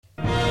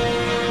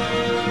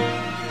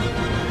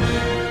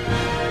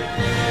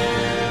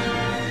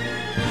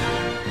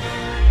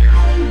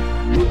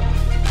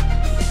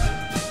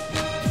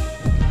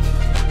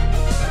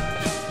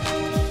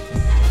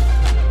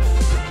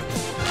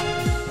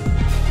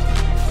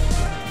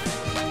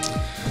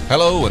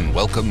Hello and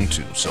welcome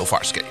to So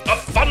Farscape. A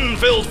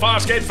fun-filled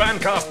Farscape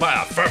fancast by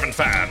a fervent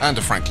fan. And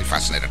a frankly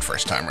fascinated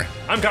first-timer.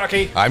 I'm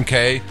Kaki. I'm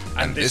Kay.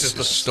 And this is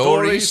the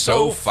Story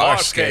So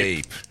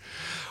Farscape.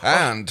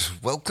 And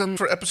welcome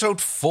for episode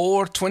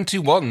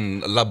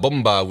 421, La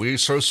Bomba, We're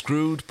So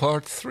Screwed,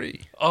 Part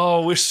 3.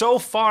 Oh, we're so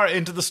far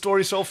into the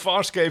Story So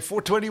Farscape,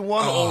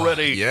 421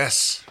 already.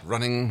 Yes,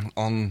 running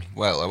on,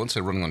 well, I won't say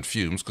running on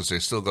fumes, because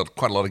they've still got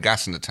quite a lot of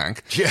gas in the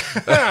tank.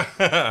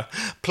 Yeah,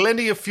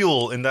 plenty of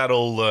fuel in that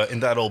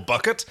old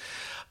bucket.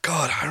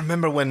 God, I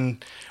remember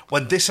when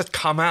this had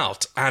come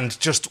out, and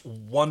just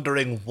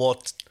wondering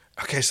what...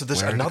 Okay, so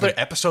there's another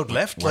episode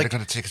left? Where are they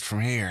going to take it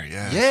from here?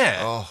 Yes.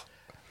 Yeah. Oh.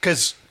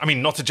 Because, I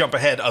mean, not to jump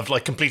ahead of,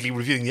 completely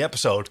reviewing the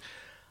episode,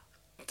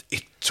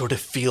 it sort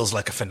of feels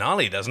like a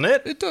finale, doesn't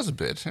it? It does a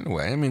bit, in a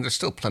way. I mean, there's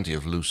still plenty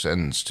of loose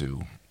ends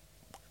to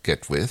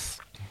get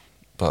with,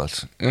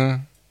 but... All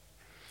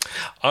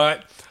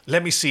right,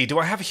 let me see. Do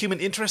I have a human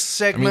interest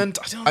segment?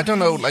 I don't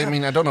know. I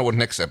mean, I don't know what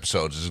next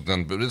episode is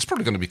going to be. It's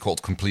probably going to be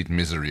called Complete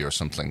Misery or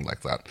something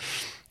like that.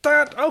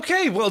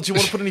 Okay, well, do you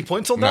want to put any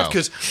points on that? No.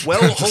 Because,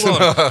 well,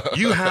 hold on.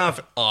 You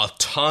have a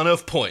ton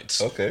of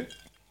points. Okay.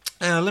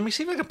 Let me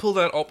see if I can pull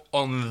that up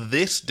on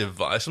this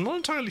device. I'm not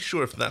entirely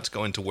sure if that's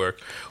going to work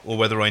or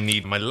whether I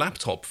need my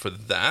laptop for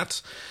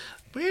that.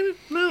 Well,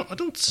 no, I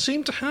don't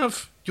seem to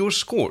have your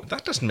score.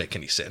 That doesn't make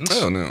any sense.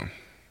 Oh, no.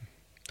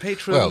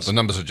 Patrons. Well, the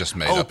numbers are just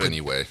made up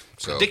anyway.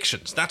 So.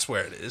 Predictions, that's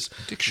where it is.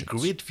 Predictions.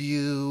 Grid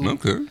view.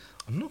 Okay.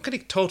 I'm not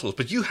getting totals,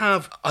 but you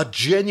have a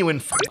genuine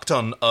fuck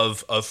ton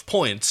of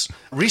points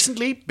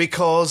recently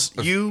because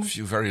A few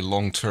very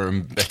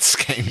long-term bets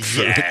came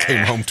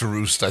home to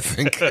roost, I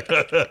think.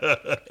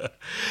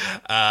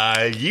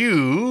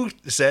 You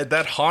said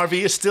that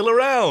Harvey is still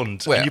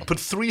around. Well. And you put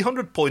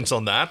 300 points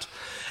on that.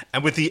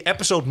 And with the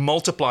episode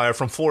multiplier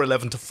from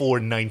 411 to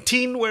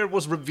 419, where it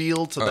was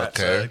revealed, so that's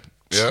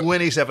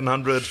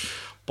 2,700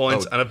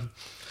 points.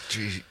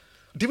 Gee.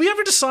 Did we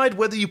ever decide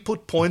whether you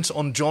put points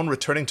on John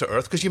returning to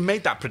Earth? Because you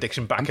made that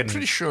prediction back in... I'm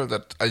pretty sure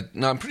that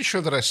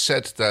I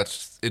said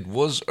that it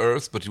was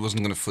Earth, but he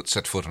wasn't going to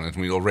set foot on it.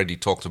 And we already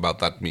talked about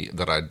that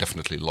I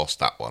definitely lost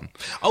that one.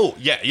 Oh,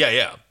 yeah.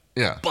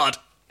 Yeah. But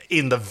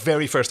in the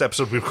very first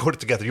episode we recorded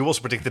together, you also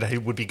predicted that he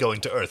would be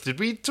going to Earth. Did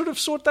we sort of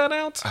sort that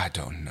out? I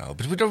don't know.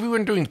 But we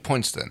weren't doing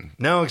points then.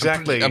 No,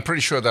 exactly. I'm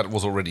pretty sure that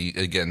was already,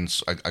 again,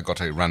 I got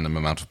a random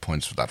amount of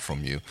points for that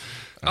from you.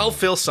 I'll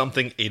fill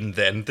something in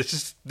then.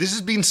 This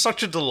has been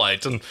such a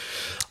delight, and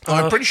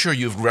I'm pretty sure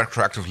you've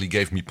retroactively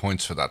gave me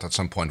points for that at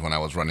some point when I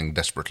was running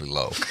desperately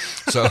low.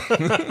 So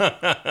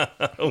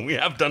we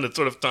have done it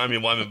sort of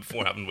timey-wimey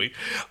before, haven't we?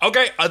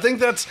 Okay, I think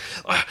that's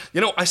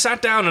I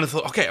sat down and I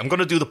thought, okay, I'm going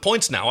to do the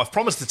points now. I've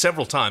promised it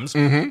several times.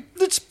 Mm-hmm.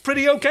 It's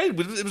pretty okay.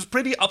 It was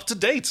pretty up to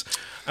date,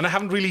 and I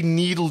haven't really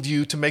needled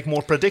you to make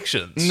more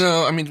predictions.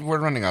 No, I mean we're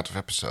running out of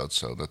episodes,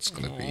 so that's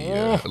going to be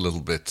a little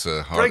bit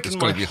hard. Breaking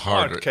it's going to be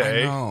harder.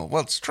 Okay. I know.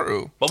 Well, it's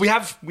true. But we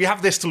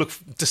have this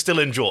to still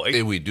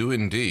enjoy. We do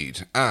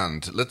indeed.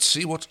 And let's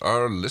see what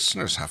our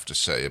listeners have to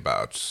say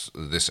about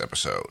this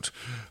episode.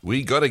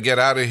 We gotta get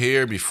out of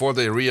here before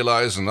they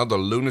realize another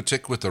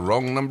lunatic with the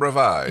wrong number of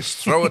eyes.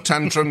 Throw a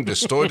tantrum,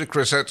 destroy the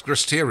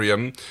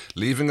Christerium.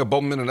 Leaving a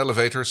bomb in an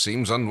elevator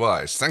seems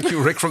unwise. Thank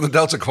you, Rick from the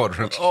Delta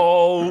Quadrant.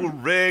 Oh,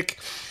 Rick.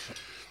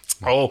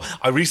 Oh,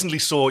 I recently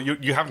saw,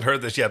 you haven't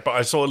heard this yet, but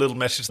I saw a little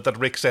message that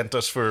Rick sent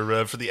us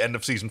for the end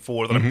of Season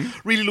 4 that I'm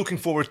really looking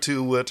forward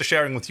to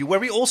sharing with you, where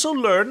we also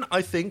learn,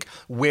 I think,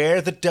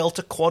 where the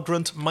Delta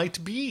Quadrant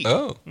might be.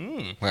 Oh.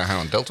 Well, hang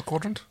on, Delta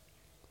Quadrant?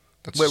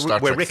 That's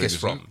where Rick is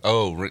from.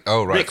 Oh, right.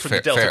 Rick from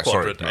the Delta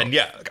Quadrant. Sorry, no. And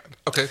yeah.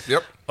 Okay,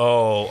 yep.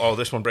 Oh,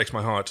 this one breaks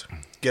my heart.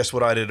 Guess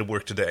what I did at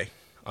work today?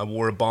 I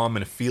wore a bomb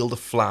in a field of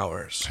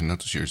flowers. I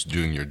noticed you're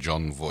doing your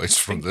John voice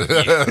from the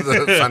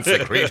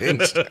fanfic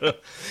readings.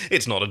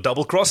 It's not a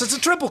double cross, it's a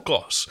triple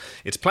cross.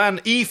 It's plan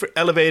E for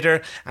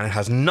elevator, and it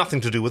has nothing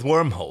to do with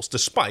wormholes,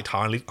 despite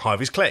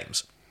Harvey's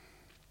claims.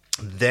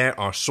 There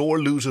are sore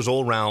losers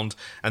all round,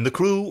 and the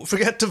crew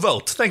forget to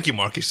vote. Thank you,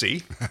 Marky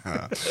C.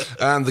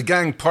 And the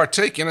gang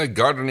partake in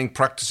gardening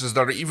practices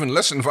that are even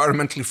less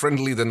environmentally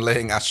friendly than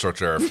laying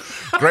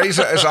astroturf.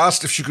 Grazer is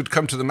asked if she could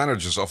come to the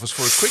manager's office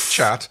for a quick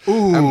chat,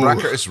 and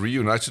Bracker is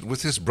reunited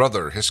with his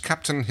brother, his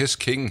captain, his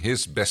king,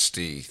 his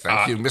bestie.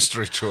 Thank you,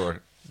 Mystery Tour.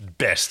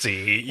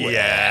 Bestie,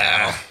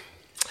 yeah.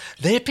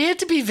 They appear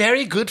to be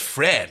very good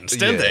friends,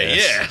 don't they?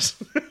 Yes.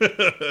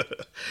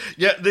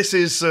 Yeah, this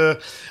is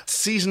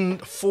Season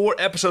 4,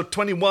 Episode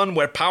 21,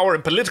 where power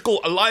and political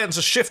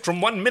alliances shift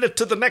from 1 minute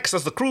to the next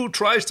as the crew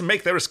tries to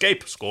make their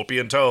escape,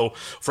 Scorpion toe,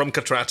 from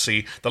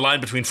Katratzi. The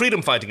line between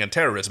freedom fighting and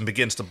terrorism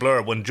begins to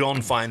blur when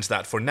John finds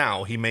that, for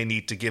now, he may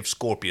need to give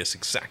Scorpius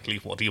exactly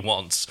what he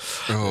wants.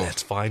 Oh.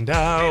 Let's find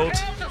out.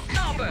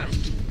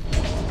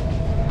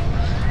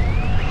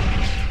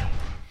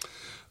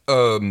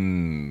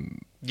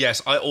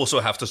 Yes, I also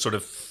have to sort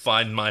of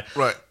find my...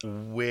 Right.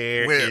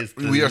 Where is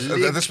the we are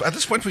link? at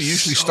this point we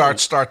usually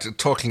start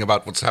talking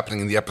about what's happening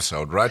in the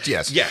episode, right?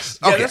 Yes. Yes.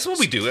 Okay. Yeah, that's what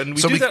we do. And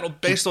we do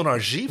that based on our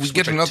GIFs. We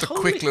get another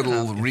totally quick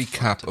little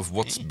recap of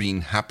what's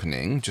been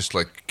happening, just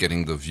like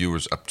getting the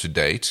viewers up to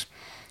date,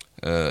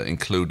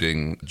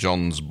 including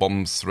John's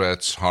bomb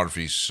threats,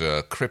 Harvey's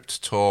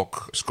crypt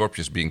talk,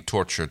 Scorpius being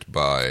tortured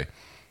by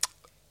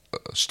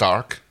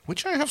Stark,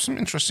 which I have some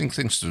interesting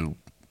things to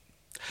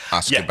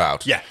ask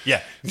about. Yeah.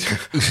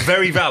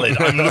 Very valid.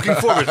 I'm looking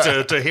forward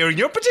to hearing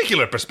your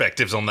particular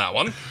perspectives on that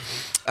one.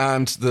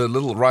 And the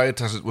little riot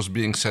as it was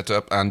being set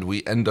up, and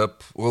we end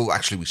up... Well,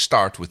 actually, we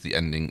start with the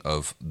ending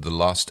of the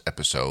last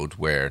episode,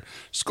 where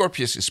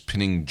Scorpius is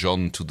pinning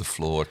John to the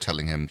floor,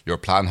 telling him, your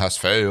plan has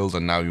failed,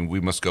 and now we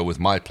must go with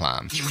my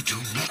plan. You do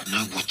not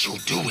know what you're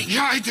doing.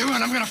 Yeah, I do,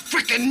 and I'm gonna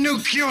frickin'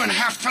 nuke you in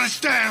half for this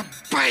damn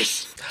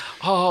base!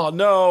 Oh,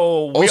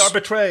 no, we are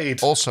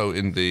betrayed. Also,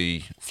 in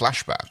the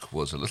flashback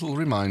was a little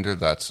reminder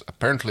that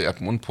apparently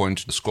at one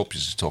point the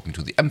Scorpius is talking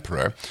to the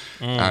Emperor,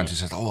 and he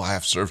said, I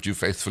have served you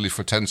faithfully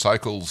for 10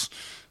 cycles.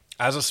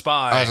 As a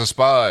spy.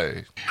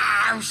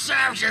 I've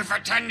served you for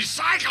 10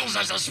 cycles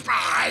as a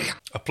spy!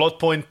 A plot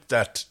point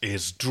that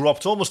is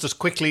dropped almost as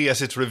quickly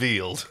as it's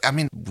revealed. I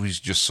mean, we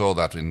just saw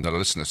that in the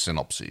listener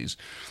synopses.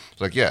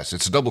 Like, yes,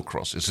 it's a double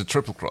cross, it's a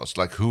triple cross.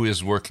 Like, who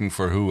is working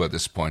for who at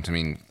this point? I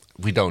mean...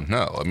 We don't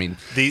know. I mean,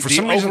 the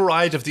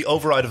override of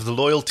the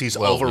loyalties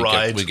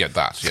override. We get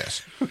that,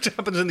 yes. Which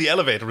happens in the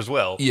elevator as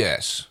well.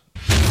 Yes.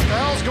 What the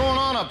hell's going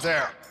on up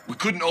there? We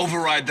couldn't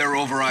override their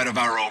override of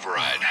our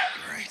override.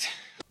 Great.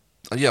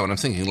 Yeah, when I'm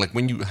thinking, like,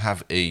 when you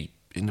have in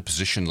a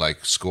position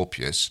like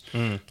Scorpius,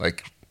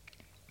 like,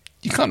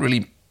 you can't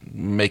really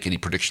make any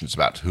predictions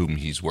about whom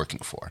he's working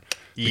for.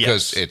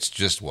 Because it's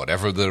just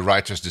whatever the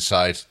writers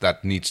decide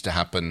that needs to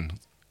happen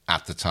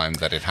at the time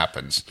that it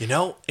happens. You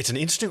know, it's an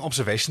interesting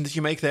observation that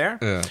you make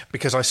there,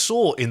 because I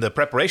saw in the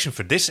preparation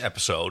for this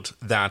episode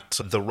that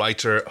the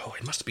writer,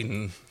 it must have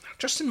been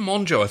Justin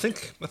Monjo, I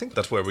think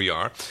that's where we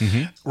are,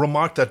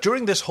 remarked that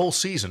during this whole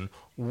season,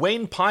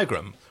 Wayne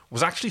Pygram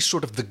was actually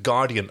sort of the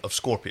guardian of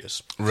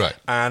Scorpius. Right.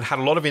 And had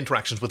a lot of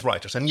interactions with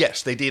writers. And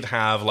yes, they did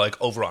have, like,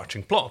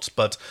 overarching plots,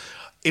 but...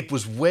 It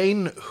was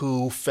Wayne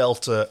who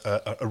felt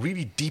a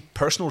really deep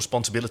personal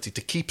responsibility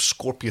to keep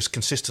Scorpius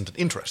consistent and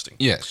interesting.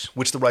 Yes.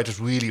 Which the writers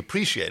really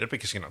appreciated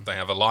because, they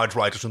have a large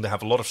writers room, they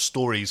have a lot of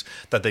stories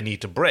that they need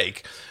to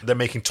break. They're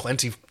making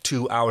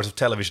 22 hours of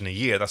television a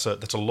year. That's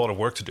a lot of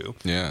work to do.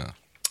 Yeah.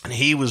 And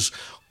he was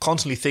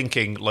constantly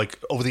thinking, like,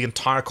 over the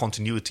entire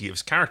continuity of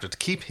his character to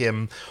keep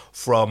him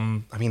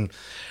from... I mean,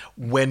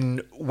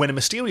 when a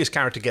mysterious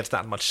character gets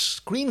that much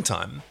screen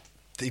time...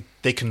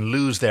 They can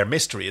lose their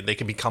mystery and they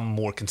can become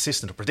more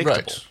consistent or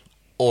predictable. Right.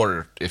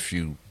 Or if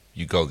you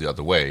go the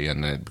other way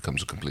and it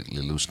becomes a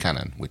completely loose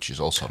cannon, which is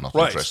also not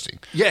interesting.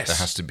 Yes. There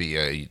has to be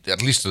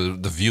at least the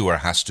viewer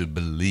has to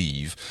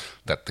believe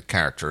that the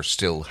character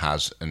still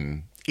has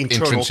an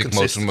intrinsic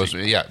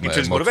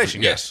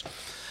motivation, yes.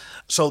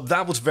 So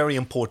that was very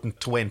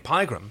important to Wayne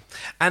Pygram.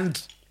 And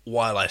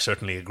while I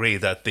certainly agree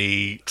that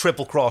the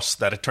triple cross,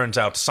 that it turns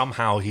out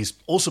somehow he's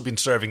also been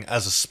serving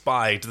as a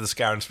spy to the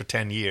Scarans for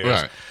 10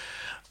 years... Right.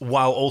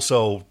 While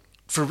also,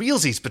 for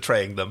realsies,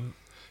 betraying them.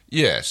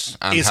 Yes,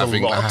 and is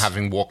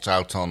having walked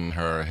out on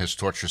his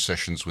torture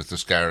sessions with the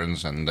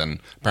Scarans, and then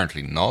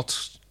apparently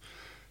not.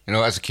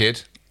 As a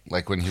kid,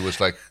 like when he was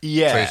like,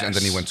 yes. And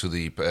then he went to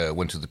the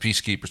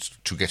Peacekeepers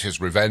to get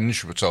his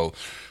revenge. So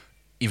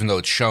even though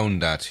it's shown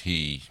that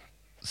he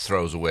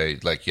throws away,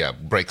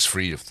 breaks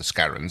free of the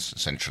Scarans,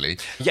 essentially.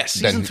 Yes,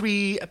 season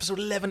 3, episode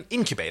 11,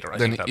 Incubator. I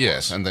think that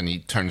was. And then he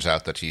turns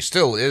out that he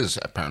still is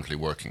apparently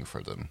working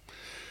for them.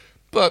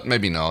 But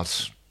maybe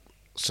not.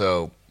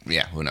 So,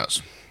 yeah, who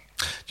knows?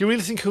 Do you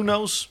really think who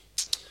knows?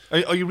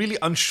 Are you really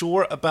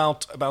unsure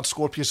about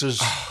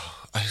Scorpius's...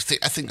 I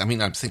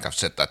think I've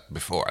said that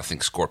before. I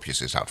think Scorpius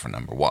is out for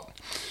number 1.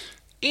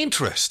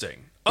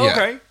 Interesting.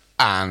 Okay.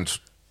 Yeah. And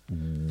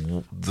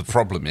the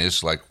problem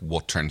is, like,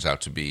 what turns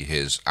out to be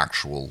his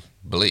actual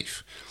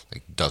belief.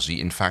 Like, does he,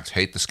 in fact,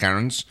 hate the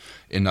Scarans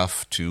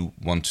enough to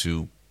want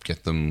to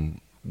get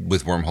them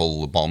with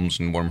wormhole bombs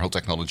and wormhole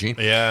technology?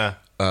 Yeah.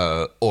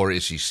 Or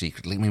is he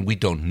secretly? I mean, we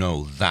don't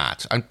know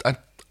that.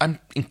 I'm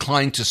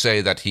inclined to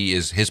say that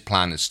his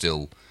plan is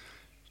still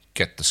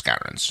get the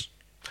Scarans.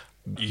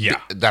 Yeah,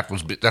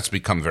 that's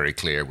become very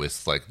clear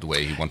with like the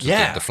way he wanted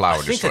the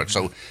flower destroyed.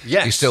 So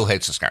he still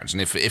hates the Scarans,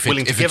 and if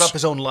willing to give up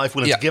his own life,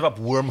 willing to give up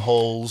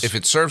wormholes. If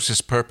it serves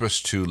his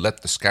purpose to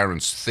let the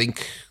Scarans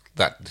think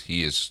that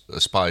he is a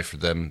spy for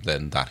them,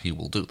 then that he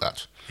will do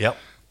that. Yep.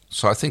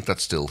 So I think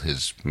that's still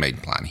his main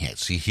plan.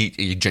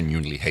 He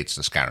genuinely hates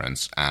the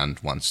Scarans and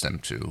wants them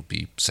to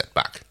be set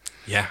back.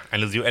 Yeah,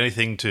 and he'll do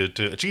anything to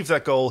achieve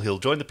that goal. He'll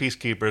join the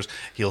Peacekeepers.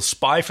 He'll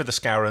spy for the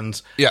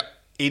Scarans. Yeah.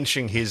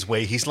 Inching his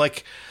way. He's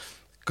like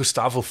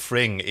Gustavo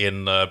Fring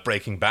in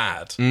Breaking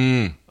Bad,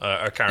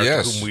 a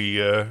character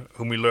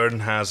whom we learn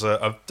has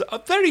a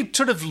very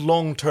sort of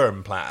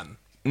long-term plan.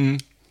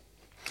 Mm.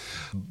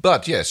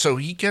 But yeah, so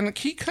he kind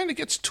of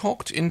gets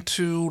talked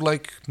into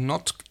like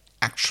not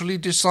actually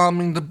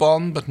disarming the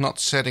bomb, but not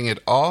setting it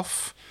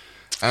off.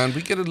 And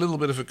we get a little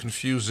bit of a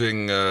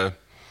confusing...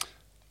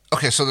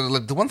 Okay, so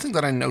the one thing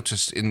that I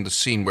noticed in the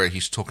scene where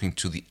he's talking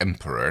to the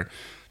Emperor,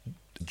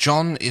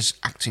 John is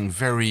acting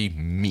very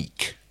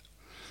meek.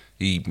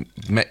 He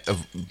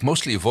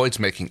mostly avoids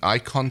making eye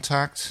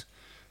contact,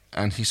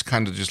 and he's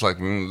kind of just like,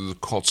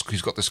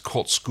 he's got this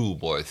caught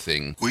schoolboy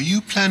thing. Were you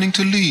planning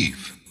to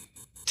leave?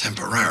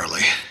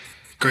 Temporarily.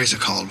 Grazer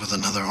called with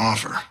another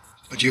offer.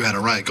 But you had a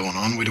riot going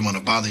on. We didn't want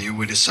to bother you.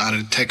 We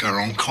decided to take our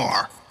own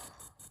car.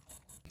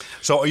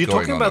 So are you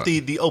talking about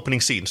the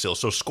opening scene still?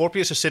 So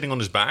Scorpius is sitting on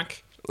his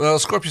back? Well,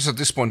 Scorpius at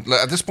this point,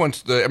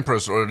 the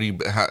Emperor's already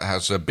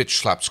has bitch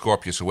slapped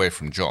Scorpius away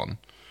from John.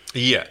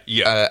 Yeah.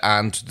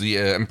 And the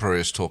Emperor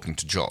is talking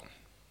to John.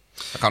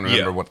 I can't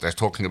remember what they're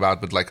talking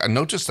about, but I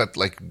noticed that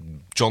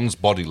John's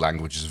body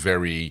language is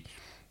very,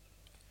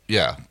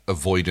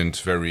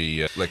 avoidant,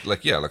 very like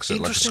a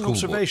schoolboy.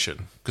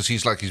 Observation. Because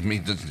he's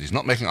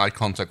not making eye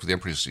contact with the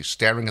Emperor. He's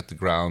staring at the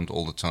ground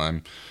all the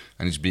time,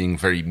 and he's being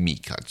very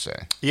meek, I'd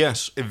say.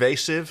 Yes,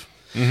 evasive.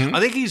 Mm-hmm. I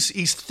think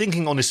he's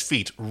thinking on his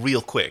feet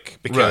real quick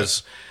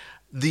because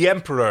the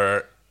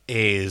Emperor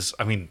is,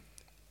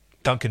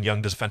 Duncan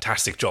Young does a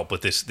fantastic job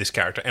with this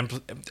character.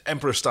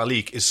 Emperor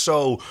Stalik is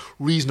so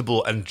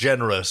reasonable and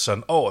generous,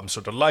 and I'm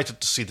so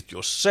delighted to see that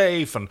you're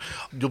safe, and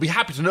you'll be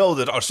happy to know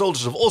that our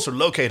soldiers have also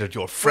located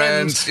your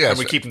friends, yes. and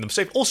we're keeping them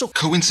safe. Also,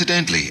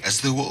 coincidentally, as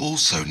they were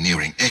also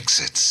nearing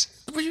exits.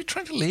 Were you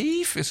trying to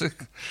leave?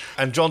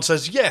 And John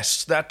says,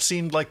 yes, that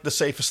seemed like the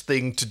safest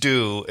thing to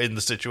do in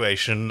the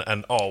situation.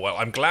 And,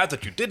 I'm glad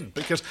that you didn't,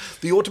 because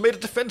the automated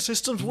defense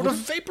systems would have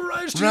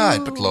vaporized you. Right,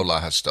 but Lola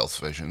has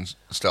stealth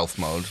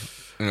mode,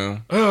 you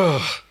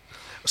know.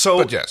 So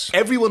but yes.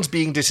 Everyone's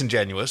being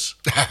disingenuous.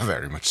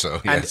 Very much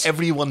so, yes. And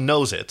everyone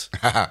knows it.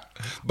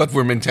 But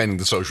we're maintaining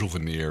the social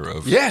veneer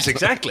of... Yes,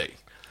 exactly.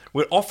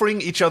 We're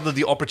offering each other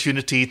the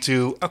opportunity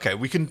to,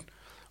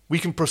 we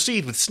can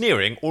proceed with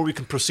sneering, or we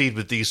can proceed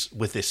with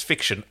this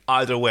fiction.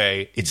 Either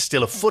way, it's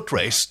still a foot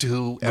race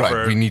to whoever...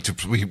 Right, we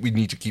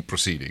need to keep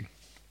proceeding.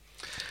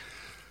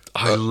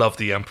 I love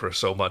the Emperor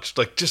so much.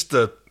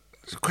 The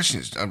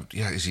question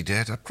is he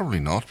dead? Probably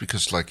not,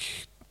 because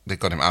they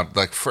got him out.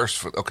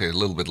 First, a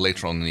little bit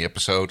later on in the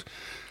episode,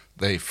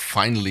 they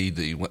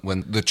finally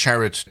when the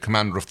chariot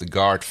commander of the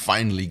guard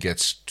finally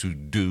gets to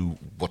do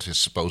what his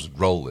supposed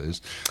role is.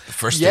 The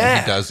first thing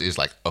he does is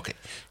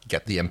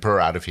get the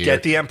Emperor out of here.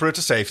 Get the Emperor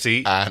to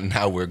safety. And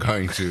now we're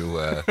going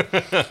to...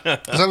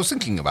 Because I was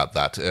thinking about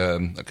that.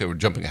 We're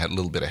jumping a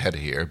little bit ahead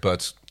here,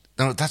 but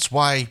that's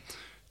why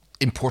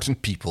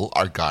important people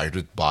are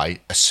guided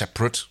by a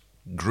separate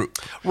group.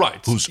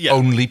 Right. Whose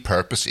only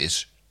purpose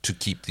is to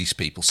keep these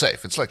people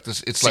safe. It's like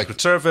this. It's Secret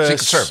Service.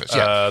 Secret Service,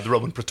 yeah. The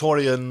Roman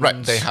Praetorians.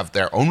 Right. They have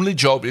their only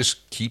job is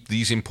keep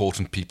these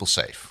important people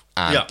safe.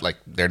 And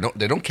they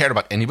don't care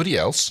about anybody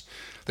else.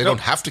 They don't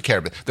have to care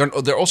about.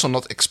 They're also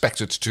not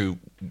expected to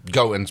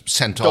go and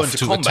sent off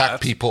to attack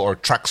people or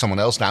track someone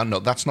else down. No,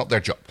 that's not their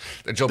job.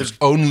 Their job is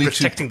only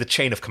protecting the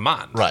chain of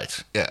command. Right.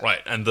 Yeah.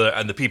 Right. And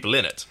the people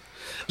in it.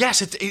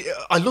 Yes,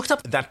 I looked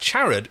up that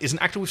Charad is an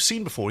actor we've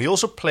seen before. He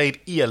also played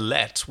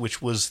Eolette,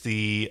 which was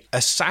the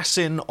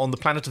assassin on the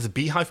planet of the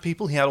Beehive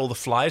people. He had all the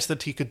flies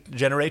that he could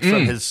generate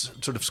from his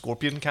sort of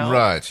scorpion cowl.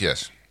 Right,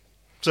 yes.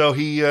 So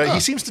he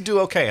seems to do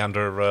okay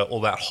under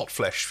all that hot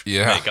flesh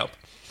makeup.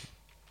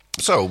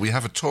 So we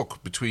have a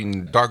talk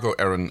between Dargo,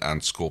 Aaron,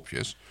 and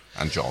Scorpius,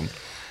 and John.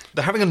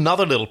 They're having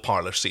another little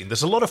parlor scene.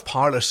 There's a lot of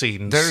parlor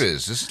scenes. There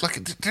is. This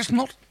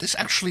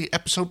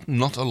episode,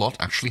 not a lot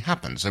actually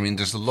happens.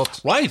 there's a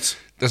lot. Right.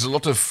 There's a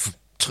lot of,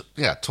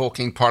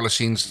 talking, parlor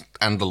scenes,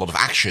 and a lot of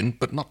action,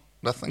 but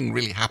nothing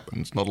really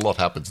happens. Not a lot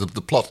happens.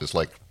 The plot is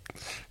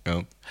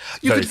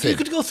you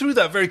could go through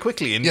that very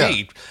quickly,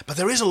 indeed. Yeah. But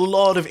there is a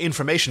lot of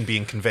information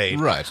being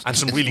conveyed. Right. And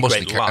some really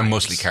great lines. And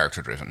mostly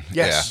character-driven.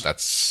 Yes. Yeah,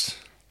 that's...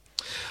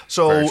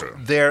 So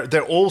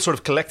they're all sort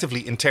of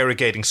collectively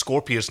interrogating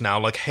Scorpius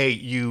now, hey,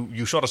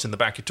 you shot us in the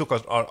back, you took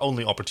our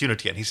only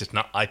opportunity, and he says,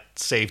 no, I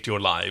saved your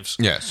lives.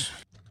 Yes.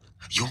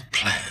 Your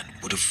plan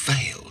would have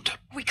failed.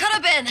 We could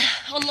have been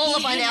on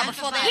Lola by now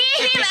before that.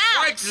 It was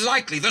quite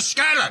likely the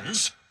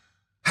Scallons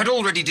had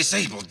already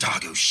disabled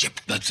Dargo's ship.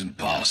 That's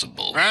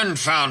impossible. And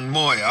found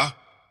Moya.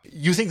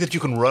 You think that you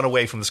can run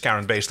away from the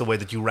Scarran base the way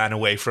that you ran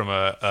away from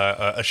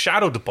a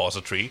shadow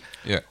depository?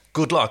 Yeah.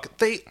 Good luck.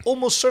 They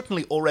almost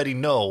certainly already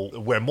know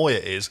where Moya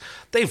is.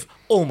 They've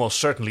almost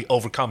certainly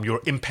overcome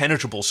your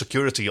impenetrable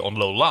security on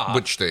Lola.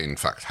 Which they, in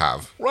fact,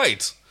 have.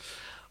 Right.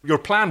 Your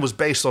plan was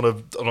based on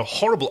a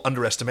horrible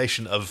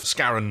underestimation of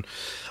Scarran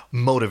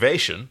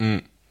motivation.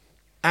 Mm.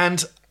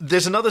 And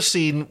there's another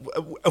scene,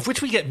 of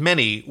which we get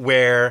many,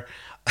 where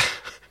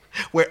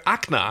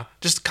Akna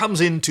just comes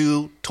in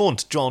to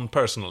taunt John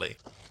personally.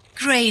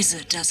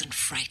 Grazer doesn't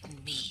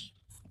frighten me.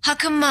 Her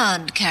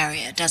command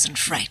carrier doesn't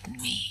frighten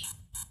me.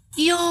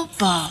 Your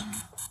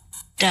bomb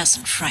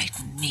doesn't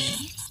frighten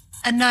me,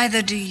 and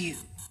neither do you.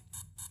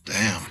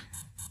 Damn.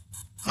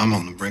 I'm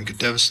on the brink of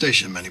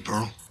devastation, Manny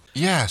Pearl.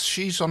 Yes,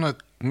 she's on a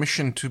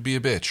mission to be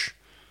a bitch.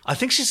 I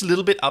think she's a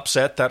little bit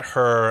upset that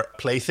her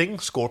plaything,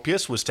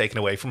 Scorpius, was taken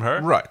away from her.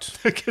 Right.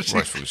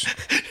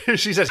 she,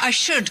 she says, I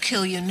should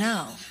kill you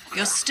now.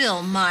 You're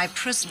still my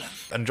prisoner.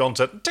 And John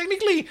said,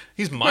 technically,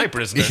 he's my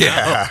prisoner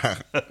now.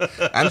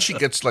 And she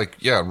gets,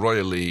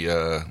 royally,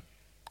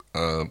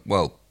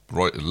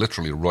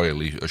 literally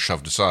royally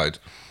shoved aside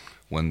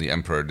when the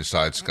Emperor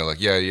decides,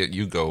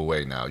 you go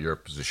away now. Your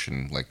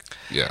position,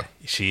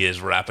 She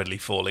is rapidly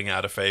falling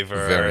out of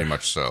favor. Very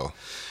much so.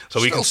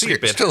 So we can see a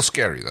bit. Still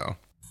scary, though.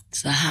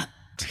 It's the hat.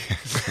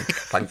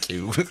 Thank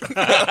you.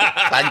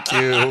 Thank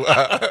you.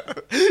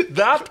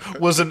 That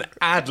was an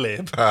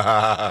ad-lib.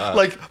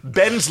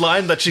 Ben's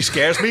line that she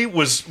scares me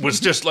was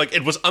just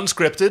it was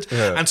unscripted.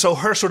 Yeah. And so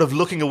her sort of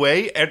looking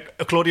away,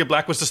 Claudia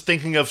Black was just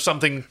thinking of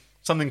something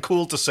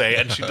cool to say,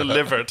 and she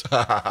delivered.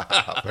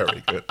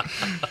 Very good.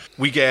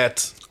 We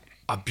get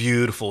a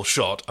beautiful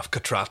shot of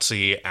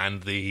Katratzi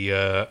and the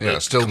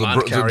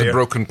the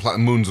broken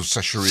moons of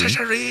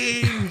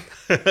Sesharine.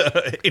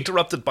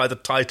 Interrupted by the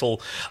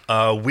title,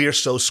 We're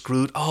So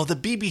Screwed. Oh, the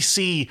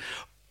BBC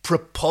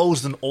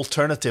proposed an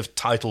alternative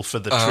title for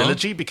the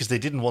trilogy because they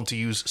didn't want to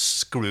use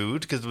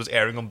Screwed because it was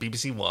airing on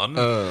BBC One.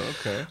 Oh,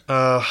 okay.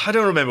 I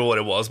don't remember what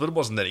it was, but it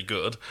wasn't any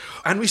good.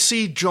 And we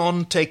see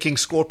John taking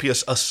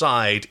Scorpius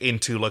aside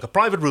into a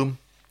private room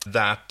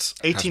that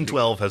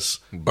 1812 has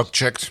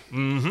buck-checked.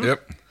 Mm-hmm.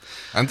 Yep.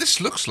 And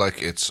this looks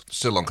like it's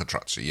still on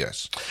Katratzi,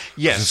 yes.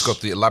 Yes. It's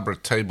got the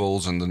elaborate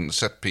tables and the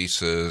set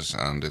pieces,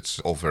 and it's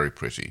all very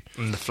pretty.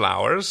 And the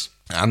flowers.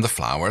 And the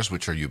flowers,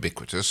 which are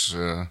ubiquitous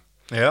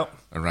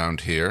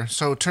around here.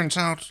 So it turns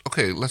out,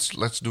 okay,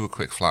 let's do a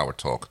quick flower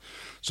talk.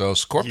 So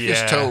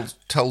Scorpius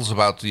tells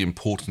about the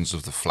importance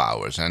of the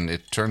flowers, and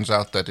it turns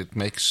out that it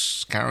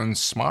makes Scarons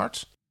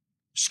smart.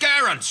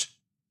 Scarons!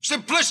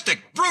 Simplistic,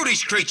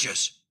 brutish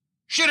creatures!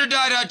 Should have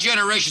died out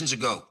generations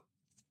ago.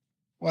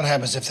 What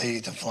happens if they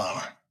eat the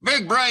flower?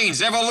 Big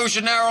brains,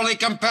 evolutionarily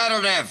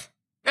competitive.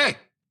 Hey,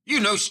 you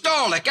know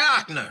Stolik,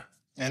 Achner.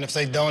 And if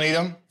they don't eat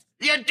them?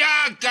 Your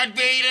dog could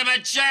beat him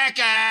at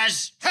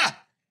checkers.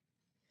 Ha!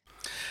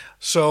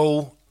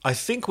 So I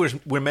think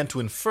we're meant to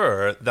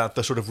infer that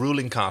the sort of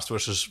ruling caste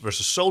versus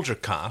soldier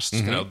caste,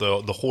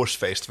 the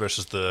horse-faced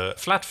versus the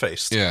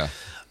flat-faced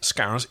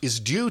Scarons,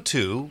 is due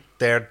to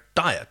their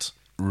diet.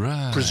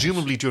 Right.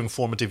 Presumably during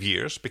formative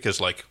years,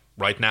 because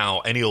right now,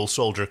 any old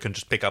soldier can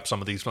just pick up some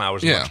of these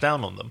flowers and march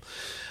down on them.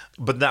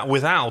 But that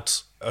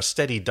without a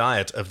steady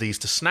diet of these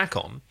to snack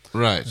on,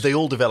 they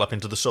all develop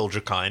into the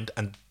soldier kind,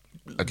 and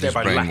at least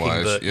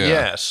brain-wise,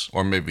 yes.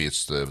 Or maybe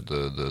it's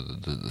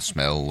the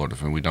smell, or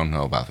we don't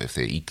know about if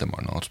they eat them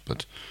or not.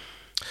 But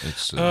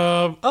it's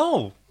or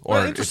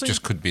it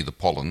just could be the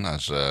pollen,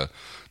 as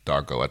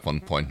Dargo at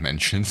one point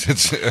mentions.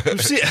 It's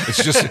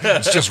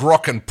just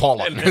rock and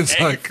pollen. It's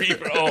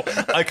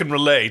I can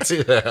relate.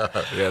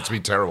 It's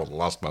been terrible the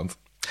last month.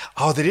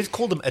 Oh, they did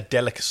call them a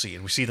delicacy,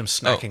 and we see them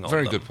snacking on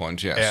very them. Good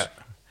point, yes. Yeah.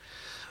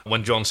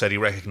 When John said he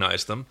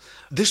recognized them.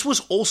 This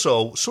was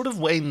also sort of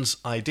Wayne's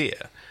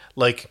idea.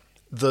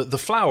 The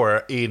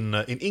flower in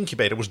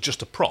Incubator was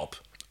just a prop.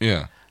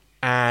 Yeah.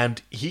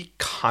 And he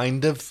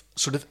kind of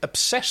sort of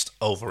obsessed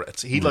over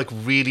it. He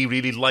really,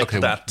 really liked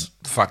that.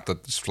 The fact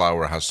that this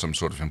flower has some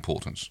sort of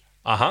importance.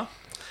 Uh-huh.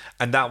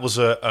 And that was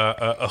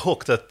a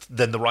hook that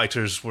then the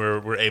writers were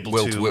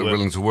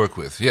willing to work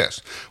with,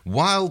 yes.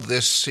 While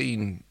this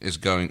scene is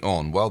going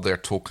on, while they're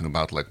talking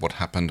about what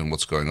happened and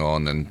what's going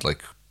on, and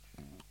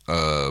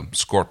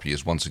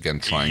Scorpius once again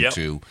trying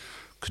to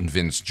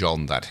convince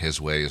John that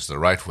his way is the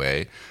right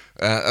way,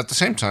 at the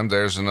same time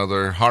there's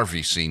another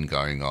Harvey scene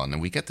going on,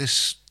 and we get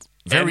this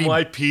very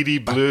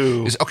NYPD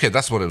Blue. Okay,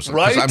 that's what it was.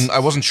 Right? I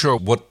wasn't sure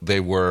what they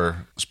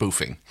were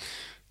spoofing.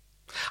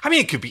 I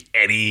mean, it could be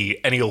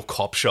any old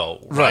cop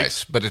show,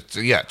 right? But it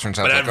turns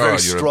out a very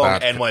strong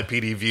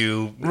NYPD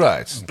view,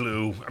 right?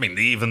 Blue. I mean,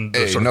 even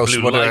the sort of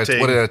blue lighting.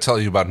 What did I tell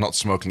you about not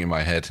smoking in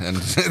my head?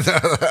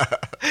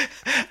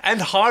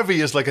 And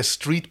Harvey is like a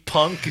street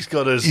punk. He's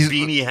got his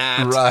beanie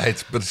hat,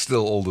 right? But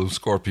still all the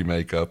Scorpio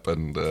makeup,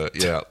 and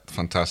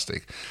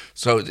fantastic.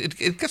 So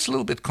it gets a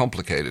little bit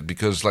complicated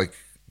because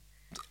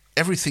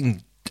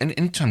everything. And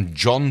anytime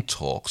John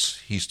talks,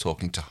 he's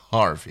talking to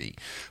Harvey.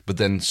 But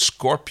then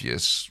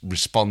Scorpius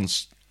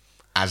responds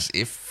as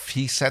if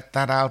he said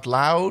that out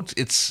loud.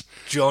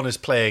 John is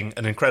playing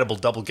an incredible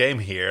double game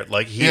here.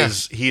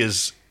 He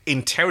is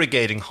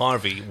interrogating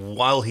Harvey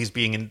while he's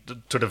being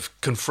sort of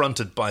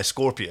confronted by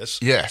Scorpius.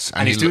 Yes.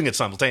 And he's doing it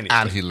simultaneously.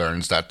 And he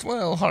learns that,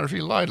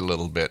 Harvey lied a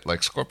little bit.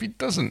 Scorpius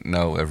doesn't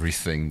know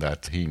everything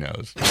that he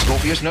knows.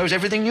 Scorpius knows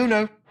everything you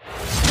know.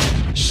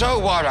 So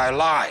what? I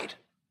lied.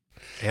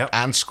 Yep.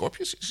 And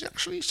Scorpius is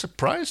actually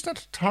surprised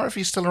that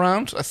Harvey's still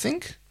around, I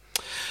think.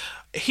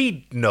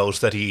 He knows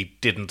that he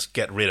didn't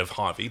get rid of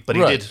Harvey, but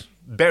he did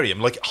bury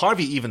him.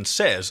 Harvey even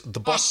says...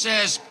 The boss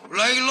says,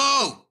 lay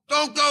low.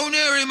 Don't go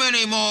near him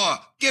anymore.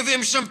 Give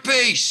him some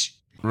peace.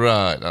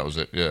 Right, that was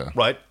it, yeah.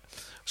 Right.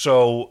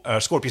 So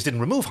Scorpius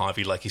didn't remove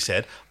Harvey, like he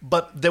said,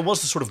 but there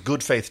was the sort of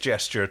good faith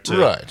gesture to...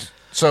 Right.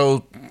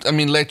 So, I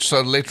mean,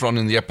 later on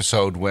in the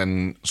episode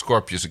when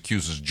Scorpius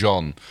accuses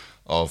John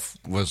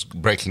was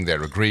breaking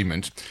their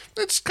agreement.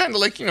 It's kind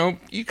of like,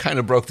 you kind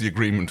of broke the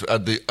agreement,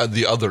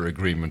 the other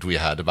agreement we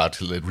had about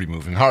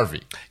removing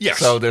Harvey. Yes,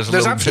 so there's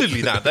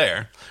absolutely that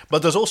there.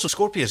 But there's also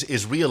Scorpius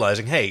is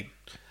realizing, hey,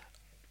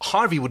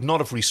 Harvey would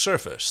not have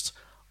resurfaced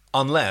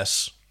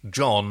unless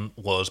John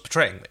was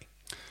betraying me.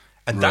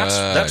 And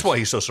that's why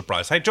he's so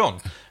surprised. Hey,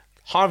 John,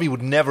 Harvey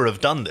would never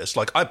have done this.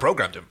 Like, I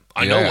programmed him.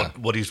 I know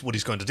what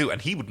he's going to do.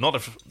 And he would not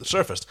have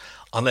surfaced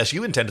unless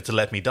you intended to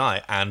let me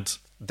die and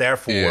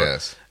therefore,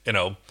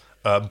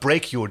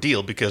 break your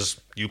deal because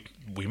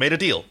we made a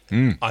deal.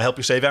 I help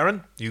you save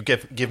Aaron. You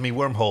give me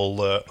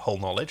wormhole whole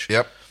knowledge.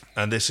 Yep.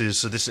 And this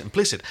is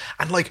implicit.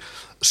 And, like,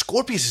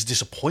 Scorpius is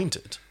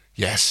disappointed.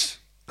 Yes.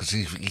 Because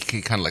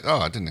he kind of like,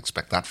 I didn't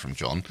expect that from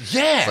John.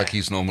 Yeah. It's like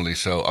he's normally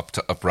so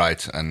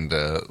upright and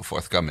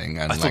forthcoming.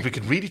 And I thought we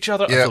could read each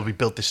other. Yeah. I thought we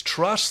built this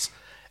trust.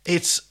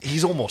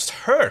 He's almost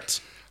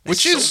hurt.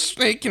 Which is,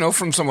 like,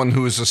 from someone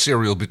who is a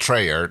serial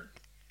betrayer,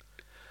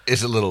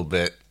 is a little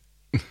bit...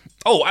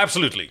 Oh,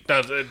 absolutely.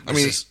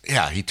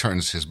 He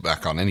turns his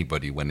back on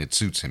anybody when it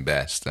suits him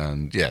best.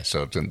 And,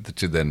 so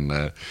to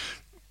then...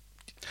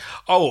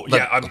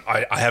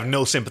 I have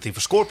no sympathy for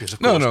Scorpius, of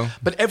course. No.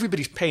 But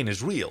everybody's pain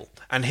is real.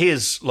 And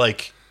his,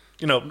 like,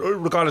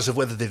 regardless of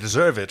whether they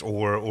deserve it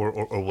or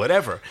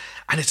whatever.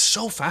 And it's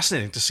so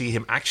fascinating to see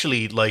him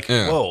actually, like,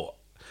 whoa.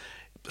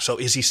 So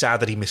is he sad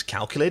that he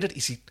miscalculated?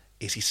 Is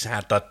he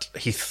sad that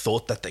he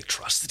thought that they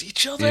trusted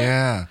each other?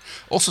 Yeah.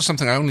 Also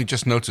something I only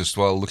just noticed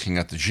while looking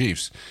at the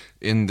Jeeves.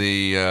 In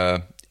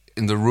the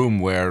room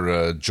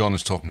where John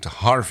is talking to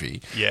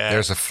Harvey,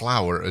 there's a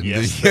flower in,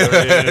 in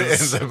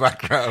the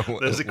background.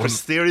 There's a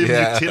Crysterium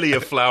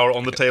utilia flower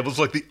on the table. It's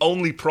like the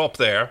only prop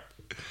there.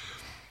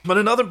 But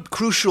another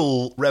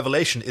crucial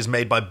revelation is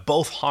made by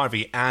both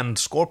Harvey and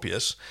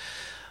Scorpius.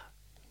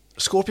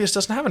 Scorpius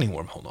doesn't have any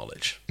wormhole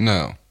knowledge.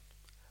 No.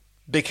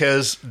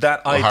 Because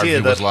that idea Harvey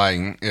that... was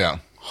lying,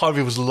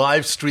 Harvey was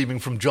live streaming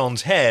from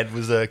John's head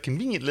was a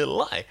convenient little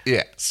lie.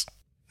 Yes.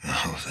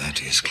 Oh,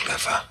 that is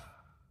clever.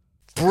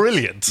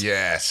 Brilliant.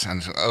 Yes,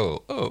 and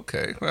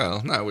okay.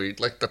 Well, now we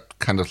that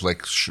kind of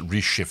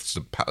reshifts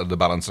the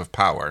balance of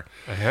power.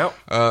 Yeah.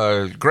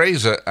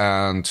 Grazer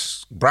and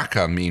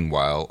Bracca,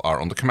 meanwhile, are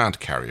on the command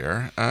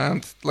carrier,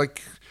 and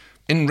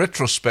in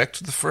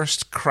retrospect, the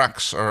first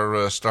cracks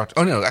are start.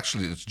 Oh no,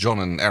 actually, it's John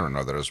and Aaron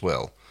are there as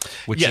well.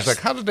 Which is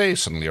how did they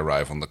suddenly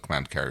arrive on the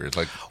command carrier?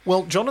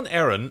 Well, John and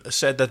Aaron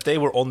said that they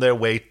were on their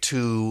way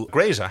to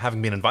Grazer,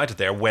 having been invited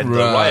there when the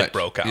riot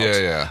broke out.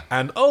 Yeah.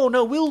 And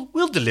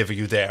we'll deliver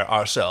you there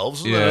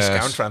ourselves. Yes. The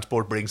Scout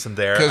Transport brings them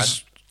there.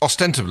 Because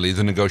ostensibly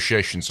the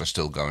negotiations are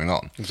still going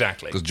on.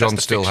 Exactly. Because John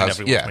still has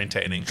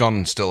maintaining.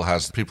 John still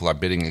has people are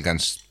bidding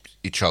against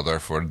each other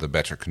for the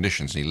better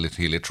conditions. He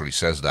literally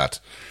says that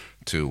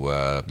to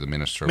the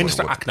minister.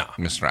 Minister Ackna.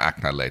 Mr.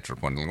 Ackna later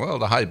pointing, well,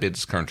 the high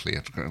bid's currently...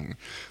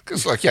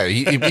 Because,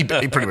 he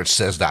pretty much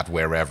says that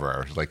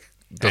wherever.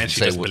 And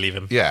she doesn't believe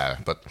him. Yeah,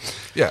 but...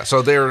 Yeah,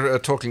 so they're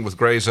talking with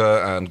Grazer,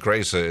 and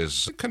Grazer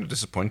is kind of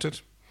disappointed.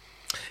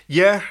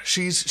 Yeah,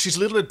 she's a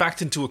little bit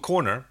backed into a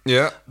corner.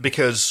 Yeah.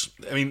 Because,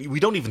 we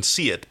don't even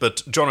see it,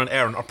 but John and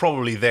Aaron are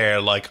probably there,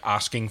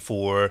 asking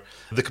for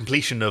the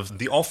completion of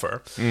the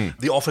offer.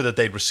 The offer that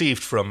they'd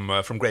received from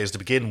Graze to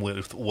begin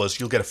with was,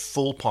 you'll get a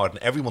full pardon,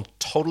 everyone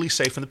totally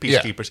safe from the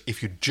Peacekeepers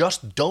if you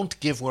just don't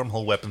give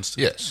wormhole weapons to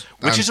them.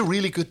 Which is a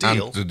really good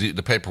deal. And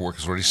the paperwork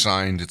is already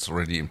signed, it's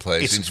already in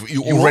place.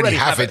 You already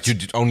have it, you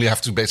only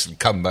have to basically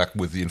come back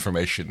with the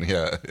information.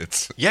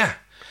 Yeah.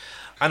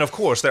 And of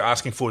course, they're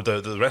asking for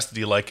the rest of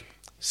the deal,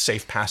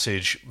 safe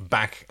passage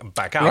back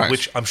out,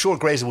 which I'm sure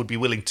Grazer would be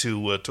willing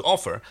to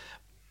offer,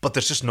 but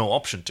there's just no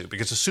option to,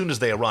 because as soon as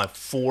they arrived,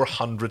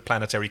 400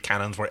 planetary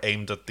cannons were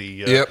aimed at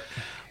the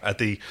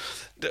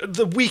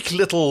weak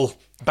little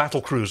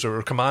battle cruiser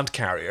or command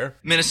carrier.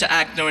 Minister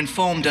Ackner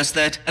informed us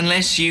that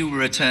unless you were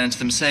returned to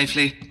them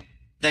safely,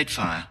 they'd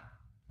fire.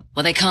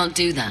 Well, they can't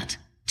do that.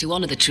 To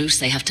honour the truce,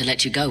 they have to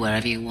let you go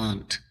wherever you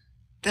want.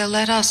 They'll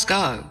let us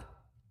go.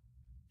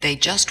 They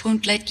just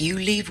won't let you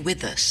leave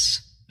with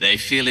us. They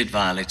feel it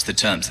violates the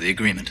terms of the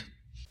agreement.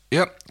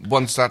 Yep.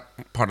 Once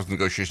that part of the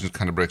negotiations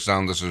kind of breaks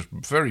down, there's a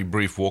very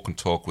brief walk and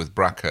talk with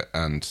Bracca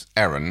and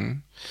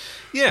Aaron.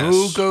 Yes.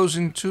 Who goes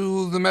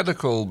into the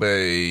medical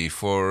bay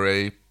for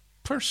a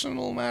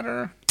personal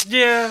matter.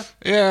 Yeah.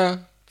 Yeah.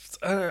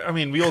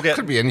 We all get...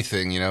 Could be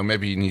anything,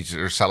 Maybe you need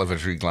your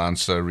salivary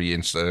glands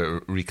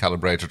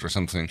recalibrated or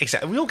something.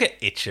 Exactly. We all get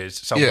itches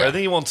somewhere. Yeah.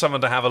 Then you want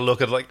someone to have a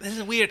look at, this is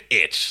a weird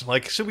itch.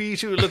 Should we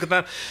look at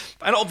that?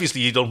 And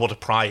obviously you don't want to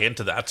pry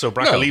into that, so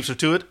Bracca leaves her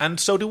to it, and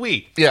so do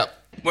we. Yeah.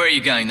 Where are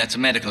you going? That's a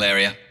medical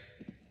area.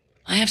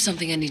 I have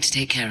something I need to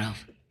take care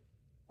of.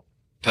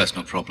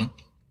 Personal problem.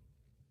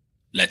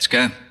 Let's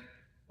go.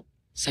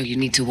 So you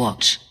need to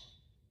watch.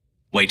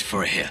 Wait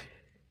for it here.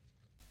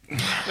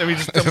 Let me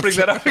just bring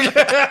that up.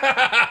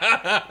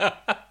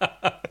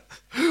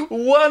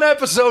 One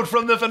episode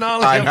from the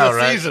finale of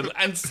the season,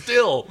 and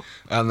still.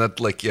 And that,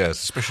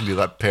 especially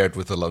that paired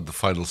with the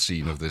final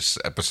scene of this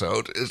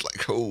episode is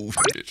oh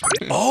shit.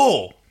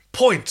 Oh,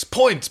 Points.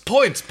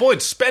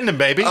 Spend them,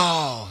 baby.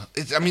 Oh,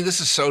 this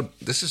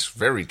is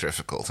very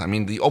difficult. I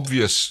mean, the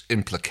obvious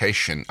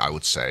implication, I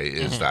would say,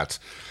 is that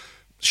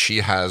she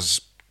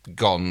has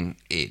gone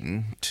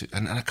in to,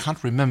 and I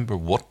can't remember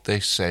what they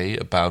say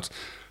about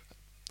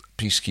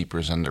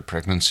peacekeepers and their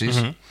pregnancies,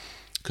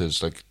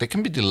 because like they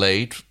can be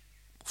delayed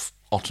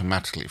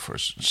automatically for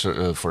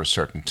a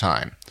certain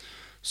time.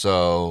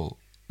 So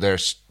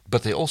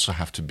but they also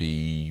have to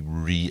be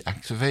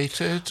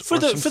reactivated. For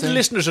the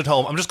listeners at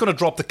home, I'm just going to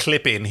drop the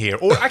clip in here.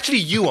 Or actually,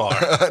 you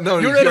are. No,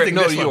 you're editing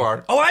this one. You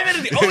are. Oh, I'm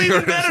editing. Oh,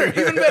 even better.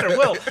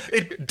 Well,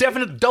 it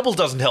definitely double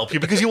doesn't help you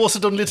because you also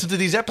don't listen to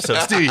these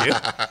episodes, do you?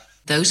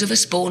 Those of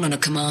us born on a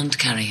command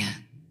carrier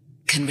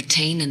can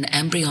retain an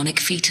embryonic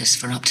fetus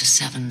for up to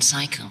 7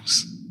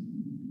 cycles.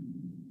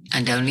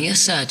 And only a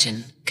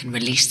surgeon can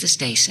release the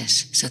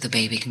stasis so the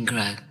baby can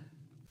grow.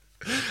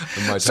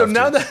 So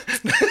now that...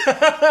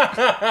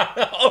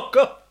 Oh,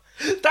 God.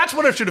 That's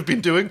what I should have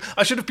been doing.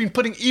 I should have been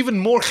putting even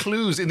more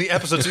clues in the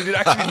episode so you could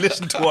actually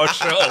listen to our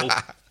show.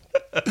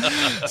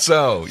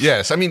 So,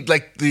 yes, I mean,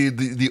 like,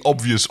 the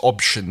obvious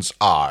options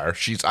are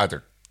she's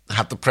either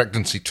had the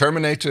pregnancy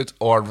terminated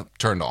or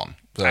turned on.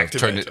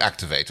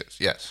 Activated,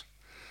 yes.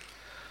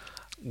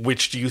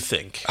 Which do you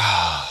think?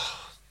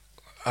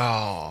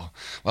 Oh,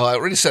 well, I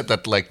already said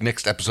that, like,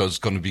 next episode is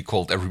going to be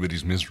called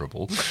Everybody's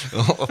Miserable.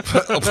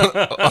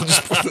 I'll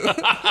just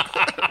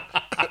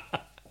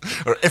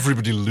or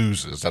Everybody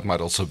Loses. That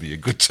might also be a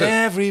good term.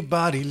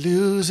 Everybody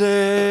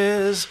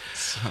loses.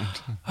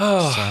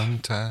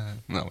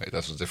 Sometime. No, wait,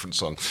 that's a different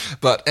song.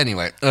 But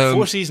anyway.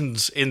 4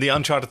 seasons in the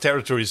uncharted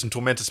territories and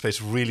tormented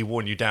space really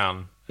worn you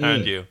down,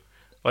 haven't you?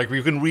 Like,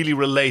 you can really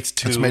relate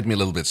to... It's made me a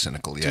little bit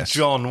cynical, yes. To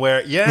John,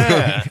 where,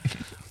 yeah...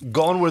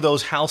 Gone were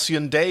those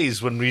halcyon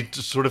days when we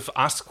sort of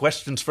asked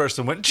questions first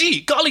and went,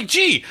 gee,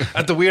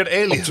 at the weird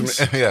aliens.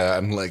 Yeah,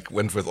 and like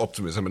went with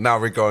optimism. And now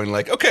we're going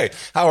like, okay,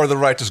 how are the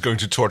writers going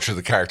to torture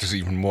the characters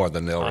even more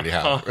than they already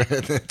have?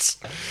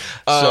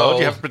 So, do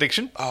you have a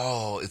prediction?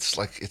 Oh, it's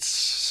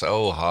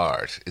so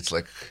hard. It's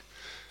like,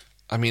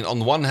 I mean, on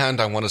the one hand,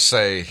 I want to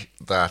say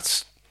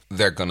that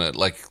they're going to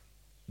like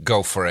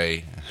go for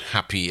a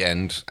happy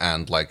end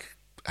and like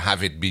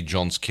have it be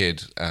John's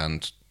kid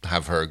and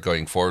have her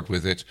going forward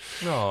with it.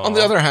 Aww. On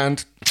the other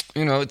hand,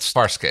 it's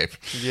Farscape.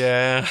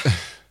 Yeah.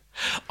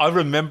 I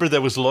remember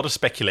there was a lot of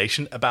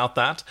speculation about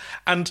that,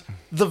 and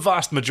the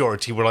vast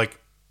majority were like,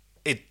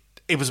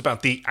 it was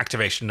about the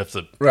activation of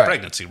the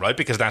pregnancy, right?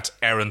 Because that's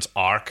Erin's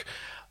arc.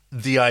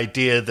 The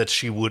idea that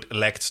she would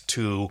elect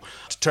to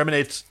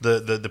terminate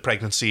the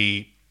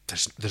pregnancy,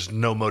 there's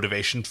no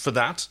motivation for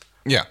that.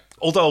 Yeah.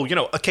 Although,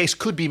 a case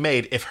could be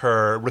made if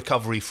her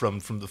recovery from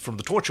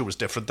the torture was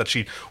different, that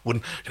she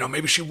wouldn't,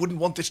 maybe she wouldn't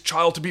want this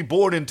child to be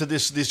born into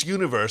this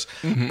universe.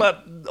 Mm-hmm.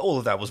 But all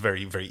of that was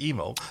very, very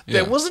emo.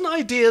 Yeah. There was an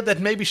idea that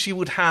maybe she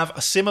would have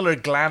a similar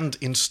gland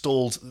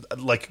installed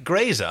like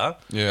Grazer.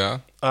 Yeah.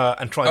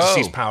 And trying to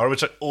seize power,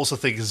 which I also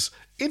think is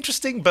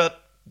interesting,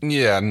 but...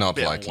 Yeah,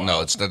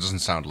 that doesn't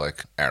sound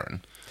like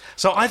Erin.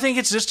 So I think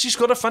it's just she's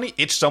got a funny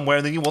itch somewhere,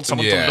 and then you want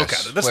someone to look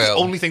at it. That's the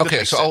only thing that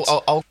makes sense. Okay,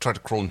 so I'll try to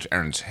crawl into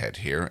Erin's head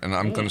here, and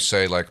I'm going to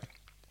say, like,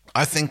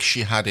 I think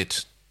she had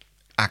it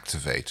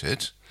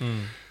activated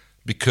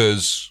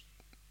because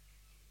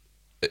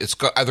it's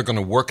either going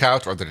to work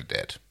out or they're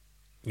dead.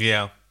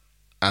 Yeah.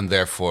 And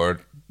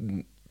therefore,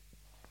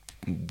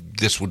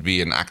 this would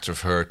be an act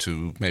of her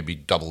to maybe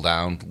double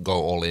down, go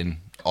all in.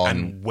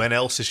 And when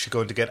else is she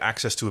going to get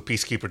access to a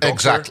peacekeeper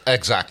doctor?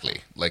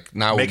 Exactly. Like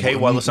now, make hay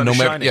while the sun is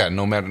shining. Yeah,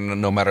 no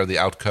matter the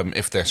outcome,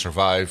 if they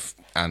survive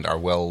and are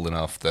well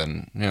enough,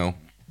 then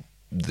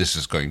this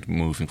is going to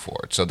moving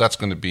forward. So that's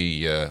going to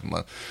be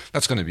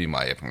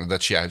my opinion.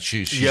 That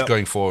she's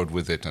going forward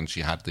with it, and she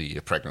had the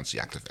pregnancy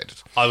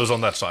activated. I was on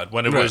that side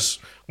when it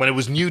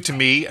was new to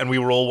me, and we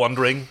were all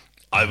wondering.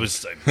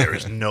 There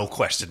is no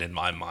question in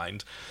my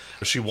mind.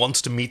 She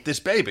wants to meet this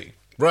baby.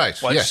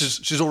 Right, like, yes.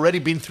 She's already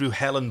been through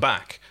hell and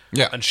back.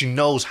 Yeah. And she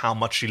knows how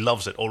much she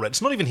loves it already.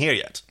 It's not even here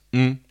yet.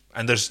 And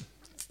there's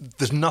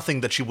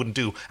nothing that she wouldn't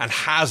do and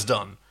has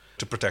done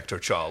to protect her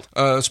child.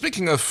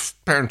 Speaking of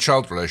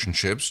parent-child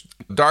relationships,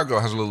 Dargo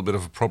has a little bit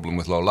of a problem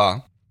with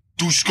Lola.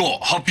 Du ska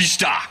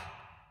hoppista.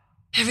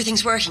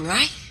 Everything's working,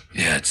 right?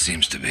 Yeah, it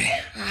seems to be.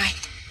 Right.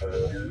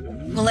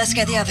 Well, let's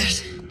get the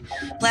others.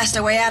 Blast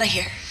our way out of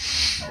here.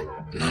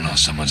 No,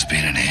 someone's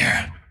been in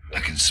here. I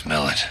can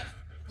smell it.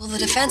 Well, the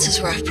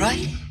defenses were up,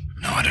 right?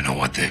 No, I don't know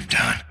what they've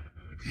done.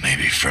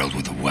 Maybe filled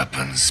with the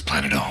weapons,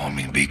 planted a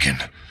homing beacon,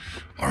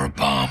 or a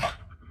bomb.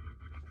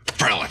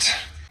 Drill it.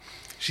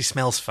 She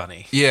smells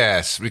funny.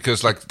 Yes, because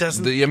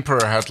the Emperor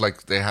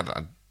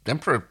the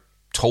Emperor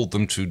told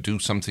them to do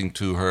something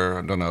to her.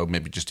 I don't know,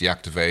 maybe just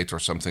deactivate or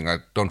something. I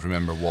don't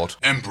remember what.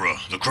 Emperor,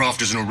 the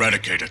craft is an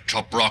eradicator,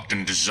 top-rocked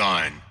in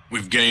design.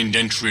 We've gained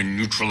entry and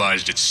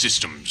neutralized its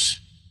systems.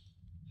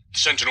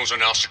 Sentinels are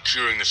now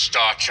securing the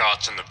star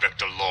charts and the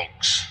vector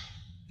logs.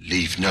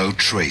 Leave no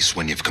trace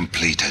when you've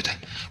completed.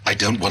 I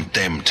don't want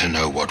them to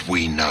know what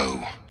we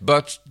know.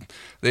 But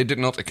They did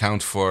not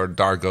account for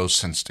Dargo's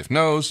sensitive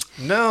nose.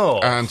 No.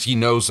 And he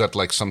knows that,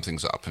 like,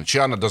 something's up. And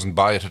Chiana doesn't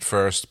buy it at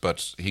first,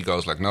 but he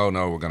goes like, no,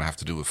 we're going to have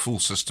to do a full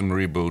system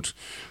reboot,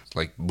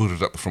 like boot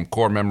it up from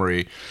core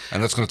memory,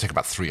 and that's going to take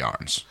about 3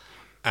 hours.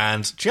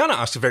 And Gianna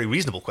asks a very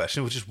reasonable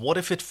question, which is, what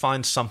if it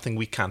finds something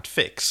we can't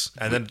fix?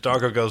 And then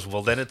Dargo goes,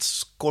 well, then it's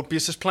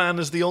Scorpius' plan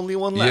is the only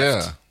one left.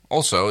 Yeah.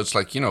 Also, it's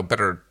like,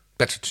 better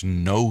to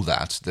know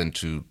that than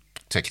to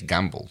take a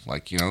gamble.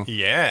 Like,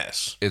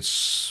 Yes.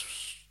 It's,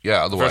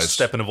 otherwise... First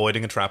step in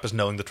avoiding a trap is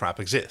knowing the trap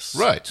exists.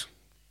 Right.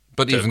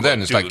 But even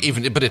then, it's like,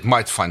 but it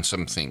might find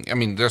something. I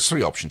mean, there's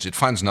 3 options. It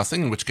finds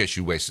nothing, in which case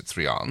you wasted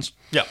 3 hours.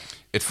 Yeah.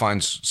 It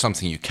finds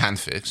something you can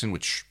fix, in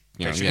which...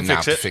 you can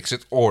have to fix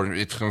it, or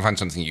it can find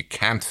something you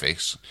can't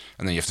fix,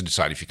 and then you have to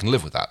decide if you can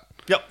live with that.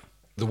 Yep.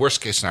 The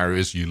worst case scenario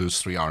is you lose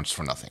 3 hours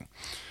for nothing.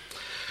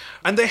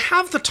 And they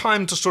have the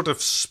time to sort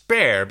of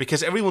spare,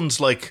 because everyone's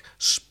like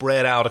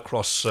spread out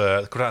across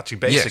Karachi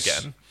base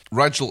again.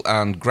 Rigel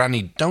and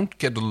Granny don't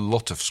get a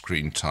lot of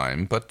screen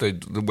time, but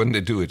when they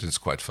do it, it's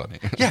quite funny.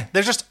 Yeah,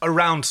 they're just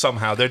around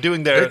somehow. They're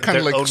doing their They're kind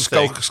of like own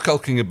thing.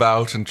 skulking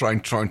about and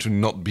trying to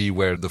not be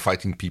where the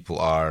fighting people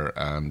are.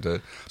 And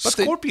but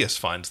Scorpius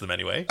finds them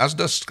anyway. As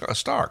does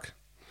Stark.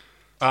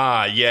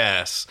 Ah,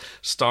 yes.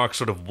 Stark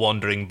sort of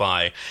wandering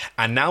by.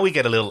 And now we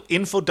get a little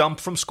info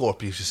dump from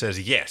Scorpius who says,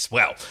 yes,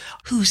 well...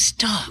 Who's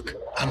Stark?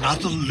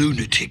 Another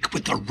lunatic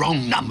with the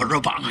wrong number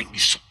of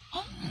eyes.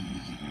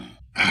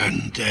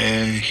 And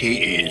there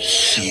he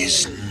is. He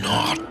is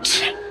not.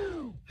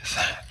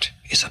 That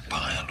is a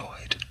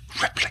bioloid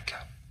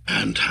replica.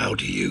 And how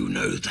do you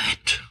know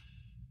that?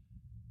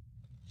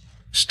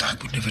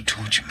 Stark would never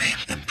torture me.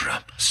 Emperor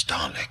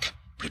Starlick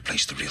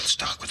replaced the real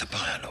Stark with a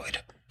bioloid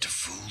to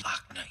fool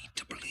Akna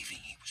into believing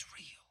he was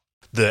real.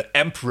 The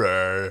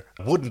Emperor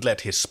wouldn't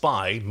let his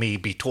spy, me,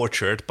 be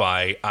tortured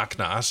by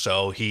Akna,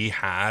 so he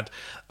had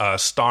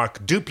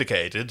Stark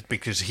duplicated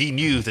because he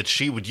knew that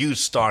she would use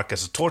Stark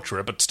as a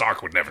torturer, but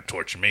Stark would never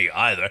torture me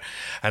either.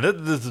 And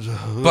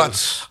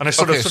I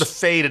sort of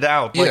faded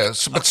out.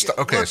 Yes,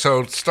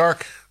 so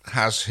Stark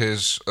has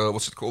his,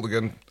 what's it called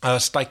again?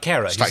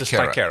 Stykera. He's a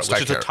Stykera,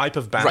 which is a type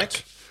of Bannock.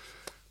 Right.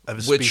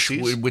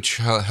 Species. Which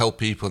help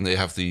people, and they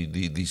have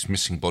these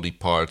missing body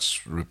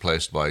parts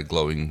replaced by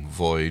glowing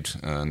void,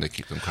 and they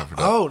keep them covered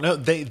up. Oh, no,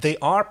 they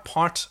are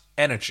part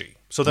energy.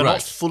 So they're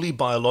not fully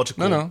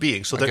biological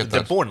beings. So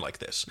they're born like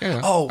this.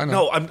 Yeah, oh, I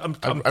know.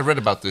 no, I read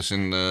about this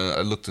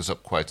I looked this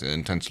up quite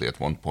intensely at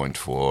one point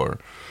for,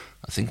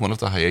 I think, one of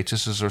the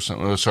hiatuses or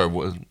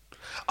something.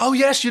 Oh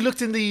yes, you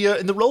looked in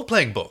the role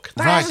playing book.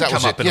 That hasn't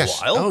come up in a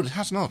while. Oh, it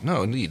has not.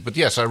 No, indeed. But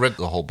yes, I read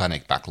the whole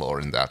Bannock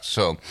backlore in that.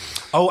 So.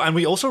 Oh, and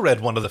we also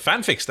read one of the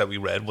fanfics that we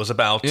read was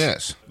about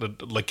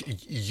like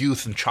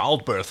youth and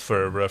childbirth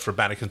for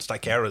Bannock and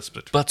Stykeras.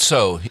 But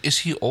so is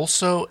he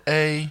also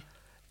a?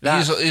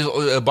 He's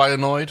a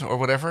bionoid or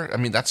whatever. I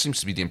mean, that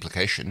seems to be the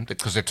implication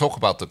because they talk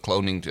about the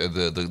cloning,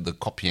 the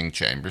copying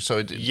chamber.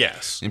 So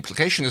yes, the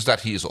implication is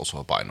that he is also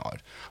a bionoid,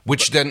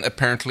 which then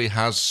apparently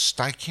has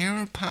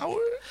Stykera power.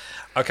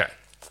 Okay,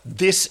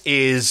 this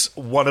is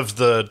one of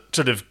the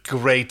sort of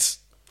great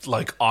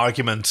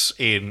arguments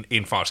in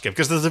Farscape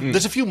because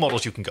there's a few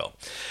models you can go.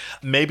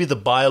 Maybe the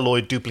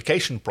bioloid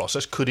duplication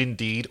process could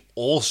indeed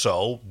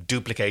also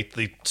duplicate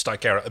the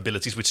Stykera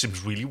abilities, which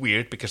seems really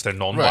weird because they're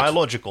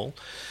non-biological. Right.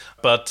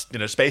 But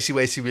spacey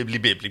wacy wibbly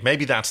bibbly.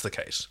 Maybe that's the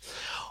case,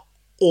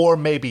 or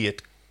maybe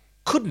it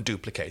couldn't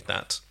duplicate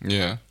that.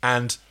 Yeah,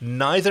 and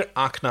neither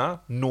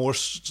Akna nor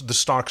the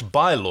Stark's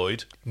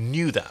bioloid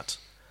knew that.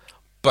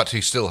 But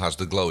he still has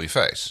the glowy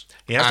face.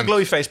 He has the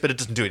glowy face, but it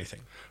doesn't do anything.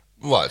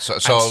 Right, so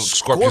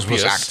Scorpius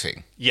was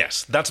acting.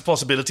 Yes, that's a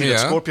possibility that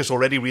Scorpius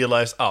already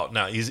realized, oh,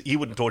 no, he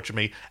wouldn't torture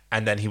me,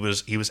 and then he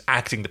was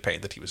acting the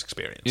pain that he was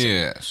experiencing.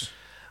 Yes.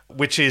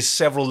 Which is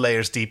several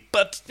layers deep,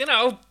 but,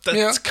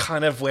 that's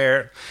kind of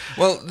where...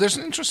 Well, there's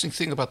an interesting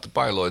thing about the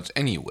bioloids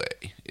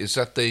anyway, is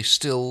that they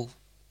still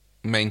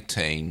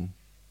maintain...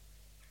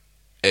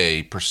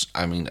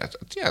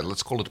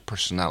 let's call it a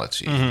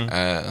personality,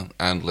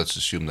 and let's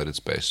assume that it's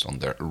based on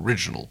their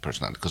original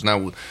personality. Because now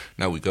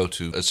we go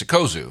to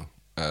Sikozu,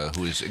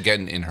 who is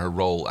again in her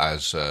role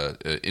as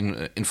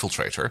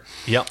infiltrator,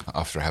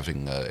 after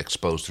having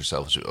exposed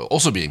herself as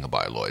also being a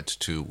bioloid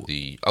to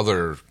the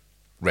other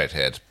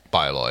redhead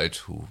bioloid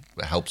who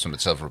helps him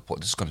at self-report.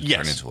 This is going to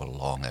turn into a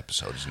long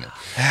episode, isn't it?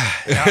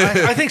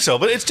 I think so,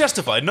 but it's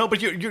justified. No, but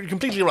you're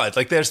completely right.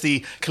 Like there's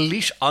the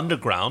Kalish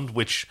Underground,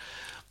 which,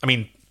 I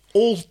mean.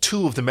 All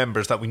 2 of the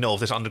members that we know of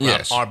this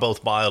underground are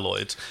both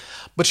bioloids.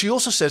 But she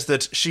also says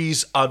that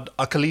she's a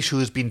Kalish who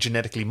has been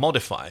genetically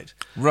modified.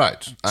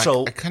 Right.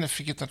 So I kind of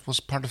figured that was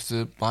part of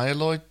the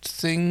bioloid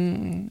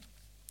thing.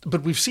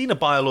 But we've seen 2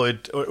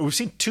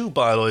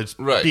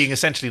 bioloids being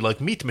essentially like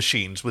meat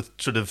machines with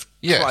sort of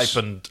tripe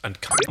and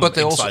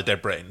inside their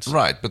brains.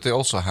 Right, but they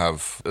also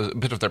have a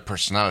bit of their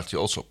personality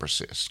also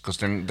persists because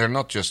they're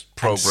not just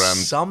programmed.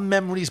 And some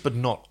memories, but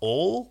not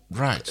all.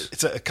 Right.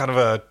 It's a kind of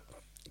a...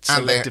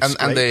 And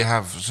they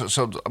have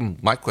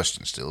my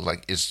question still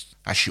has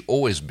she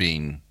always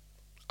been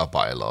a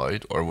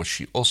bioloid or was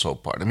she also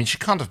part? I mean, she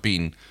can't have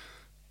been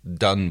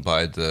done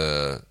by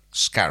the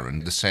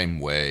Scarran the same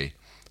way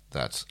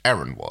that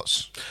Aaron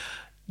was.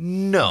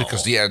 No.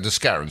 Because the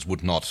Scarrans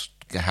would not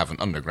have an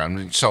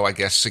underground. So I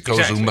guess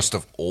Sikozu must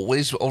have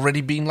always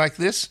already been like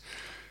this.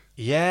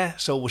 Yeah,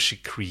 so was she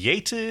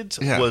created?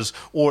 Yeah.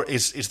 Or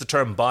is the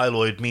term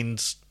bioloid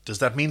does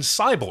that mean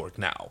cyborg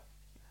now?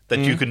 That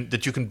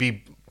you can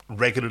be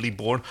regularly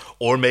born,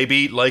 or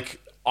maybe like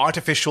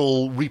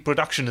artificial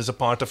reproduction is a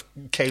part of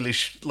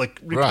Kalish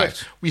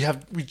reproduction. Right.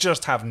 We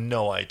just have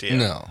no idea.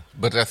 No,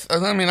 but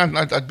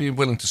I'd be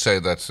willing to say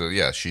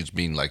that she's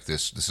been like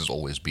this. This has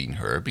always been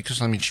her,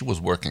 because she was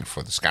working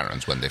for the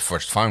Scarrans when they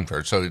first found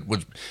her, so it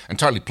was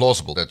entirely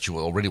plausible that she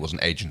already was an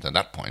agent at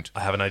that point. I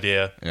have an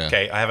idea. Yeah.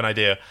 Okay, I have an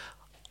idea.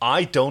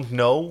 I don't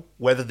know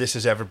whether this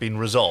has ever been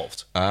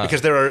resolved,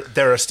 because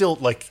there are still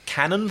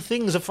canon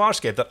things of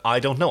Farscape that I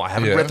don't know. I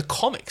haven't read the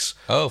comics.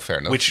 Oh, fair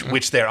enough.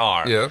 Which there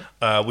are,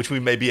 which we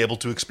may be able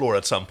to explore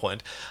at some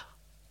point.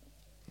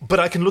 But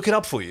I can look it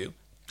up for you.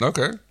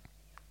 Okay.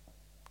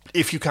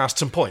 If you cast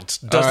some points,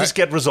 does this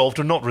get resolved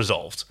or not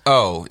resolved?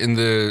 Oh,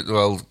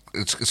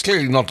 it's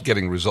clearly not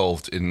getting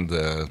resolved in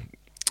the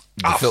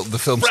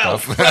film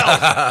stuff.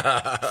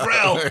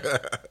 Frel,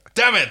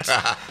 damn it.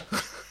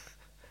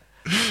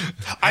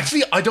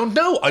 Actually, I don't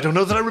know. I don't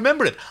know that I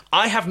remember it.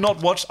 I have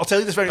not watched... I'll tell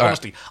you this very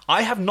honestly.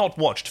 I have not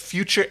watched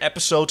future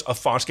episodes of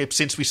Farscape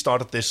since we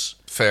started this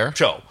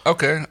show.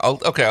 Okay.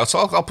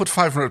 I'll put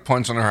 500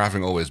 points on her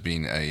having always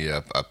been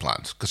a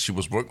plant, because she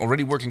was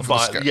already working for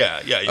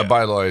the a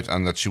bioloid,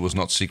 and that she was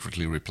not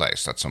secretly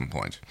replaced at some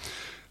point.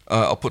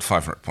 I'll put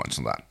 500 points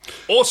on that.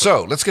 Awesome.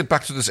 So, let's get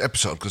back to this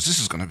episode, because this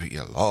is going to be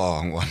a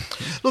long one.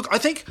 Look, I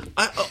think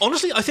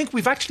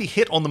we've actually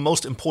hit on the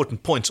most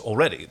important points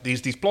already.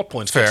 These plot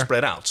points get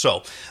spread out.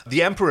 So,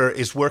 the Emperor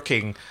is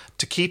working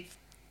to keep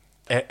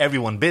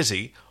everyone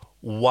busy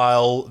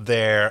while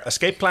their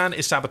escape plan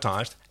is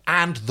sabotaged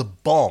and the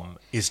bomb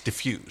is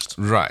defused.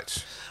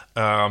 Right.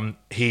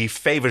 He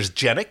favors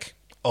Jennick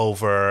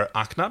over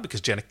Akna, because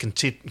Jennick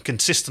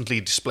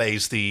consistently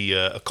displays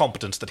the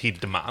competence that he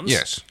demands.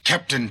 Yes.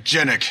 Captain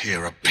Jennick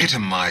here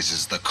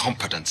epitomizes the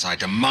competence I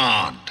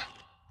demand.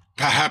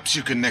 Perhaps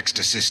you can next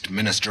assist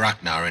Minister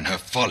Akna in her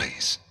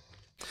follies.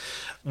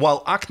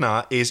 While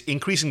Akna is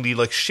increasingly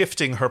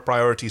shifting her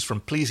priorities from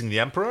pleasing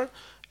the Emperor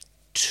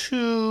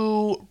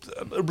to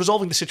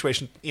resolving the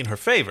situation in her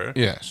favor,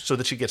 yes, so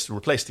that she gets to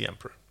replace the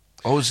Emperor.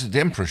 Oh, is it the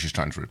Emperor she's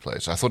trying to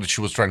replace? I thought that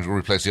she was trying to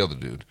replace the other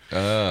dude.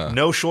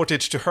 No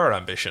shortage to her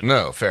ambition.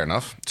 No, fair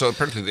enough. So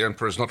apparently the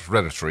Emperor is not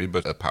hereditary,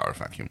 but a power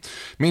vacuum.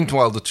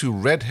 Meanwhile, the two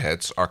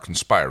redheads are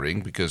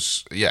conspiring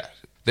because,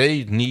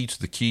 they need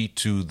the key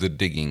to the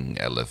digging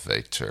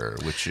elevator,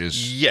 which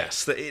is...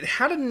 Yes, it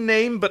had a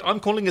name, but I'm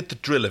calling it the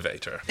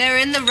drill-elevator. They're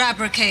in the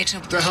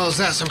Rabricator. What the hell is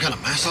that? Some kind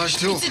of massage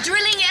tool? It's a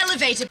drilling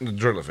elevator. The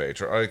drill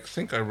elevator. I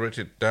think I wrote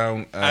it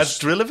down as... As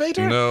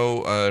drill-elevator?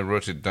 No, I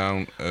wrote it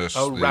down as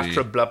some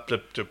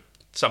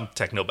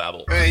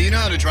technobabble. Hey, you know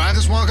how to drive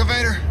this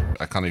walk-elevator?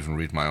 I can't even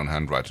read my own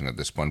handwriting at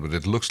this point, but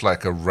it looks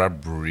like a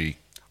Rebricator.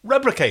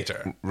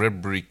 Rebricator.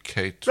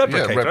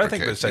 Rebricator. I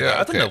think they say that.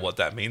 I don't know what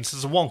that means.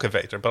 It's a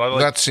wonkavator, but I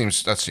like... That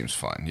seems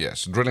fine,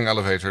 yes. Drilling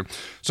elevator.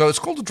 So it's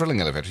called a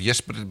drilling elevator,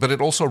 yes, but it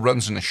also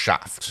runs in a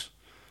shaft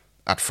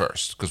at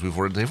first, because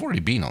they've already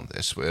been on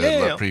this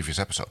previous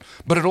episode.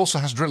 But it also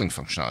has drilling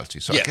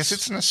functionality, so I guess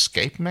it's an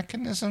escape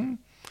mechanism?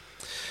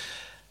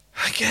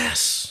 I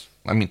guess.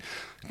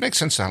 It makes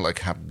sense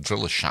to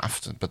drill a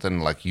shaft, but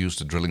then use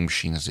the drilling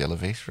machine as the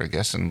elevator, I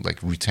guess, and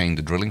retain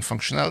the drilling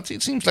functionality.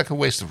 It seems like a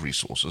waste of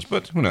resources,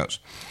 but who knows?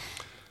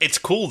 It's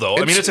cool though.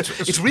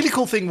 It's a really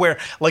cool thing where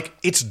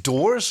its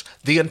doors,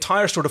 the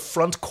entire sort of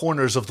front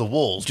corners of the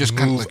walls just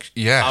move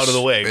out of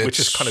the way, which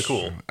is kind of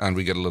cool. And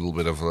we get a little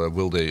bit of a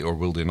will they or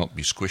will they not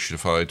be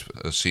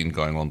squishified scene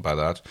going on by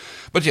that.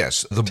 But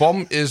yes, the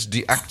bomb is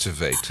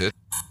deactivated.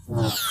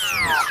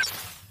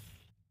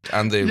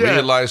 And they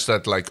realize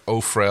that,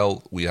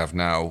 Frel, we have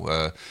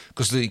now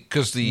because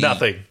the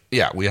nothing.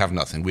 Yeah, we have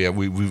nothing.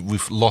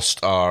 We've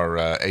lost our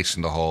ace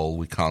in the hole.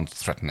 We can't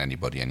threaten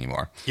anybody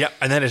anymore. Yeah,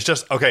 and then it's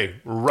just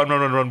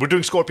run. We're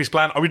doing Scorpius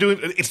plan. Are we doing?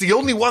 It's the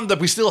only one that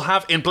we still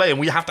have in play, and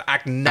we have to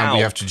act now. And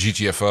we have to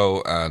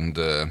GTFO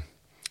and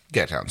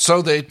get down.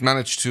 So they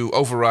managed to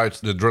override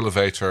the drill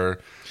elevator.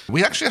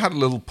 We actually had a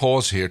little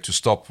pause here to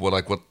stop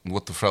what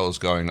the Frel is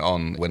going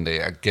on when they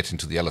get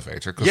into the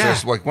elevator, because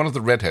there's one of the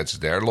redheads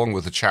there along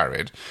with the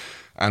chariot,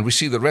 and we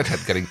see the redhead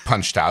getting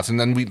punched out, and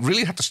then we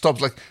really had to stop.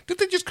 Did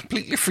they just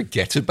completely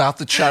forget about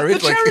the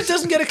chariot? The chariot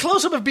doesn't get a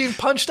close up of being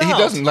punched out.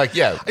 He doesn't.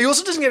 He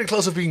also doesn't get a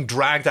close up of being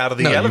dragged out of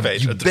the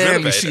elevator. You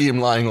barely see him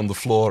lying on the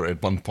floor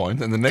at one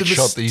point, and the next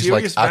shot he's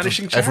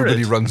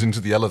everybody runs into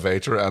the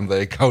elevator and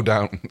they go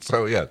down.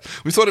 So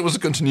we thought it was a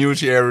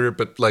continuity area,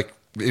 but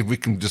we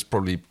can just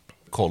probably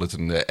call it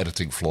an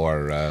editing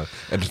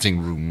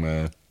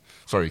room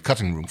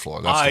cutting room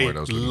floor. That's the word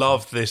I was looking for. I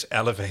love this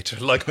elevator.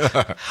 Like,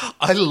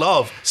 I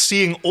love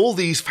seeing all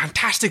these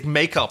fantastic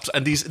makeups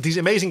and these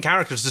amazing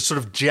characters just sort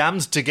of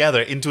jammed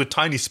together into a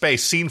tiny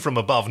space, seen from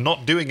above,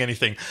 not doing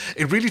anything.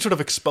 It really sort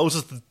of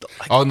exposes.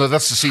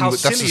 That's the scene.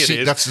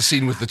 That's the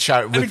scene with the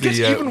chariot. And it gets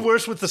even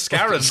worse with the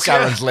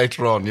Scarans.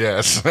 Later on,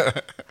 yes.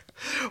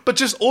 But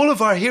just all of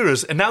our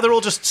heroes, and now they're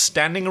all just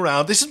standing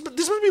around. This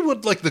must be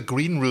what like the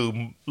green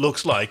room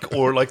looks like,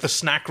 or like the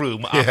snack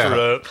room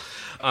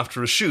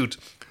after a shoot.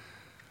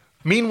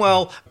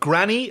 Meanwhile,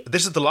 Granny,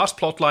 this is the last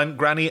plotline,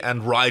 Granny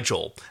and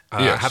Rigel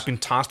have been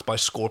tasked by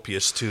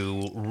Scorpius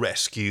to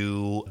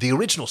rescue the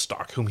original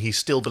Stark, whom he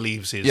still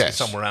believes is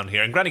somewhere around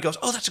here. And Granny goes,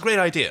 oh, that's a great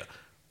idea.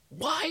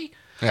 Why?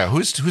 Yeah,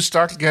 who's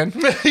Stark again?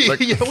 Like,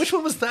 which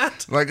one was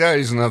that? Like,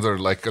 he's another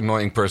like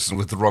annoying person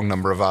with the wrong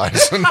number of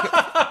eyes.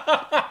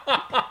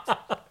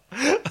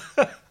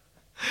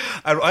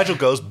 And Rigel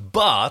goes,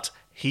 but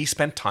he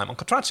spent time on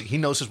Catrazzi. He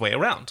knows his way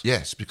around.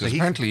 Yes, because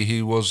apparently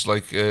he was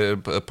like a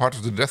part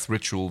of the death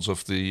rituals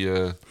of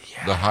the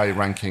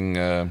high-ranking...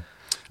 and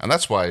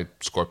that's why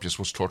Scorpius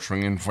was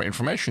torturing him for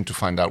information to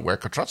find out where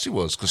Catrazzi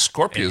was, because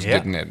Scorpius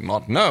did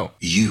not know.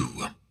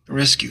 You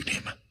rescued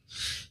him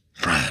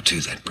prior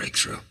to that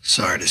breakthrough.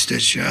 Sorry to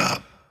stitch you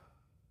up.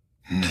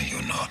 No,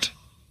 you're not.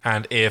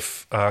 And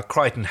if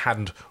Crichton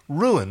hadn't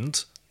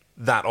ruined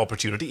that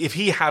opportunity, if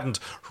he hadn't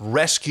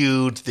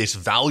rescued this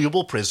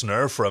valuable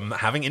prisoner from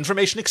having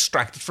information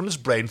extracted from his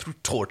brain through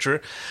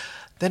torture,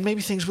 then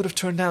maybe things would have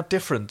turned out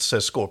different,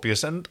 says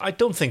Scorpius. And I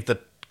don't think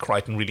that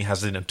Crichton really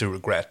has anything to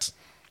regret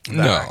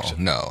that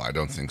action. No, I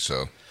don't think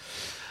so.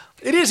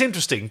 It is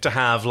interesting to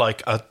have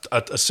like a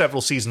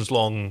several seasons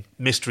long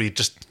mystery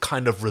just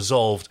kind of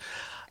resolved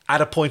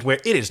at a point where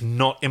it is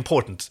not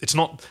important. It's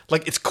not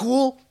like it's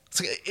cool.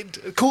 It's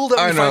cool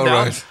that we find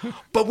out,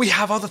 but we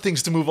have other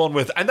things to move on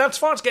with, and that's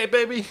Farscape,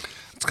 baby.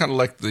 It's kind of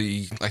like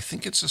I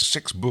think it's a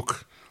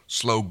 6-book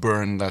slow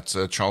burn that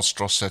Charles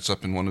Stross sets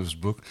up in one of his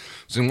books.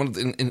 So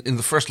in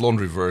the first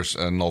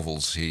Laundryverse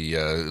novels, he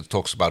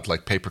talks about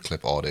like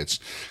paperclip audits,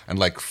 and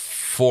like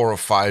 4 or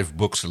 5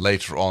 books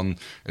later on,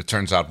 it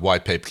turns out why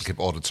paperclip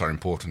audits are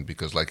important,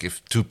 because like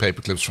if 2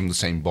 paperclips from the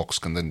same box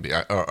can then be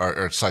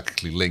are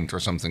psychically linked or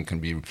something, can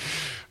be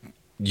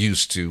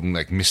used to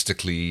like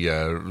mystically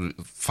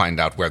find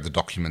out where the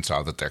documents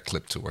are that they're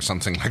clipped to, or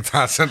something like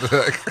that.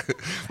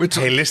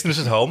 Hey, listeners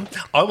at home,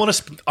 I want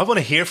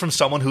to hear from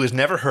someone who has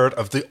never heard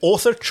of the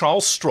author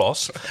Charles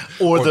Stross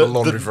or the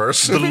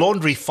Laundryverse, the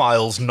Laundry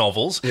Files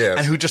novels,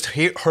 and who just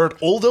heard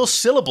all those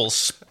syllables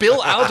spill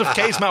out of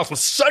Kay's mouth with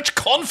such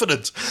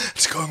confidence.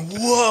 It's going,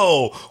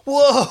 whoa,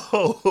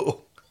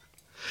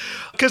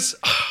 because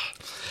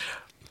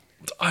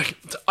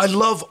I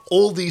love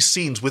all these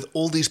scenes with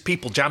all these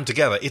people jammed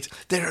together.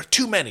 There are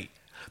too many.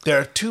 There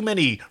are too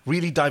many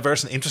really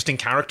diverse and interesting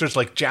characters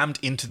like jammed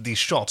into these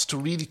shots to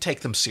really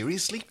take them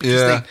seriously,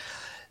 because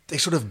they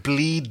sort of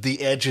bleed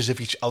the edges of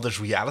each other's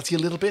reality a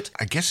little bit.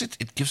 I guess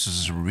it gives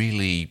us a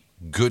really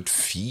good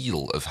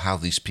feel of how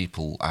these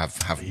people have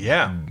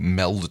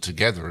melded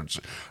together,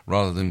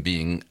 rather than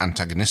being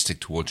antagonistic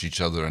towards each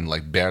other and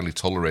like barely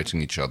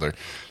tolerating each other.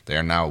 They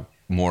are now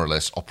more or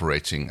less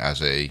operating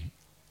as a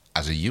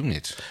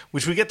unit,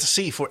 which we get to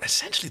see for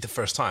essentially the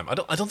first time. I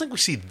don't think we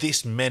see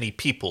this many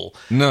people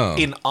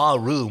in our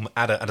room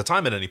at a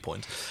time at any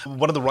point.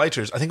 One of the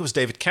writers, I think it was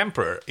David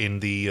Kemper in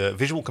the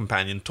Visual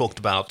Companion, talked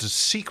about the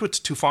secret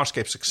to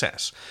Farscape's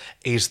success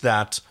is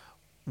that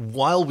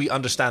while we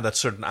understand that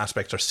certain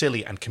aspects are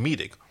silly and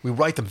comedic, we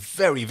write them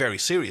very, very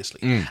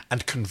seriously.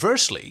 And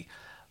conversely,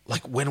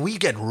 like when we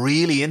get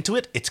really into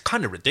it, it's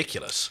kind of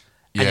ridiculous.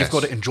 And you've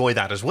got to enjoy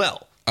that as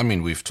well. I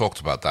mean, we've talked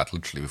about that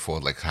literally before,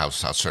 like how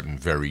certain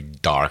very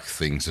dark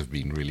things have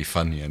been really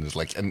funny, and it's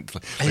like,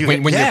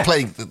 when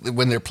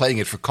they're playing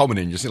it for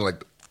comedy, and you're saying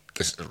like,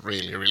 this is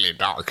really, really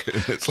dark.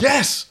 It's like,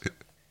 yes.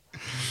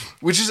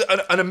 Which is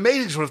an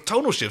amazing sort of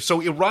tonal shift. So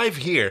we arrive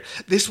here.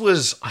 This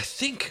was, I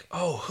think,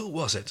 who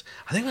was it?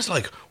 I think it was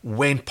like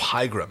Wayne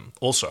Pygram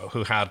also,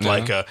 who had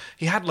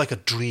like a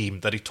dream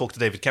that he talked to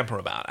David Kemper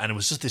about, and it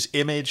was just this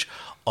image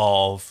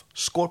of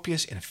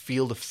Scorpius in a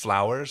field of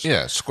flowers.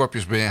 Yeah,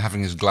 Scorpius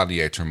having his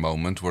gladiator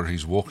moment where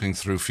he's walking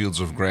through fields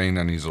of grain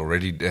and he's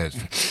already dead.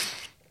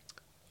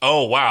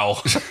 Oh, wow.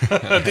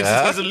 This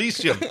is his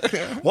Elysium.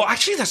 Well,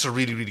 actually, that's a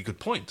really, really good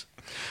point.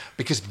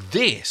 Because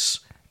this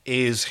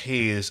is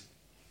his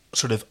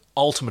sort of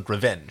ultimate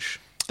revenge.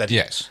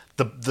 Because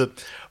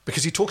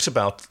he talks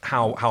about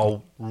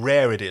how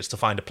rare it is to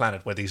find a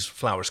planet where these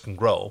flowers can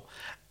grow,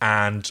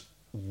 and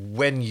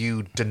when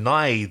you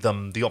deny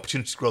them the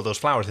opportunity to grow those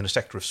flowers in a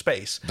sector of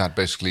space, that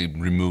basically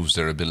removes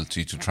their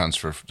ability to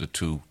transfer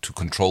to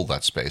control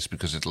that space,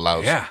 because it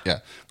allows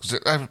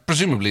because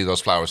presumably those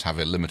flowers have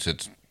a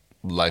limited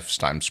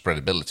lifetime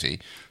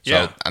spreadability,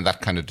 and that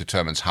kind of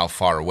determines how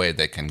far away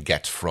they can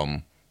get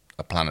from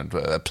a planet,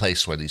 a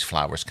place where these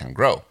flowers can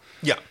grow.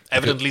 Yeah,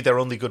 evidently they're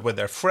only good when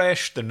they're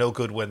fresh. They're no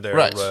good when they're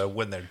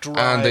dried.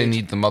 And they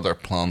need the mother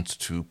plant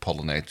to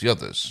pollinate the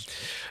others.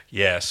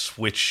 Yes,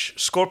 which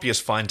Scorpius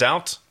finds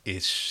out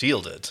is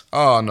shielded.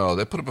 Oh, no,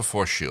 they put up a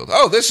force shield.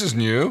 Oh, this is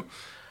new.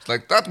 It's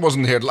like, that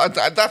wasn't here.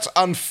 That's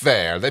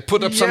unfair. They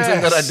put up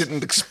something that I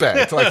didn't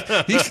expect. Like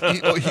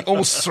he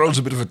almost throws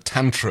a bit of a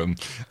tantrum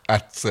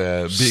at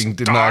being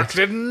denied. Stark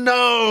didn't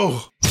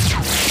know.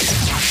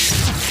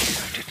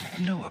 I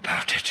didn't know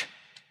about it.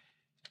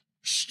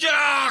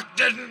 Stark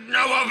didn't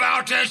know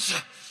about it!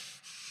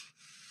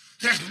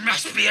 This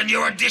must be a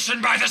new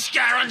addition by the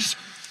Scarons!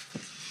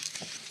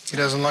 He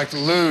doesn't like to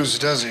lose,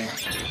 does he?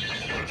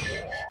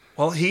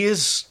 Well, he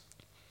is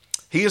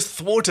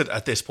thwarted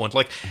at this point.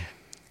 Like,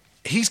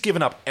 he's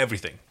given up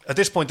everything. At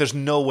this point, there's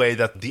no way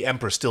that the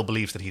Emperor still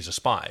believes that he's a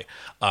spy.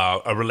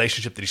 A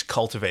relationship that he's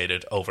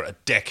cultivated over a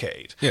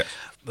decade. Yeah.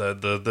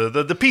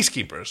 The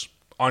peacekeepers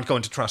aren't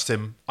going to trust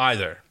him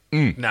either.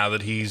 Now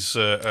that he's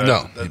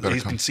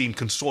been seen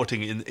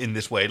consorting in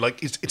this way.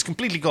 Like, it's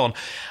completely gone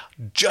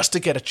just to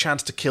get a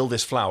chance to kill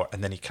this flower,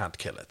 and then he can't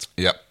kill it.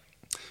 Yep.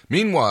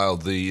 Meanwhile,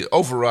 the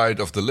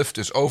override of the lift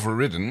is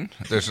overridden.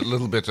 There's a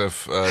little bit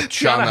of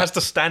Tiana has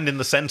to stand in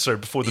the sensor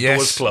before the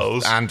doors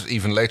close. And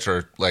even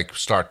later, like,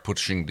 start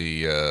pushing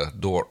the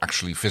door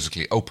actually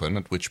physically open,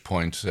 at which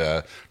point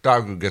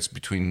Dargo gets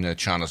between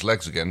Tiana's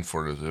legs again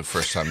for the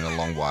first time in a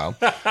long while.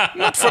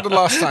 Not for the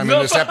last time in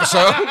this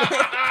episode.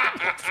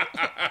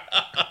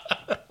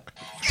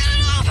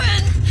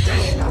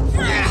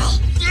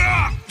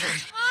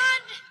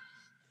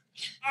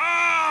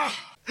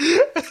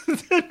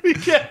 Then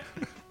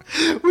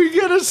we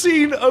get a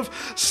scene of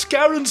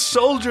Scarran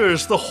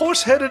soldiers, the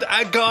horse-headed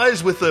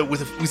guys with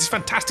these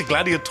fantastic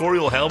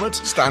gladiatorial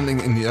helmets, Standing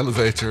in the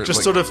elevator.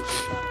 just sort of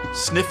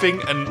sniffing,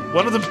 and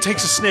one of them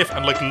takes a sniff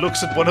and like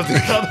looks at one of the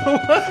other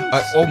ones.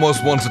 I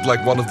almost wanted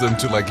like one of them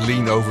to like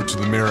lean over to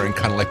the mirror and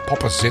kind of like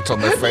pop a zit on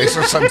their face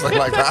or something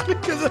like that.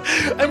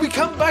 And we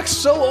come back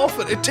so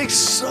often; it takes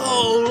so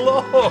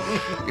long.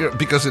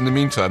 Because in the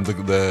meantime,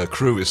 the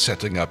crew is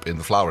setting up in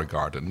the flower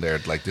garden.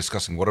 They're like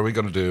discussing what are we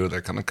going to do.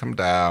 They're going to come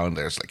down.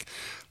 There's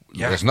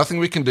nothing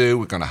we can do.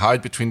 We're going to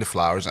hide between the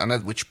flowers. And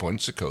at which point,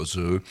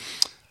 Sikozu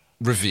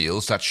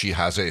reveals that she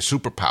has a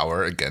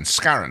superpower against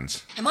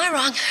Scarrans. Am I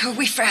wrong, or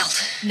we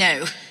failed?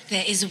 No,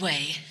 there is a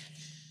way.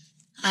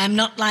 I am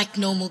not like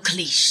normal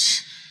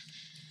Kalish.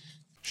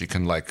 She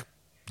can like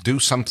do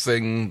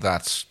something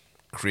that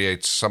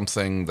creates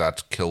something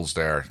that kills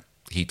their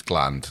heat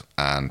gland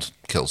and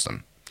kills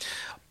them.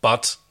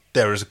 But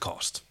there is a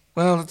cost.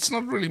 Well, it's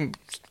not really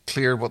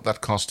clear what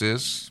that cost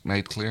is,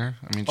 made clear.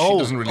 I mean, she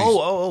doesn't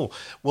really...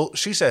 Well,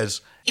 she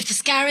says... If the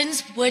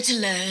Scarrans were to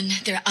learn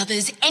there are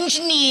others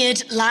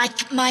engineered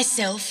like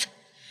myself,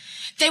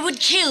 they would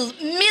kill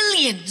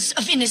millions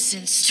of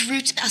innocents to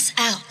root us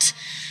out.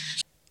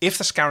 If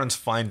the Scarrans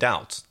find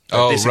out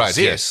that this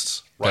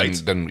exists... Right.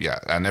 Then, yeah,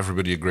 and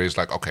everybody agrees,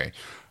 like, okay,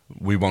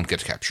 we won't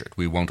get captured.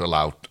 We won't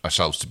allow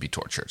ourselves to be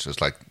tortured. So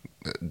it's like,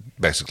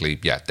 basically,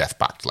 death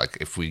pact. Like,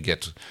 if we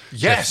get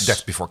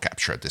death before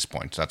capture at this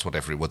point, that's what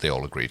they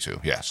all agree to,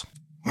 yes.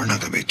 We're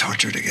not going to be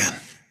tortured again.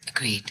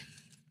 Agreed.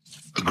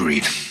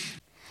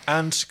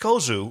 And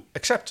Sikozu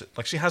accepts it.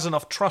 Like, she has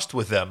enough trust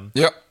with them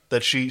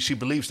that she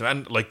believes them.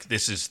 And, like,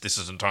 this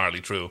is entirely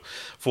true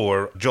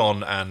for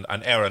John and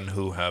Aaron,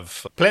 who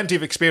have plenty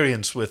of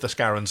experience with the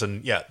Scarrans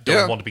and,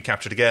 don't want to be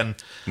captured again.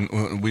 We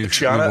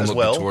Tiana will as not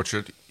well. be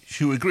tortured.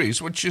 Hugh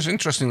agrees, which is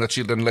interesting that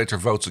she then later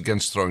votes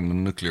against throwing the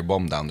nuclear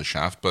bomb down the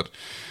shaft, but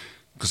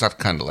because that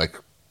kind of like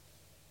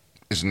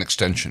is an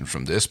extension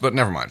from this, but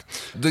never mind.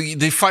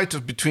 The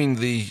fight between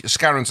the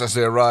Scarrans as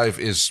they arrive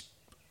is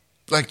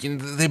like,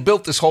 they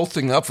built this whole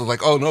thing up of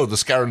like, oh no, the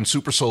Scarran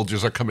super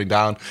soldiers are coming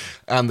down,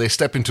 and they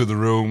step into the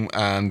room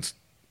and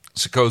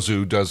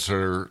Sikozu does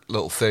her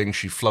little thing.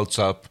 She floats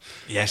up.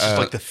 Yeah, she's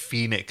like the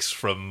Phoenix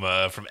from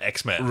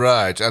X-Men.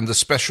 Right, and the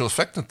special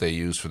effect that they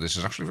use for this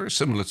is actually very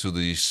similar to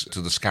the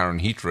Scarran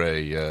heat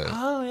ray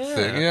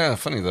thing. Yeah,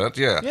 funny that.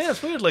 Yeah,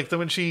 it's weird. Like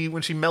when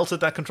she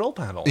melted that control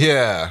panel.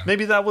 Yeah,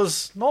 maybe that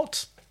was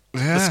not the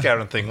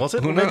Scarran thing, was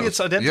it? Or maybe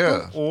it's identical.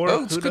 Yeah.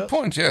 Or it's a good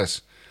point.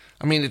 Yes,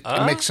 I mean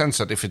it makes sense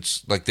that if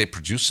it's like they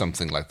produce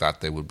something like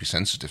that, they would be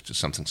sensitive to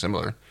something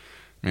similar.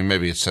 I mean,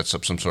 maybe it sets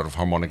up some sort of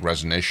harmonic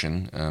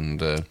resonation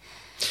and...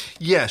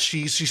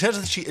 she says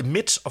that she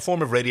emits a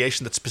form of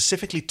radiation that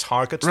specifically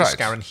targets the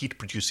Scarran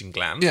heat-producing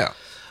gland. Yeah.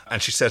 And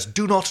she says,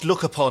 do not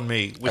look upon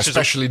me. Which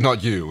especially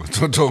not you.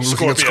 Don't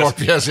look at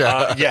Scorpius.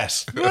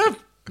 Yes.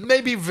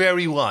 Maybe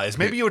very wise.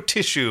 Maybe your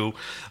tissue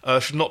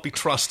should not be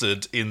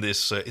trusted in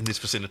this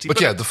vicinity. But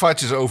the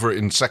fight is over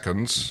in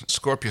seconds.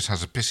 Scorpius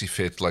has a pissy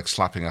fit, like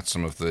slapping at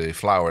some of the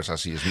flowers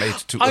as he is made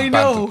to abandon.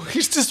 I know.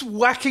 He's just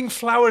whacking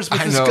flowers with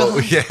his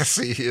gun. Yes,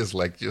 he is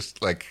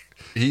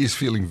he is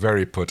feeling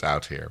very put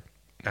out here.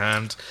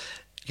 And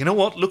you know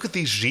what? Look at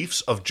these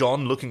gifs of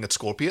John looking at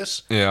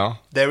Scorpius. Yeah.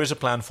 There is a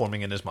plan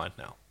forming in his mind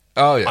now.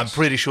 Oh, yes. I'm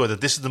pretty sure that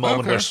this is the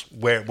moment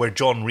where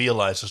John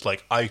realizes,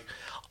 like,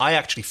 I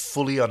actually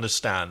fully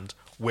understand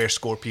where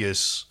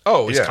Scorpius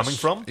is coming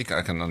from.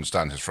 I can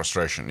understand his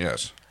frustration,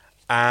 yes.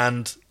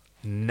 And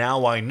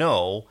now I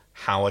know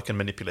how I can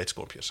manipulate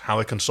Scorpius, how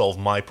I can solve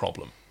my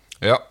problem.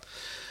 Yeah.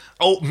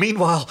 Oh,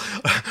 meanwhile,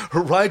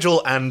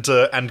 Rigel and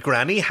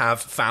Granny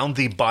have found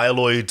the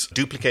Bioloid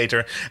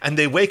duplicator, and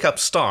they wake up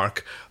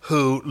Stark,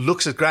 who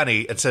looks at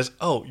Granny and says,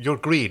 "Oh, you're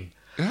green."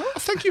 Oh,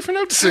 thank you for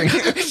noticing.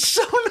 It's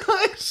so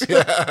nice.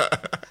 Yeah.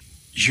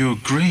 You're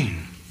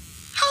green.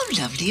 How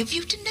lovely of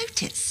you to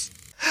notice.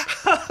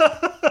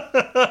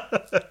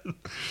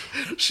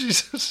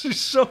 She's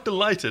so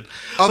delighted.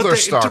 Other but they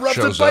Stark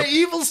interrupted shows by up.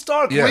 evil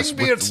Stark, Yes,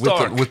 Wingbeard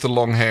Stark. with the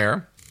long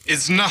hair.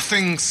 Is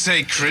nothing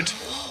sacred?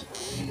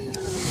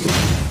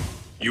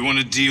 You want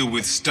to deal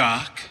with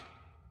Stark?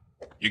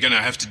 You're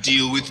gonna have to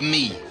deal with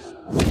me.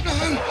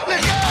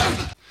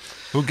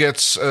 Who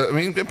gets...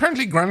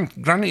 apparently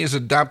Granny is a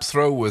dab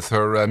throw with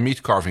her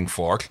meat carving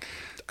fork.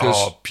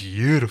 Oh,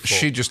 beautiful.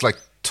 She just,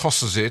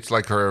 tosses it,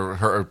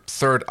 her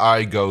third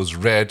eye goes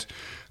red,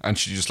 and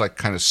she just,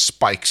 kind of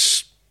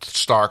spikes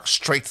Stark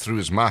straight through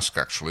his mask,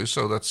 actually.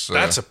 So that's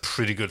a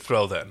pretty good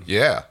throw, then.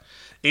 Yeah.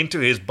 Into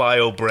his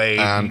bio brain,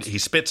 And he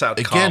spits out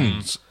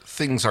again, comms.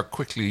 things are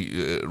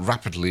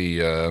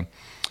rapidly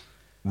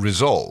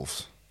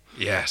resolved.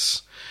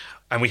 Yes.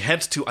 And we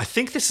head to, I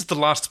think this is the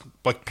last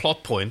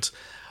plot point,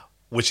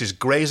 which is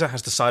Grazer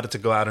has decided to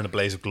go out in a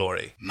blaze of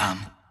glory.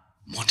 Ma'am,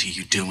 what are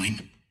you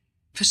doing?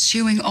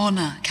 Pursuing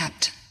honor,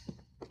 Captain.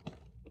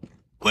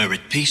 We're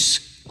at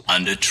peace,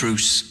 under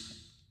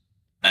truce,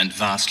 and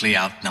vastly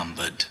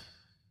outnumbered.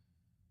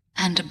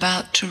 And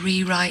about to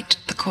rewrite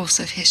the course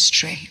of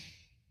history.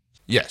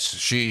 Yes,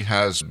 she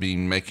has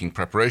been making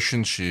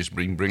preparations. She's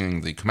been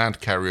bringing the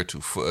command carrier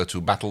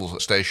to battle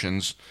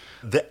stations.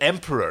 The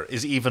Emperor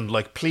is even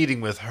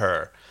pleading with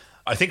her,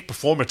 I think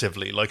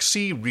performatively,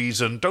 see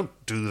reason, don't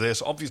do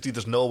this. Obviously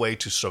there's no way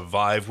to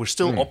survive. We're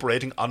still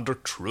operating under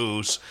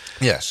truce.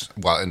 Yes,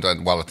 while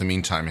at the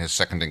meantime his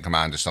second in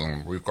command is telling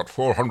him, we've got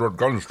 400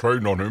 guns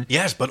trained on him.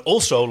 Yes, but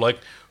also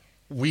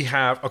we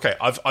have, okay,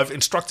 I've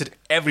instructed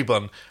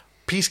everyone,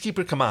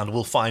 Peacekeeper Command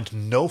will find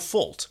no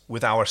fault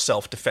with our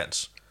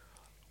self-defense.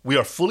 We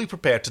are fully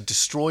prepared to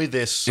destroy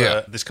this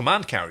this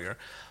command carrier,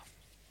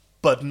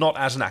 but not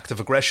as an act of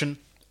aggression,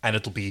 and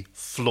it'll be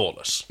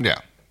flawless. Yeah,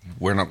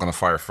 we're not going to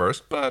fire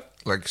first, but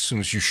as soon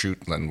as you shoot,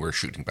 then we're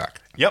shooting back.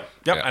 Yep.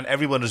 Yeah. And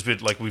everyone has been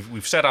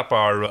we've set up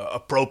our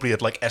appropriate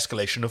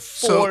escalation of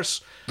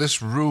force. So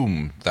this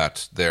room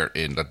that they're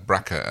in, that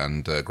Braca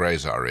and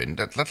Grazer are in,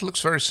 that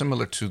looks very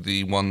similar to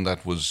the one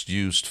that was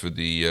used for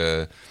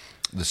the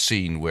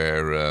scene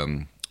where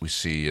we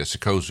see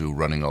Sikozu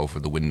running over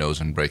the windows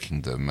and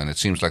breaking them, and it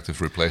seems like they've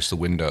replaced the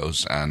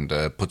windows and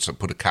put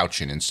a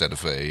couch in instead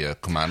of a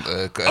command.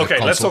 Okay,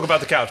 console. let's talk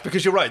about the couch,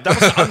 because you're right. That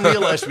was an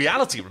unrealized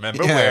reality.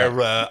 Remember, Yeah.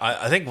 where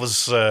I think it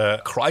was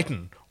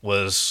Crichton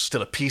was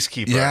still a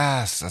peacekeeper.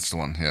 Yes, that's the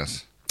one.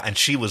 Yes, and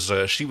she was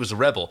a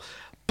rebel.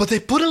 But they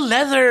put a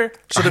leather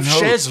sort of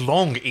chaise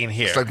longue in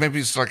here. It's maybe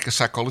it's like a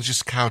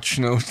psychologist's couch.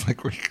 It's like.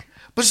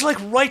 But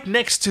it's right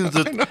next to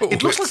the...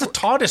 It looks like the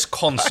TARDIS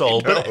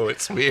console. I know,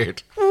 it's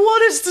weird.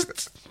 What is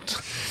this?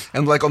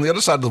 And on the other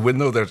side of the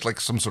window, there's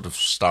some sort of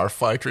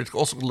starfighter. It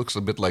also looks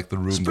a bit like the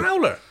room. It's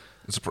Prowler.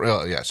 It's a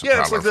Prowler. It's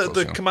like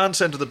the command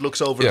center that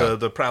looks over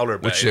the Prowler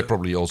bay. Which they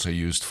probably also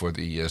used for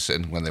the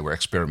when they were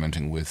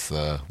experimenting with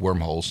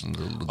wormholes and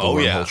the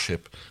wormhole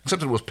ship.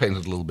 Except it was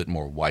painted a little bit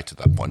more white at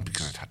that point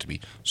because it had to be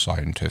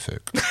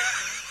scientific.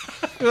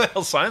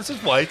 Well, science is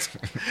white,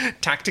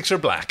 tactics are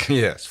black.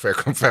 Yes, fair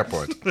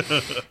point.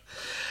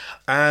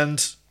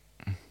 And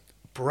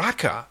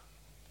Braca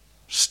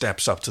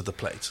steps up to the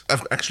plate.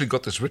 I've actually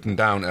got this written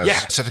down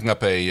as setting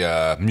up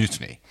a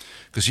mutiny.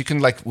 Because you can,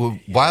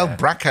 while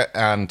Braca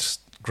and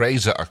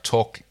Grazer are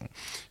talking,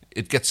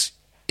 it gets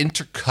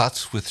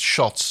intercut with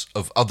shots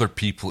of other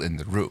people in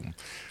the room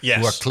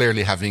who are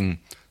clearly having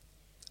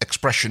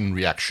expression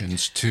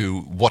reactions to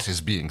what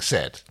is being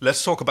said.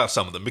 Let's talk about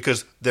some of them,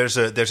 because there's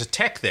a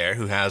tech there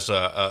who has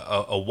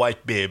a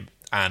white bib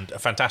and a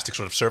fantastic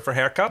sort of surfer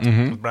haircut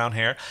with brown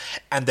hair.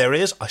 And there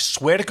is, I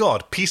swear to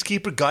God,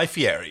 Peacekeeper Guy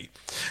Fieri.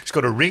 He's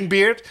got a ring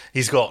beard.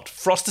 He's got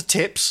frosted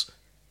tips.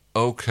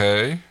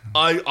 Okay.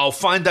 I'll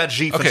find that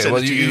GIF and send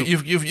it to you.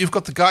 You've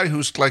got the guy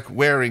who's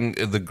wearing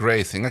the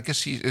grey thing. I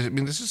guess is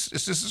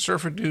this the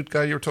surfer dude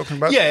guy you were talking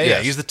about? Yeah,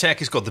 yes. He's the tech.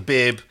 He's got the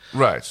bib.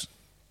 Right.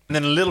 And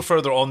then a little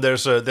further on,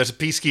 there's a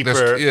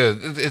peacekeeper.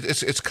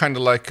 It's kind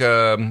of like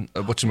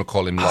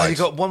whatchamacallhim light. You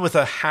got one with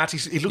a hat.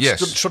 He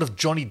looks sort of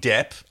Johnny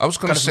Depp. I was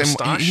going to say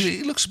moustache.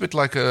 he looks a bit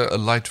like a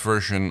light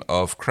version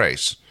of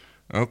Crace.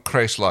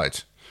 Crace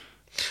Light.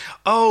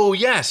 Oh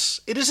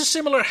yes, it is a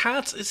similar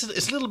hat. It's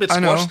a little bit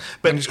squashed,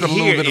 but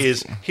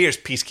here's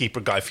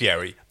Peacekeeper Guy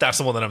Fieri. That's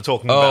the one that I'm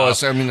talking about. Oh,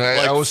 so,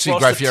 I always see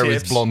Guy Fieri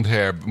with blonde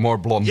hair, more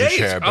blondish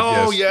hair.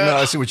 But no,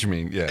 I see what you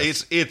mean.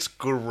 Yes, it's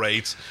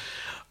great.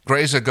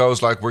 Grazer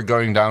goes we're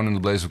going down in the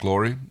blaze of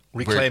glory,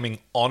 reclaiming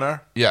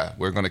honor. Yeah,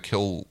 we're going to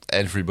kill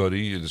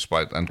everybody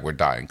and we're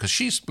dying because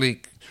she's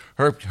bleak.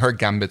 Her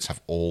gambits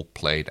have all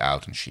played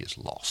out and she is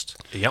lost.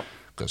 Yep,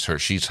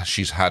 because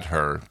she's had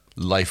her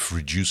life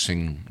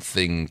reducing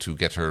thing to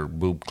get her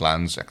boob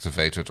glands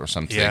activated or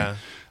something. Yeah.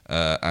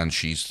 and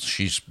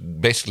she's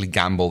basically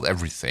gambled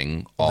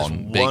everything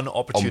on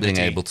being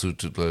able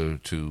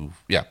to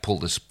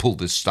pull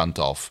this stunt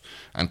off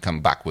and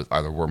come back with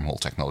either wormhole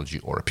technology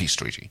or a peace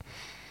treaty.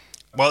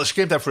 Well, she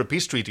came down for a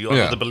peace treaty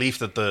under the belief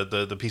that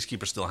the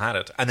peacekeepers still had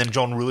it, and then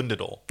John ruined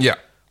it all. Yeah,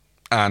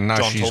 and now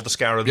John told the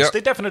Scarabs,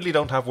 they definitely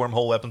don't have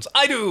wormhole weapons.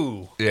 I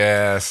do.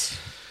 Yes.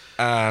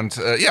 And,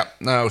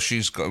 now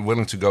she's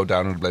willing to go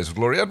down in a blaze of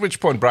glory, at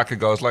which point Braca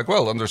goes like,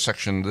 well, under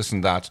section this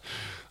and that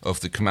of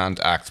the Command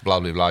Act,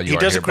 blah, blah, blah. He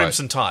does a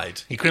Crimson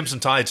Tide. He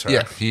Crimson Tides her.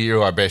 Yeah,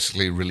 you are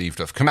basically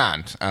relieved of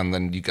command. And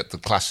then you get the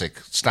classic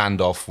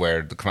standoff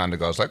where the commander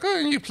goes like, oh,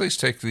 can you please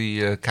take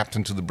the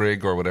captain to the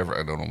brig or whatever.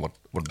 I don't know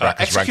what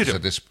Braca's rank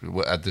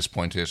at this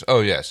point is.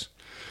 Oh, yes.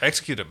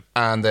 Execute him.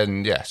 And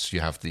then, yes, you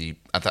have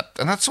and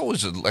that's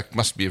always,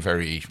 must be a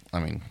very,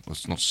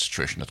 it's not a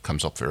situation that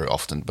comes up very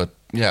often, but,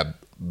 yeah,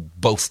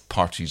 both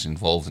parties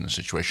involved in a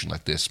situation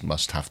like this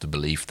must have the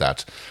belief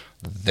that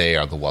they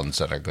are the ones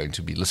that are going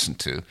to be listened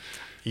to.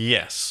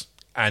 Yes.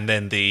 And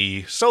then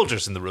the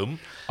soldiers in the room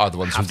are the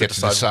ones who get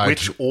to decide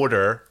which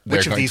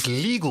of these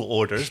legal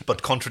orders,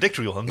 but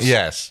contradictory ones.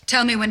 Yes.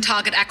 Tell me when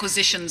target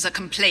acquisitions are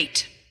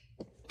complete.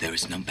 There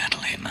is no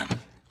battle here, ma'am.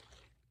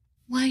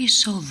 Why are you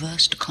so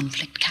averse to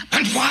conflict, Captain?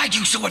 And why are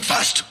you so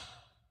adverse?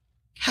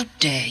 How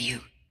dare you?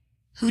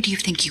 Who do you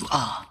think you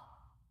are?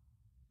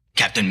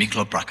 Captain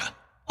Miklo Braca,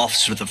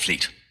 Officer of the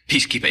Fleet,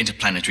 Peacekeeper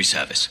Interplanetary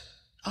Service.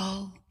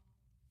 Oh,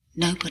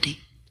 nobody.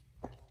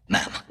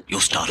 Ma'am, you'll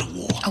start a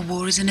war. A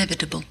war is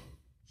inevitable.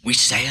 We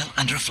sail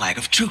under a flag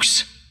of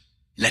truce.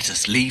 Let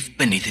us leave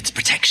beneath its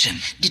protection.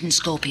 Didn't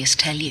Scorpius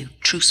tell you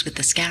truce with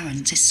the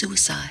Scarans is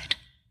suicide?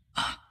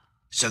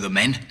 So the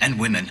men and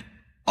women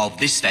of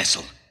this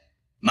vessel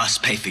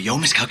must pay for your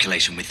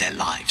miscalculation with their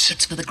lives.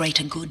 It's for the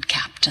greater good,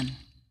 Captain.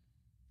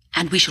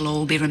 And we shall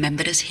all be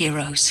remembered as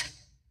heroes.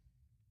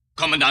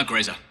 Commandant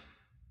Grazer,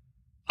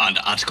 under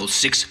Article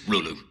 6,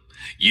 Rulu,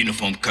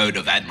 Uniform Code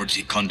of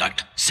Admiralty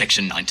Conduct,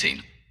 Section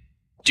 19.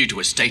 Due to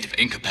a state of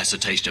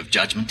incapacitation of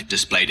judgment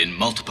displayed in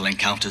multiple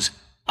encounters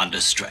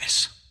under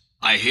stress,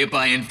 I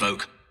hereby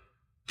invoke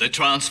the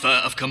transfer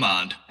of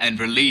command and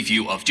relieve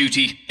you of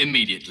duty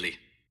immediately.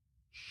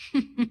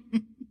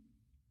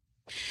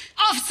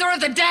 Officer of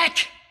the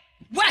deck!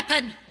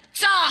 Weapon!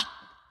 Sir!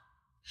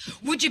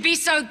 Would you be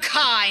so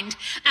kind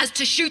as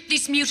to shoot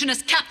this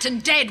mutinous captain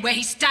dead where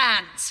he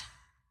stands?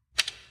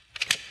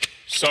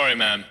 Sorry,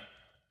 ma'am.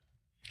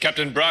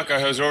 Captain Braca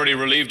has already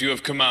relieved you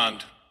of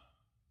command.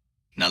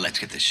 Now let's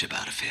get this ship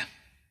out of here.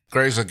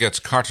 Grazer gets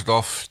carted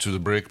off to the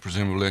brig,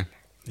 presumably.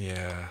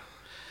 Yeah.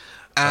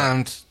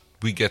 And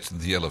we get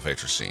the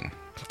elevator scene.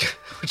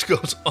 Which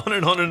goes on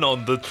and on and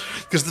on.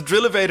 Because the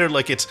drill elevator,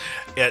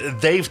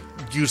 they've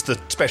used the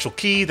special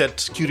key that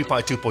QtPie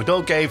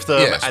 2.0 gave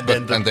them. Yes,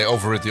 and they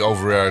override the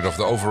override of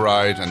the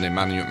override, and they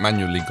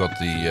manually got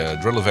the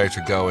drill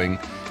elevator going.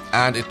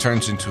 And it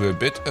turns into a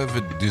bit of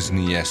a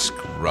Disney-esque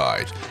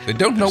ride. They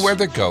don't know where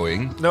they're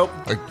going. Nope.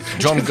 Like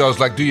John goes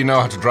like, "Do you know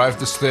how to drive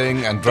this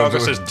thing?" And Drago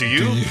says, "Do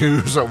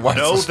you?" So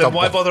no, then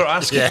why bother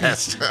asking?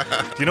 Yes. Do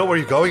you know where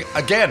you're going?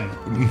 Again?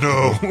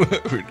 No.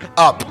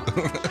 Up.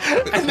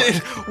 And then,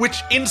 which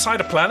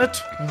inside a planet?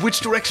 Which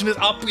direction is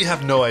up? We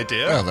have no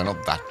idea. Well, they're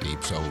not that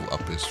deep, so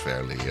up is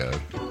fairly.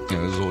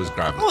 There's always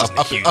gravity.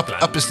 Well,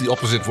 up is the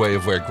opposite way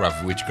of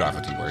which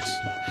gravity works.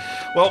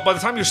 Well, by the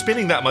time you're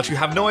spinning that much, you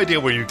have no idea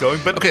where you're going.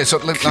 But okay, so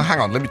now hang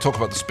on. Let me talk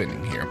about the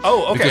spinning here.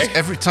 Oh, okay. Because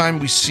every time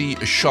we see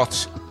a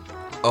shot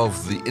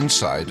of the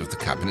inside of the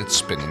cabin, it's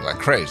spinning like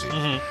crazy.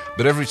 Mm-hmm.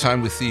 But every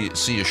time we see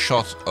a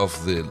shot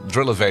of the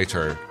drill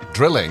elevator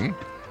drilling,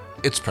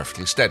 it's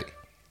perfectly steady.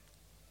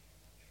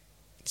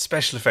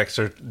 Special effects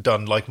are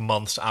done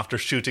months after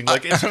shooting.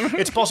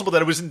 It's possible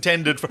that it was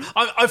intended for.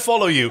 I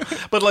follow you,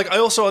 but I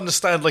also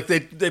understand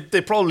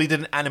they probably did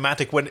an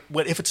animatic when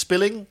if it's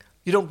spilling,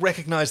 you don't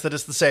recognize that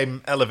it's the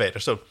same elevator,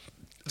 so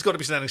it's got to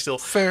be standing still.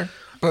 Fair.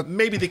 But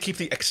maybe they keep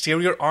the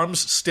exterior arms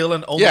still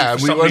and only yeah,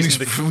 for some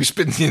reason we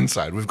spin the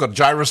inside. We've got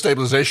gyro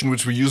stabilization,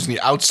 which we use on the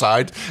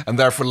outside, and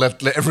therefore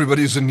let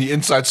everybody who's in the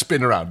inside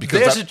spin around. Because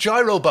there's a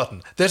gyro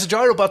button. There's a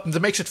gyro button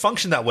that makes it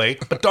function that way,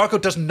 but Darko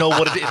doesn't know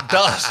what it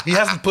does. He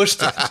hasn't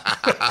pushed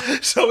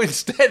it. So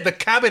instead, the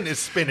cabin is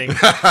spinning,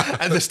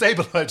 and the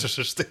stabilizers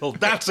are still.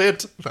 That's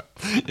it.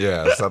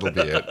 Yes, that'll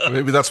be it.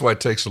 Maybe that's why it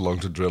takes so long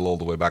to drill all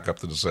the way back up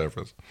to the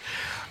surface.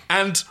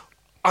 And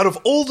out of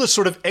all the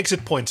sort of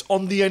exit points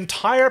on the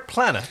entire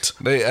planet,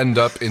 they end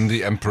up in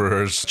the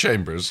Emperor's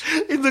chambers.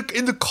 In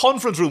the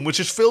conference room, which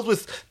is filled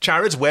with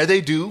chariots where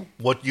they do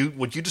what you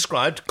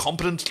described,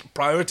 competent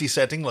priority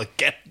setting,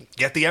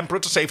 get the Emperor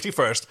to safety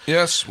first.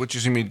 Yes, which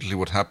is immediately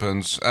what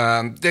happens.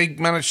 They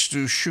manage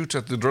to shoot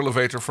at the drill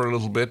elevator for a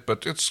little bit,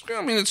 but it's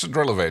a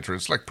drill elevator.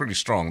 It's pretty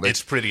strong.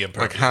 It's pretty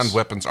impervious. Hand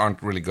weapons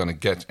aren't really going to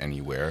get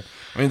anywhere.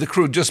 The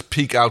crew just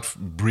peek out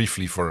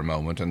briefly for a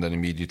moment and then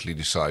immediately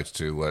decide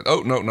to,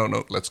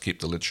 no, let's keep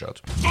the lid shut.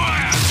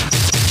 Fire!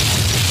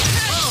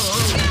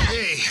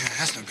 Hey,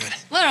 that's no good.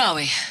 Where are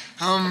we?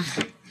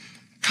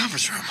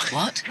 Conference room.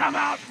 What? Come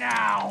out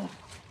now,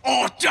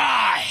 or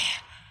die!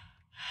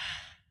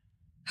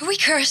 Are we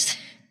cursed?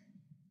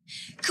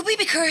 Could we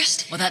be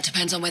cursed? Well, that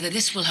depends on whether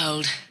this will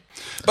hold.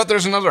 But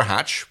there's another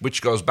hatch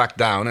which goes back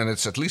down, and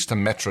it's at least a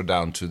metro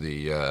down to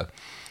the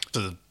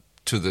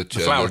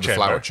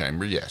flower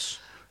chamber. Yes,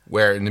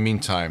 where in the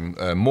meantime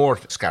more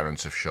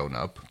Scarrans have shown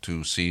up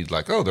to see,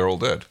 like, oh, they're all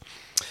dead.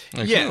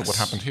 Like, yes. Oh, what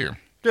happened here?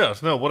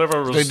 Yes, no,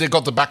 whatever. They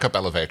got the backup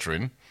elevator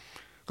in.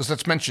 Because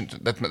that's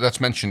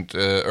mentioned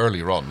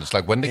earlier on. It's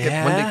like when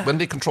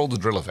they control the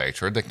drill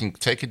elevator, they can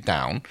take it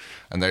down,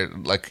 and they're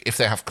like, if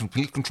they have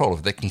complete control of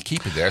it, they can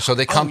keep it there, so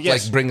they can't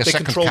like bring a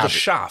second control cabin. The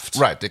shaft.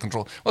 Right? They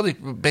control. Well,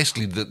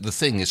 basically the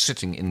thing is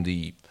sitting in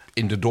the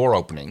door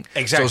opening.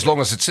 Exactly. So as long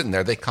as it's sitting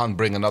there, they can't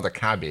bring another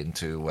cab in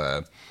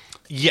to.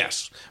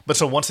 Yes, but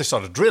so once they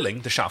started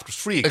drilling, the shaft was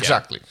free again.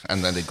 Exactly,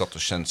 and then they got to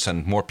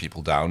send more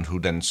people down, who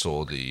then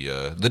saw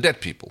the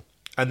dead people.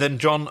 And then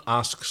John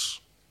asks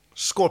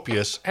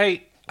Scorpius,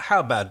 "Hey,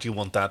 how bad do you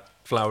want that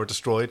flower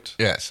destroyed?"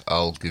 Yes,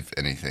 I'll give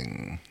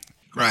anything.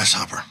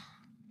 Grasshopper,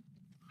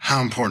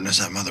 how important is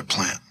that mother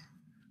plant?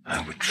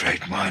 I would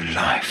trade my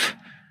life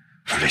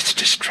for its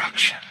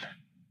destruction.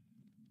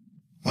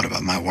 What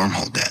about my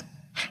wormhole debt?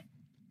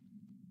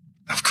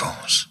 Of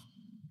course.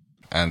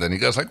 And then he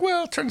goes like,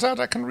 well, turns out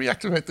I can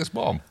reactivate this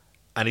bomb.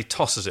 And he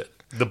tosses it.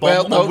 The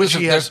bomb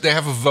They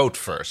have a vote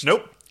first.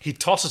 Nope. He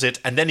tosses it,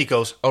 and then he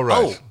goes, oh,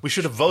 right. We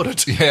should have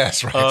voted.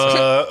 Yes,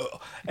 right.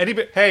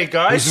 Hey,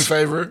 guys. Who's in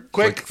favour?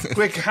 Quick.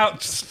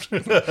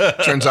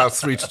 Turns out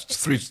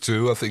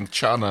 3-2. I think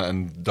Chana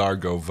and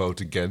Dargo vote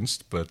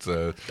against, but...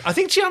 I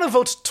think Chiana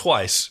votes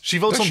twice. She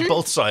votes on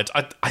both sides.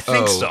 I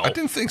think so. I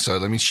didn't think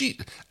so. I mean,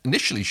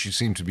 initially she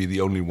seemed to be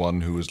the only one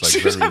who was like...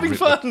 She was having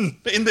fun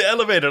in the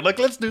elevator. Like,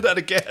 let's do that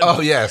again.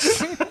 Oh,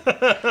 yes.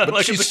 But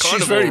like she's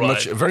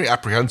very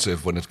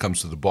apprehensive when it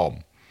comes to the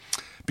bomb.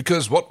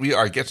 Because what we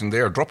are getting, they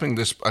are dropping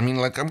this... I mean,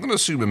 like, I'm going to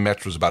assume a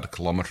metro is about 1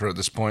 kilometer at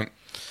this point.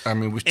 I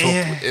mean, we've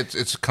talked...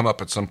 It's come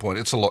up at some point.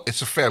 It's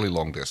a fairly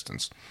long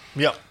distance.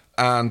 Yeah.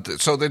 And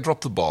so they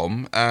drop the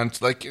bomb, and,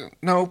 like,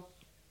 no,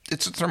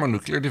 it's a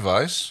thermonuclear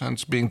device, and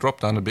it's being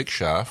dropped down a big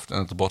shaft,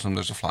 and at the bottom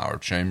there's a flower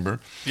chamber.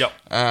 Yeah.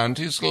 And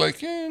he's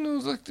like,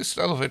 like, this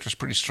elevator's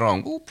pretty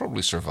strong. We'll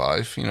probably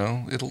survive,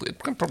 It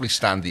can probably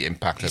stand the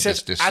impact at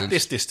this distance. At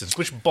this distance,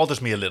 which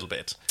bothers me a little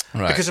bit.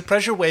 Right. Because a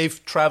pressure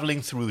wave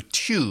traveling through a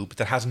tube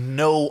that has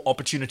no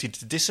opportunity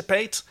to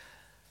dissipate...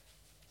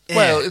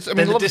 Well,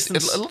 a lot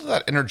of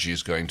that energy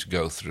is going to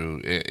go through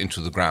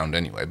into the ground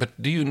anyway. But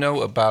do you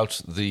know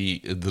about the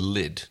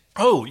lid?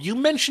 Oh, you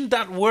mentioned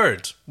that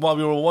word while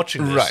we were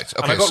watching this. Right.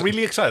 Okay, and I got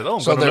really excited. Oh,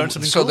 I'm going to learn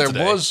something cool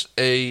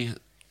today.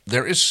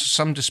 There is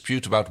some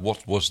dispute about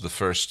what was the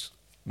first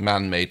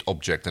man-made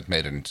object that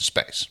made it into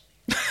space.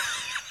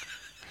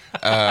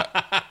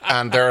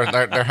 And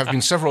there have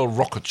been several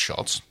rocket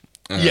shots.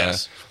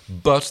 Yes.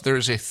 But there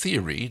is a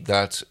theory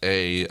that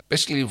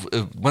basically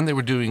when they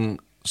were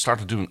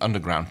started doing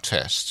underground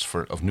tests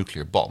of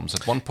nuclear bombs.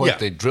 At one point,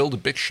 they drilled a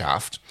big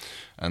shaft,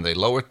 and they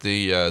lowered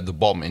the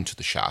bomb into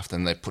the shaft,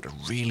 and they put a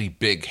really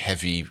big,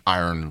 heavy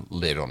iron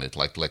lid on it,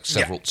 like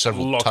several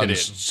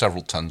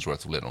tons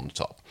worth of lid on the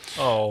top.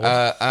 Oh,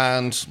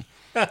 and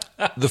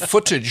the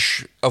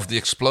footage of the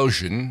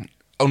explosion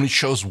only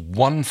shows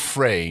one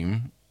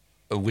frame,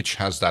 which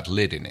has that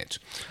lid in it,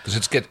 because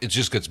it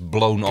just gets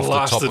blown off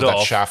the top of that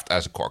shaft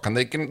as a cork, and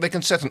they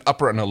can set an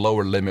upper and a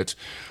lower limit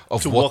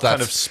of what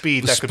kind of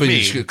speed that could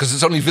be, because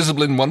it's only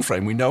visible in one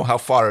frame. We know how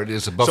far it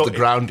is above the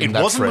ground in that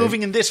frame. It wasn't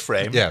moving in this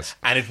frame, yes,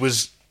 and it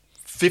was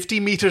 50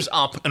 meters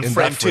up in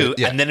frame 2,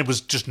 and then it was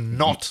just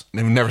not.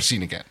 Never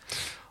seen again.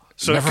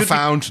 So never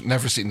found,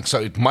 never seen.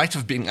 So it might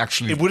have been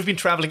actually... It would have been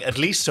travelling at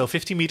least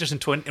 50 metres in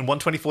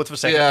 1/24 of a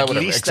second. Yeah, at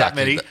least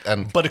exactly. That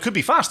many. But it could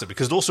be faster,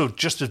 because it also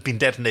just has been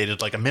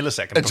detonated like a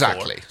millisecond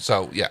exactly. before.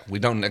 So, yeah, we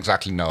don't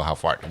exactly know how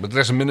far. But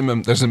there's a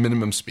minimum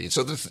speed.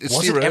 So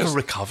was it ever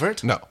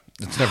recovered? No.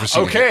 It's never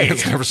seen it.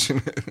 It's never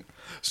seen it.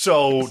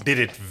 So did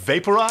it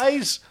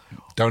vaporize?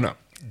 Don't know.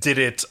 Did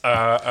it...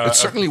 it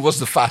certainly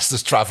was the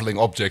fastest travelling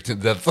object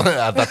at that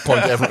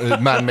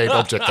point, man-made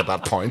object at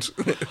that point.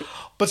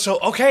 But so,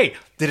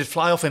 did it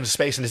fly off into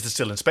space, and is it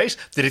still in space?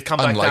 Did it come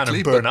back down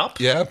and burn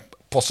up? Yeah,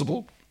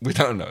 possible. We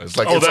don't know. It's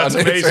that's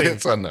amazing.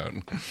 It's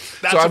unknown.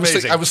 That's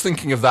amazing. I was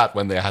thinking of that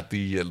when they had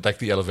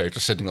the elevator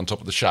sitting on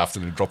top of the shaft,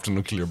 and it dropped a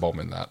nuclear bomb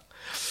in that.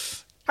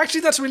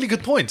 Actually, that's a really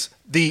good point.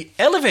 The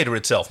elevator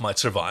itself might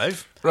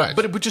survive, right,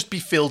 but it would just be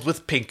filled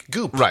with pink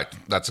goop. Right,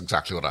 that's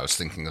exactly what I was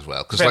thinking as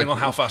well. Depending on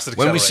how fast it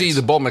accelerates. When we see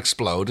the bomb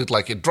explode,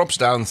 it drops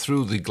down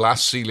through the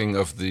glass ceiling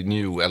of the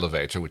new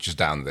elevator, which is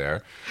down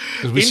there.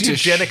 Into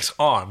Jennick's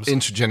arms.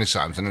 Into Jennick's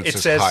arms, and it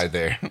says hi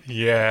there.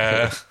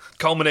 Yeah.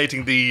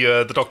 Culminating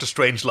the Dr.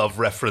 Strangelove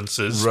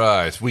references.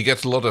 Right. We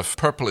get a lot of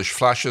purplish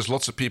flashes,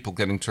 lots of people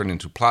getting turned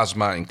into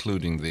plasma,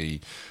 including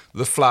the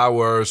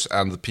flowers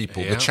and the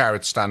people, the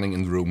chariots standing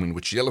in the room in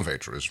which the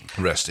elevator is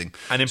resting.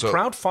 And in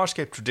proud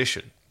Farscape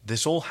tradition,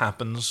 this all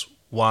happens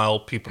while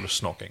people are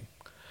snocking.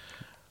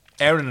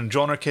 Aaron and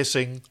John are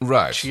kissing.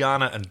 Right.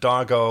 Chiana and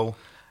Dargo.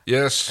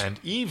 Yes. And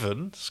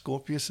even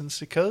Scorpius and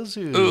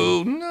Sikozu.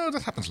 Oh, no,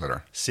 that happens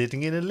later.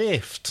 Sitting in a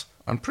lift.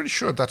 I'm pretty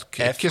sure that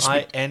kiss...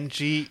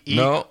 Fingerer.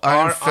 No,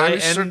 I'm fairly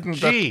certain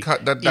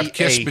that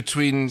kiss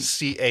between...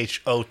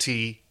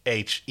 Chotheher.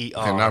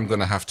 And now I'm going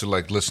to have to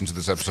listen to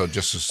this episode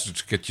just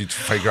to get you to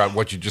figure out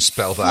what you just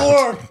spelled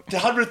out.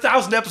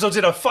 400,000 episodes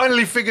in, I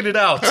finally figured it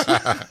out.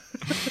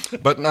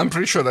 But I'm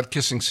pretty sure that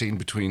kissing scene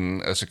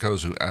between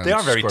Sikozu and they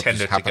are very Scorpius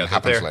tender together.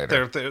 happens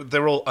later.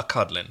 They're all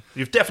a-cuddling.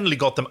 You've definitely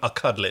got them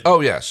a-cuddling.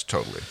 Oh, yes,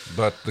 totally.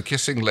 But the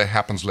kissing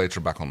happens later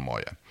back on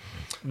Moya.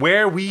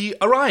 Where we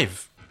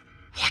arrive.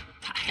 What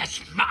the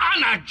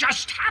Hesmana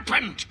just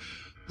happened?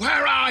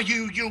 Where are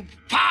you, you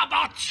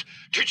farbots?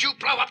 Did you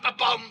blow up the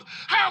bomb?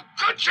 How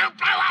could you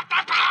blow up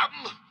the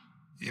bomb?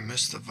 You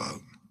missed the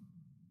vote.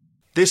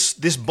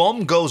 This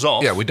bomb goes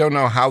off. Yeah, we don't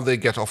know how they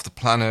get off the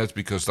planet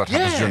because that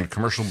happens during the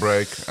commercial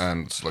break,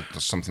 and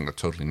that's something that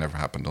totally never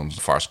happened on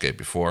Farscape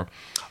before.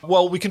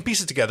 Well, we can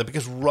piece it together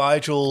because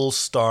Rigel,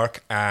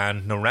 Stark,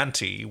 and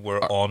Noranti were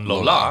on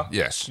Lola,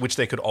 yes, which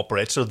they could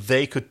operate, so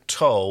they could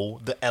tow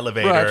the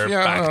elevator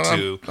back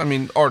to.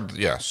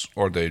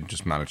 Or they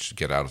just managed to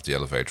get out of the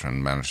elevator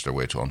and managed their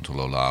way onto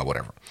Lola,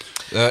 whatever.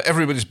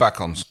 Everybody's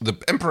back on.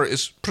 The Emperor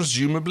is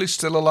presumably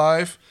still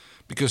alive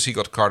because he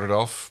got carted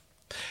off.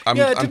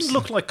 It didn't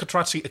look like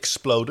Katratzi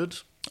exploded.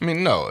 I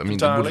mean, no. I mean,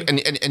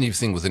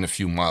 anything within a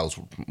few miles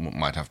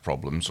might have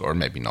problems, or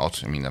maybe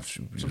not. I mean,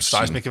 some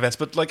seismic events,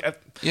 but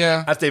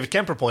as David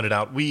Kemper pointed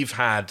out, we've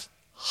had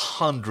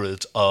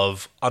hundreds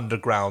of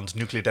underground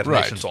nuclear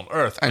detonations on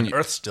Earth, and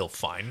Earth's still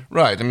fine.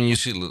 Right. I mean, you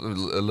see a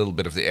little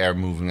bit of the air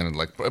moving, and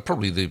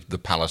probably the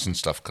palace and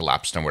stuff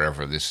collapsed, and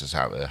wherever this is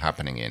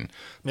happening in.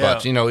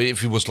 But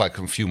if he was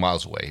a few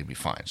miles away, he'd be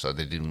fine. So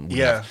they didn't.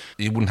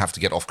 He wouldn't have to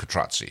get off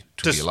Katratzi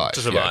to be alive.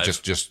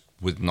 Just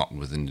not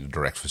within the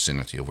direct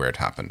vicinity of where it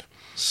happened,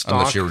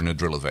 unless you're in a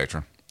drill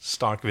elevator.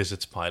 Stark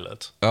visits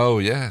Pilot. Oh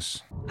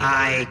yes.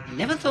 I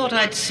never thought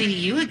I'd see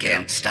you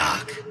again,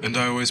 Stark. And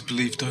I always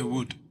believed I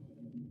would.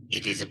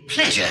 It is a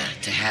pleasure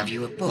to have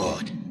you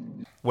aboard.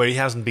 Where he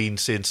hasn't been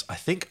since, I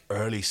think,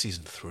 early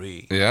season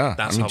 3. Yeah,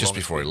 just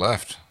before he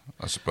left,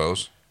 I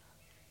suppose.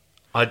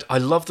 I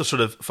love the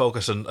sort of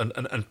focus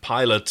and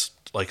Pilot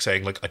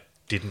saying I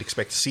didn't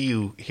expect to see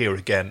you here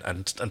again,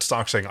 and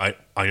Stark saying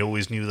I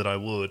always knew that I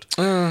would.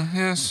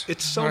 Yes,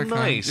 it's so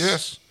nice.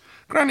 Yes,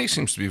 Granny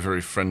seems to be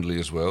very friendly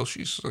as well.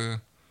 She's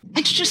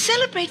and to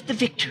celebrate the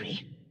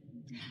victory,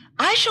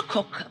 I shall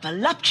cook a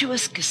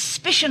voluptuous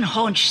Caspian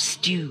haunch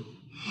stew.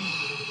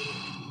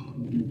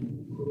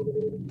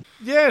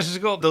 Yes, she's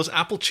got those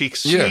apple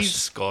cheeks.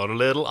 She's got a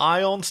little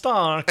eye on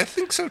Stark. I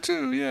think so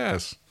too,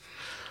 yes.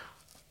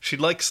 She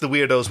likes the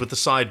weirdos with the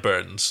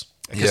sideburns.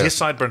 Because his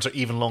sideburns are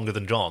even longer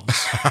than John's.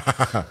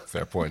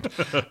 Fair point.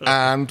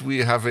 And we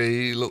have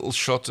a little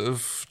shot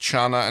of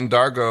Chana and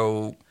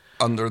Dargo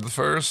under the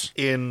furs.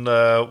 In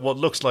what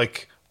looks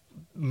like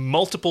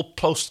multiple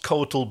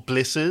post-coital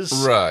blisses.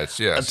 Right,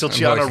 yes. Until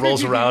Chana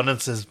rolls around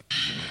and says...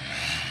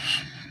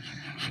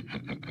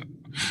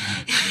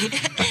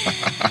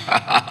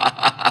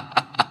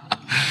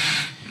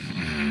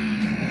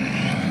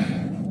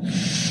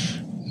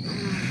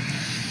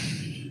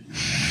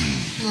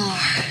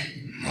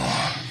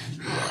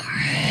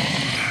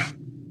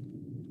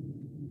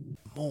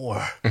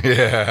 More.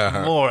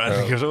 Yeah. More.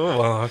 And he goes,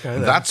 okay.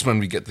 Then. That's when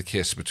we get the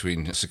kiss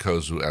between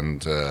Sikozu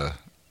and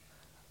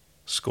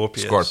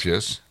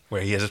Scorpius.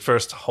 Where he is at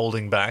first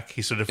holding back.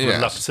 He's sort of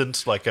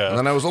reluctant, And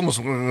then I was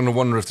almost going to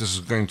wonder if this is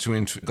going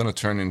to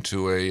turn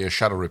into a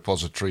shadow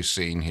repository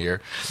scene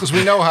here. Because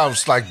we know how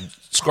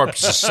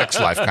Scorpius' sex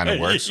life kind of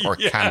works, or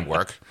can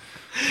work.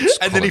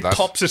 And then he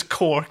pops his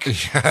cork.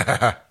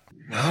 Yeah.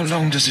 How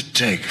long does it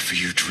take for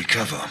you to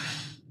recover?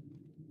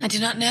 I do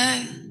not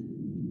know.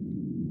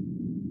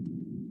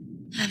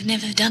 I've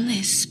never done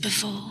this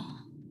before.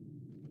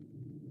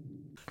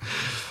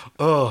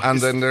 And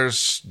then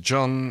there's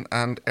John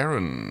and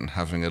Aaron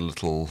having a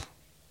little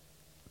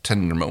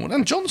tender moment.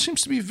 And John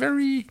seems to be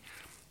very,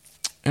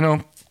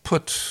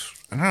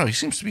 he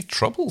seems to be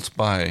troubled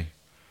by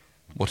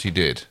what he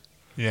did.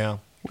 Yeah.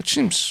 Which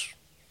seems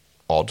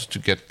odd to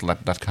get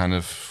that kind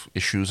of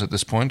issues at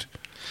this point.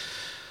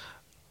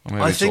 Or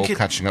maybe it's all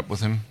catching up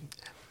with him.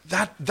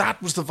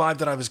 That was the vibe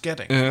that I was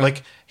getting. Yeah.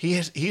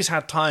 He's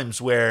had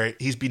times where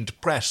he's been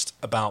depressed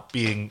about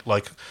being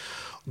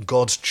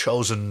God's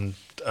chosen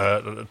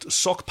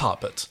sock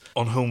puppet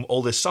on whom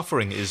all this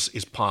suffering is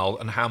piled,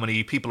 and how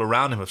many people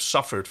around him have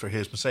suffered for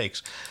his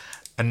mistakes.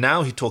 And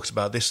now he talks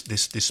about this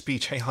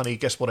speech. Hey, honey,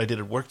 guess what I did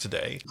at work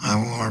today? I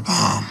wore a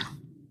bomb.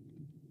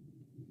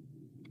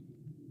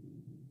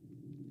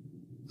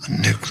 A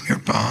nuclear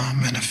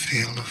bomb in a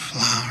field of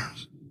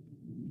flowers.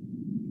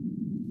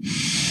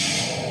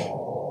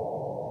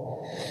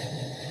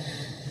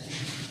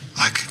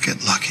 I could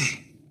get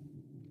lucky.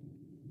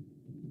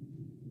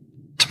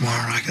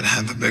 Tomorrow I could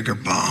have a bigger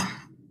bomb.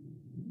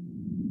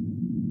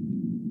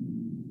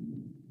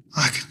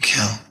 I could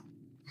kill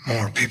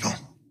more people.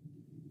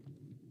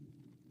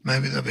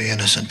 Maybe they'll be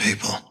innocent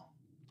people.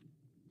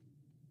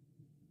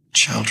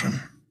 Children.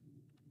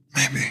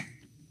 Maybe.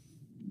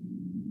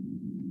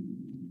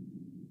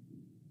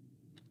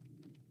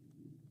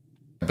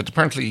 but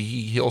apparently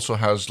he also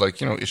has,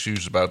 like,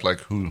 issues about,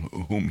 like,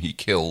 whom he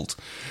killed.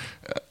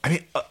 I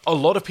mean, a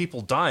lot of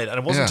people died, and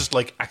it wasn't just,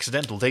 like,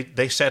 accidental.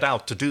 They set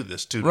out to do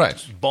this, to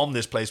bomb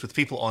this place with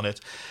people on it.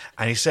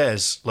 And he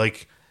says,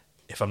 like,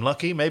 if I'm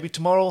lucky, maybe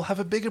tomorrow I'll have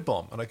a bigger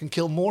bomb, and I can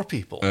kill more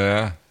people.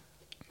 Yeah.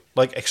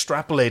 Like,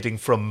 extrapolating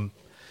from...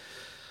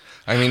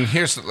 I mean,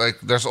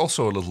 there's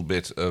also a little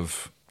bit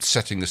of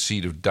setting a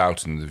seed of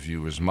doubt in the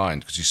viewer's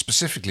mind, because he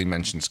specifically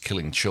mentions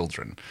killing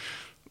children,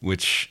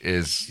 which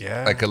is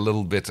like a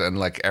little bit, and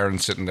like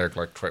Erin's sitting there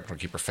like trying to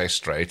keep her face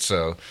straight.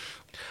 So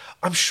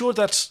I'm sure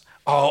that's.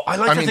 Oh, I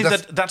like to think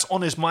that's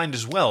on his mind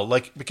as well,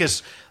 like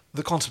because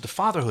the concept of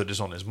fatherhood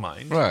is on his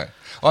mind. Right.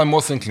 Well, I'm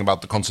more thinking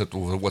about the concept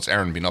of what's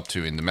Erin been up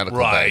to in the medical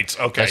bay. Right.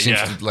 Okay.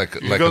 Yeah.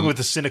 You're going with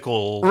the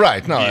cynical.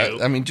 Right. No.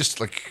 I mean, just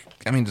like.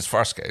 I mean, it's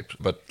Farscape,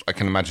 but I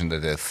can imagine that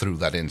they threw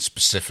that in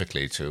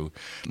specifically to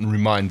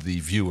remind the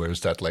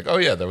viewers that, like, oh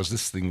yeah, there was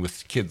this thing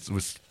with kids,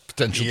 with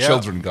potential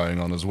children going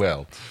on as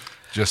well,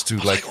 just to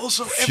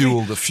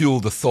fuel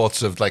the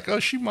thoughts of like, oh,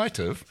 she might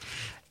have.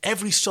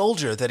 Every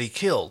soldier that he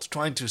killed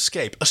trying to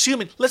escape,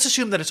 let's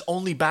assume that it's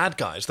only bad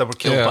guys that were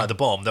killed by the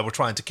bomb that were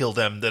trying to kill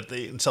them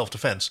in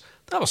self-defense.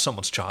 That was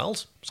someone's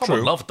child.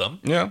 Someone loved them.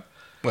 Yeah.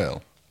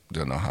 Well,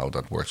 don't know how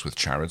that works with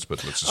chariots,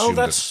 but let's assume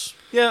that.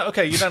 Yeah,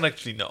 okay, you don't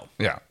actually know.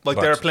 Yeah. Like,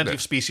 there are plenty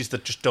of species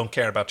that just don't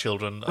care about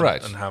children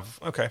and have...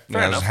 Okay,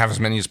 fair enough. Have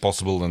as many as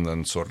possible and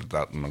then sort it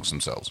out amongst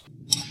themselves.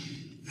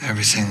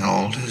 Everything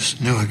old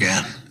is new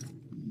again.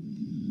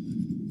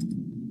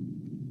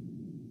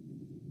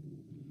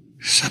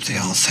 Except the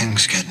old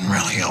thing's getting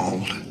really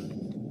old.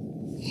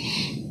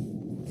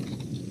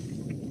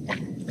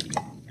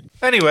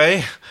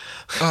 Anyway...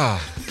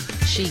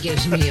 She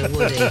gives me a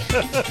Woody.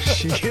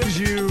 She gives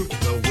you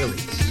the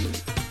willies.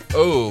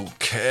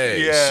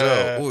 Okay,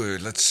 so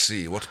let's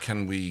see. What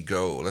can we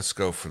go? Let's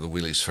go for the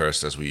willies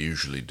first, as we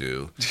usually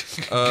do.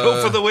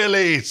 Go for the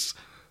willies!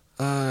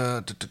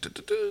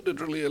 The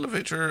drilly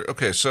elevator.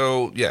 Okay,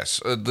 so yes,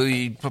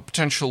 the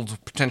potential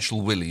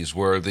willies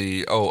were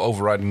the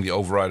overriding the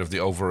override of the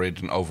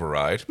override and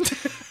override.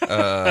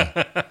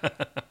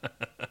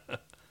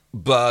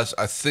 But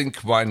I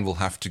think mine will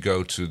have to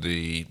go to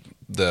the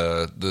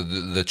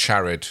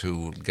chariot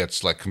who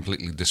gets like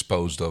completely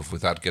disposed of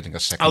without getting a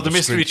second. Oh, the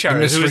mystery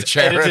chariot who is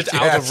edited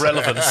out of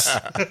relevance.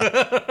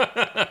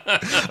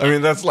 I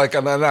mean, that's like,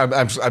 and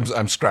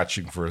I'm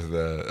scratching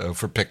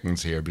for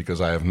Pickens here because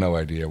I have no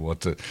idea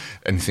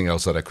anything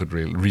else that I could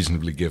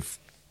reasonably give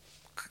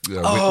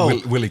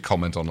Willie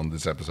comment on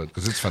this episode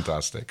because it's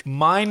fantastic.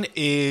 Mine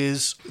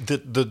is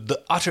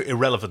the utter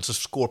irrelevance of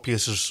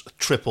Scorpius's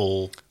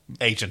triple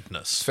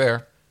agentness.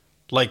 Fair,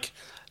 like.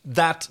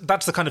 That's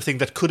the kind of thing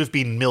that could have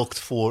been milked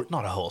for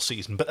not a whole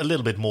season, but a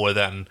little bit more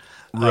than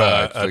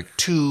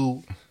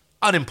two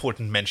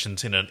unimportant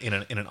mentions in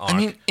an arc. I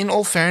mean, in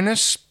all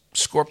fairness,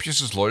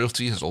 Scorpius's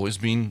loyalty has always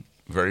been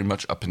very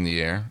much up in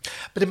the air.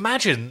 But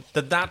imagine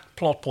that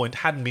plot point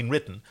hadn't been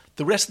written;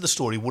 the rest of the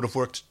story would have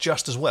worked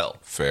just as well.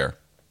 Fair,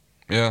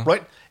 yeah,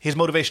 right. His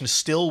motivation is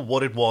still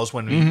what it was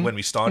when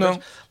we started.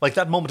 No. Like,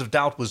 that moment of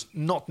doubt was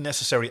not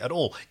necessary at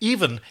all.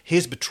 Even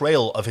his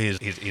betrayal of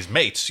his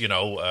mates,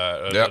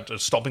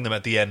 stopping them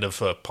at the end of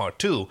part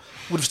 2,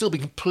 would have still been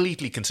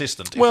completely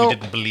consistent if he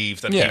didn't believe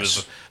that he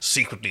was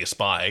secretly a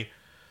spy.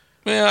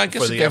 Yeah, I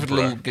guess it gave it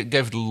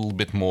a little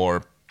bit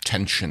more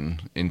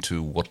tension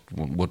into what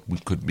we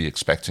could be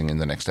expecting in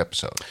the next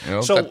episode.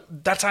 So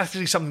that's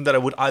actually something that I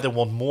would either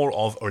want more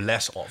of or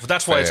less of.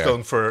 That's why I'm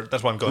going for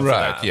that.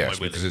 Right, yes,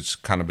 because it's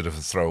kind of a bit of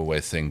a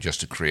throwaway thing just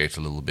to create a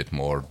little bit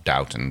more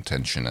doubt and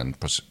tension and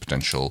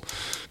potential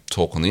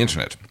talk on the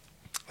internet.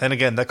 And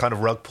again, that kind of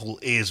rug pull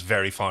is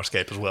very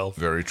Farscape as well.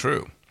 Very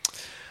true.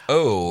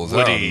 Oh,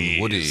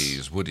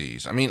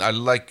 Woodies. I mean, I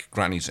like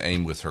Granny's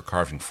aim with her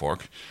carving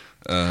fork.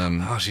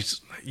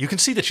 You can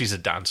see that she's a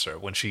dancer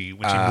when she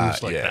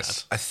moves like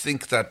that. I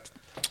think that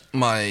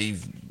my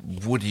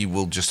Woody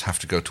will just have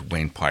to go to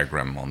Wayne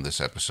Pygram on this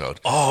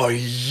episode. Oh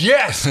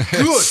yes,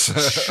 good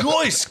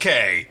choice,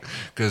 Kay.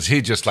 Because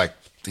he just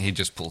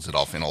pulls it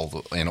off in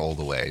all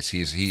the ways. He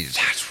is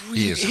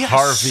Harvey.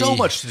 Has so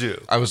much to do.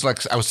 I was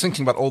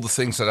thinking about all the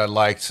things that I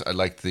liked. I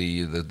liked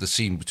the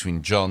scene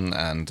between John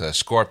and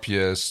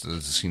Scorpius. The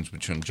scenes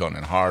between John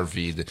and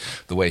Harvey.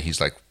 The way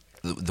he's like.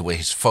 The way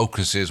his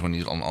focus is when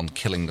he's on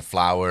killing the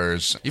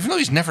flowers, even though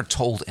he's never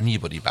told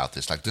anybody about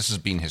this, like this has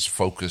been his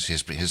focus,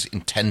 his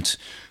intent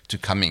to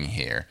coming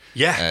here,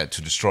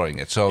 to destroying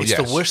it. So it's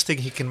the worst thing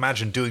he can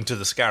imagine doing to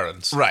the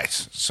Scarans, right?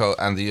 So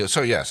I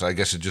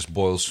guess it just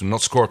boils to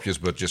not Scorpius,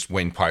 but just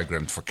Wayne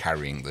Pygram for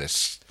carrying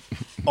this.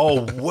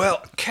 Oh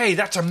well, Kay,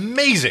 that's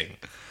amazing.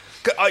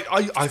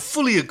 I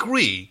fully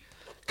agree.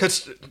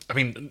 Because, I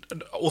mean,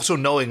 also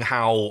knowing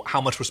how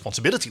much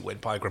responsibility Wayne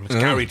Pygram has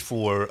carried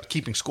for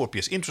keeping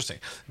Scorpius interesting,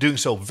 doing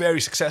so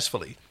very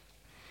successfully.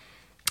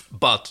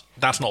 But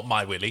that's not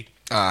my Willy.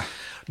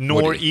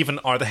 Nor Woody. even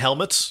are the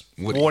helmets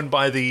worn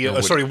by the...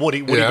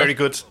 Woody. Woody, very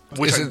good.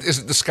 Is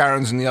it the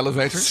Scarans in the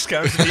elevator?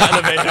 Scarans in the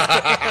elevator.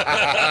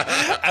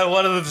 And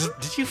one of them...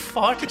 Did you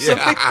fart or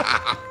something?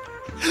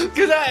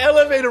 Because that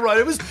elevator ride,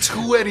 it was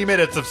 20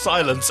 minutes of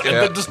silence, and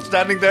then just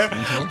standing there.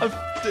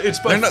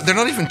 They're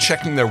not even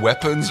checking their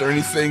weapons or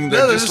anything.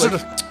 They're just sort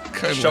of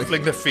kind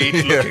shuffling their feet,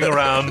 looking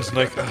around,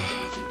 like, I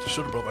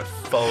should have brought my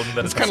phone.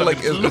 Then it's kind of like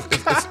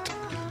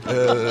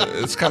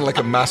it's kind of like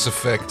a Mass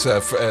Effect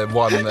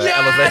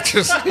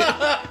elevators.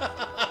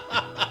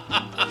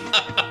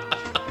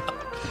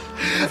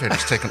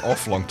 Elevators take an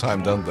awful long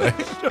time, don't they?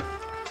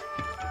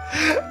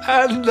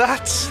 And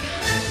that's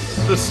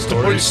the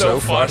story so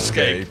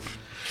Farscape.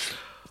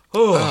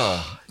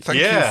 Thank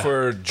you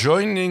for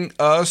joining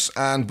us,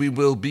 and we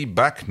will be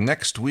back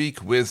next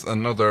week with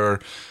another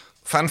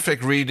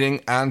fanfic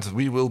reading, and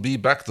we will be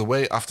back the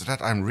way after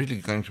that. I'm really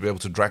going to be able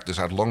to drag this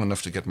out long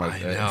enough to get my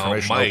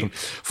information open.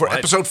 For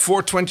episode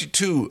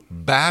 422,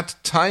 Bad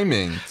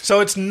Timing.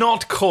 So it's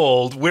not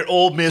called We're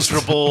All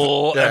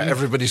Miserable.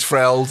 Everybody's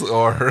frelled,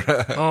 or...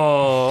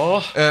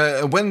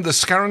 Aww. When the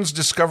Scarans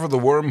discover the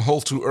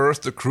wormhole to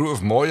Earth, the crew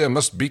of Moya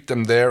must beat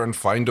them there and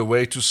find a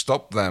way to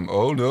stop them.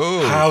 Oh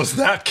no. How's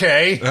that,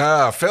 Kay?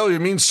 Failure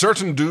means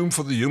certain doom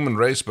for the human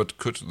race, but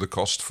could the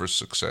cost for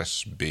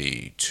success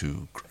be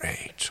too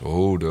great?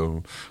 Oh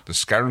no. The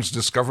Scarans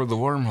discover the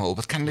wormhole,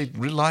 but can they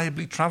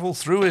reliably travel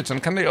through it?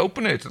 And can they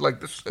open it?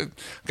 Like this, I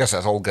guess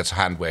that all gets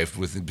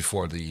hand-waved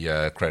before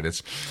the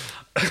credits.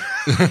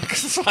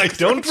 I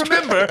don't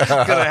remember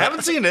because I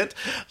haven't seen it.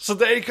 So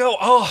there you go.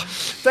 Oh,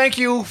 thank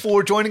you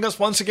for joining us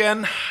once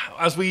again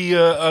as we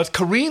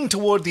careen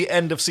toward the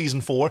end of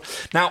season 4.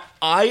 Now,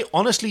 I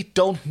honestly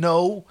don't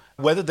know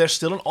whether there's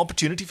still an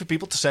opportunity for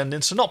people to send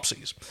in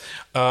synopses,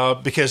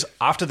 because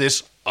after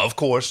this, of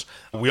course,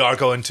 we are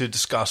going to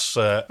discuss.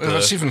 We're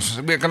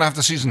going to have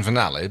the season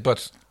finale,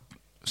 but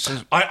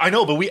I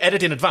know, but we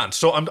edit in advance,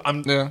 so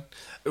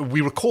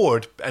we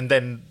record and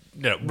then.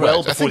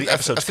 Before the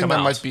episodes come out.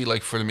 That might be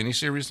like for the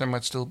miniseries. There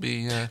might still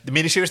be the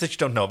miniseries that you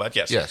don't know about.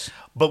 Yes.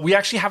 But we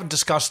actually haven't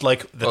discussed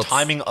like the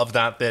timing of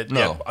that.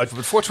 No, but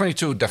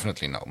 422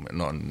 definitely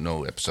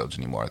no episodes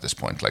anymore at this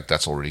point. Like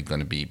that's already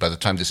going to be by the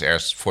time this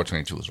airs.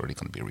 422 is already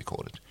going to be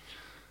recorded.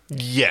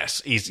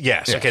 Yes.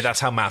 Okay, that's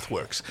how math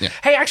works. Yeah.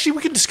 Hey, actually,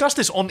 we can discuss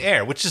this on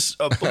air, which is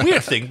a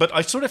weird thing, but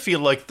I sort of feel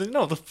like the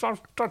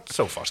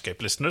So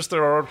Farscape listeners,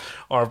 they're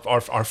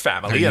our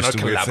family and our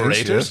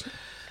collaborators. Things,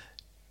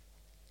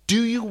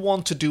 Do you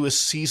want to do a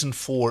season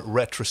 4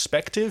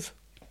 retrospective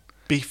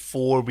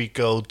before we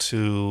go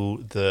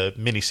to the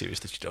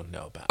miniseries that you don't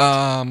know about?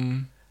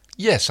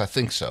 Yes, I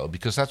think so,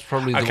 because that's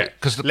probably okay.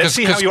 Let's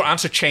see how your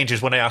answer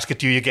changes when I ask it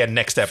to you again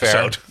next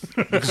episode.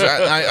 Because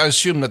I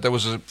assume that there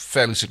was a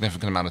fairly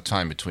significant amount of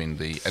time between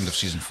the end of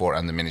season 4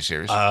 and the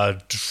miniseries. A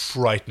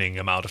frightening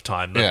amount of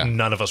time that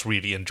none of us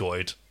really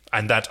enjoyed.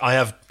 And that I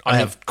have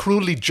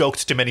cruelly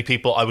joked to many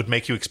people I would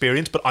make you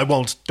experience, but I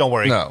won't. Don't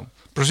worry. No.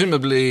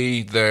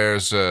 Presumably, there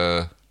was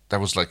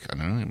like, I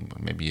don't know,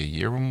 maybe a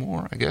year or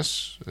more, I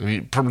guess. I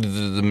mean, probably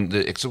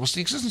was the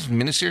existence of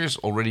miniseries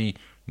already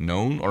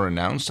known or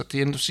announced at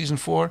the end of season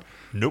 4?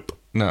 Nope.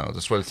 No,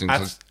 that's what I think.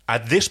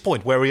 At this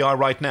point, where we are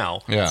right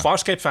now,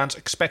 Farscape fans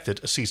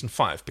expected a season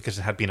 5 because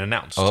it had been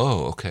announced.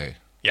 Oh, okay.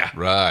 Yeah.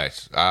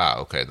 Right.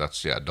 Okay,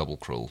 that's, double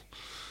cruel.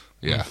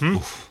 Yeah.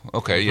 Mm-hmm.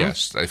 Okay,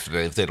 yes. If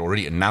they'd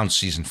already announced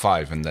season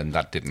 5 and then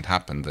that didn't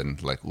happen, then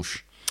like,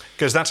 oosh.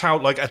 Because that's how,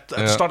 like, at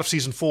the start of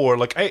season 4,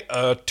 like, hey,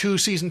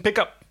 2-season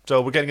pickup.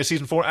 So we're getting a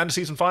season 4 and a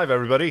season 5,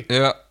 everybody.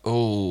 Yeah.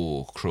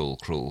 Oh, cruel.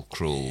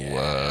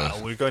 Yeah,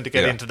 we're going to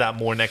get into that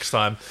more next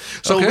time.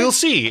 So we'll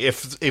see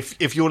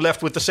if you're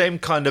left with the same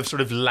kind of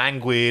sort of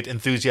languid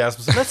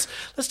enthusiasm. So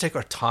let's take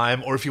our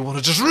time, or if you want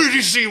to just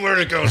really see where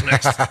it goes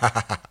next.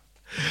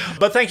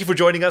 But thank you for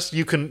joining us.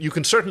 You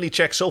can certainly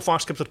check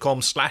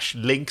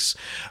sofarscript.com/links,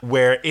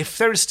 where if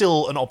there is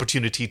still an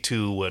opportunity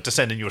to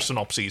send in your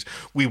synopses,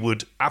 we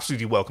would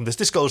absolutely welcome this.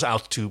 This goes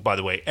out to, by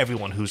the way,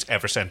 everyone who's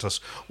ever sent us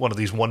one of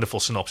these wonderful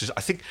synopses.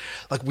 I think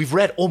like we've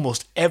read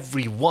almost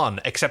every one,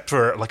 except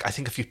for like I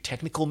think a few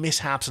technical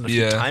mishaps and a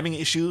few timing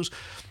issues.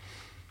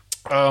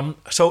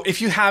 So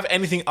if you have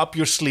anything up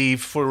your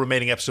sleeve for a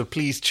remaining episode,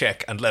 please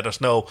check and let us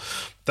know.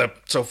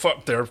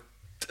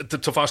 The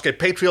Farscape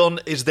Patreon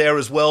is there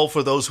as well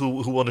for those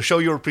who want to show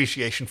your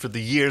appreciation for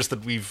the years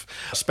that we've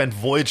spent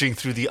voyaging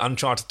through the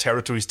uncharted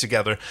territories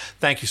together.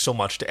 Thank you so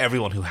much to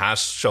everyone who has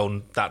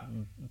shown that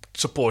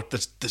support.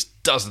 There's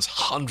dozens,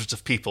 hundreds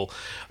of people,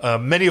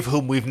 many of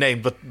whom we've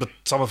named, but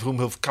some of whom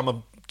have come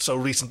up so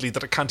recently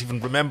that I can't even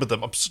remember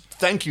them.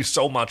 Thank you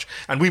so much.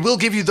 And we will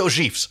give you those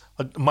gifs,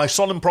 my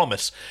solemn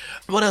promise.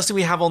 What else do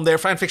we have on there?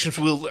 Fanfiction,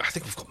 I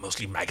think we've got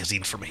mostly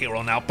magazines from here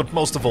on out, but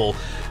most of all,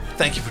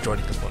 thank you for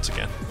joining us once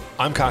again.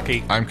 I'm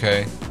Kaki. I'm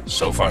Kay.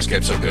 So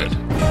Farscape, so good.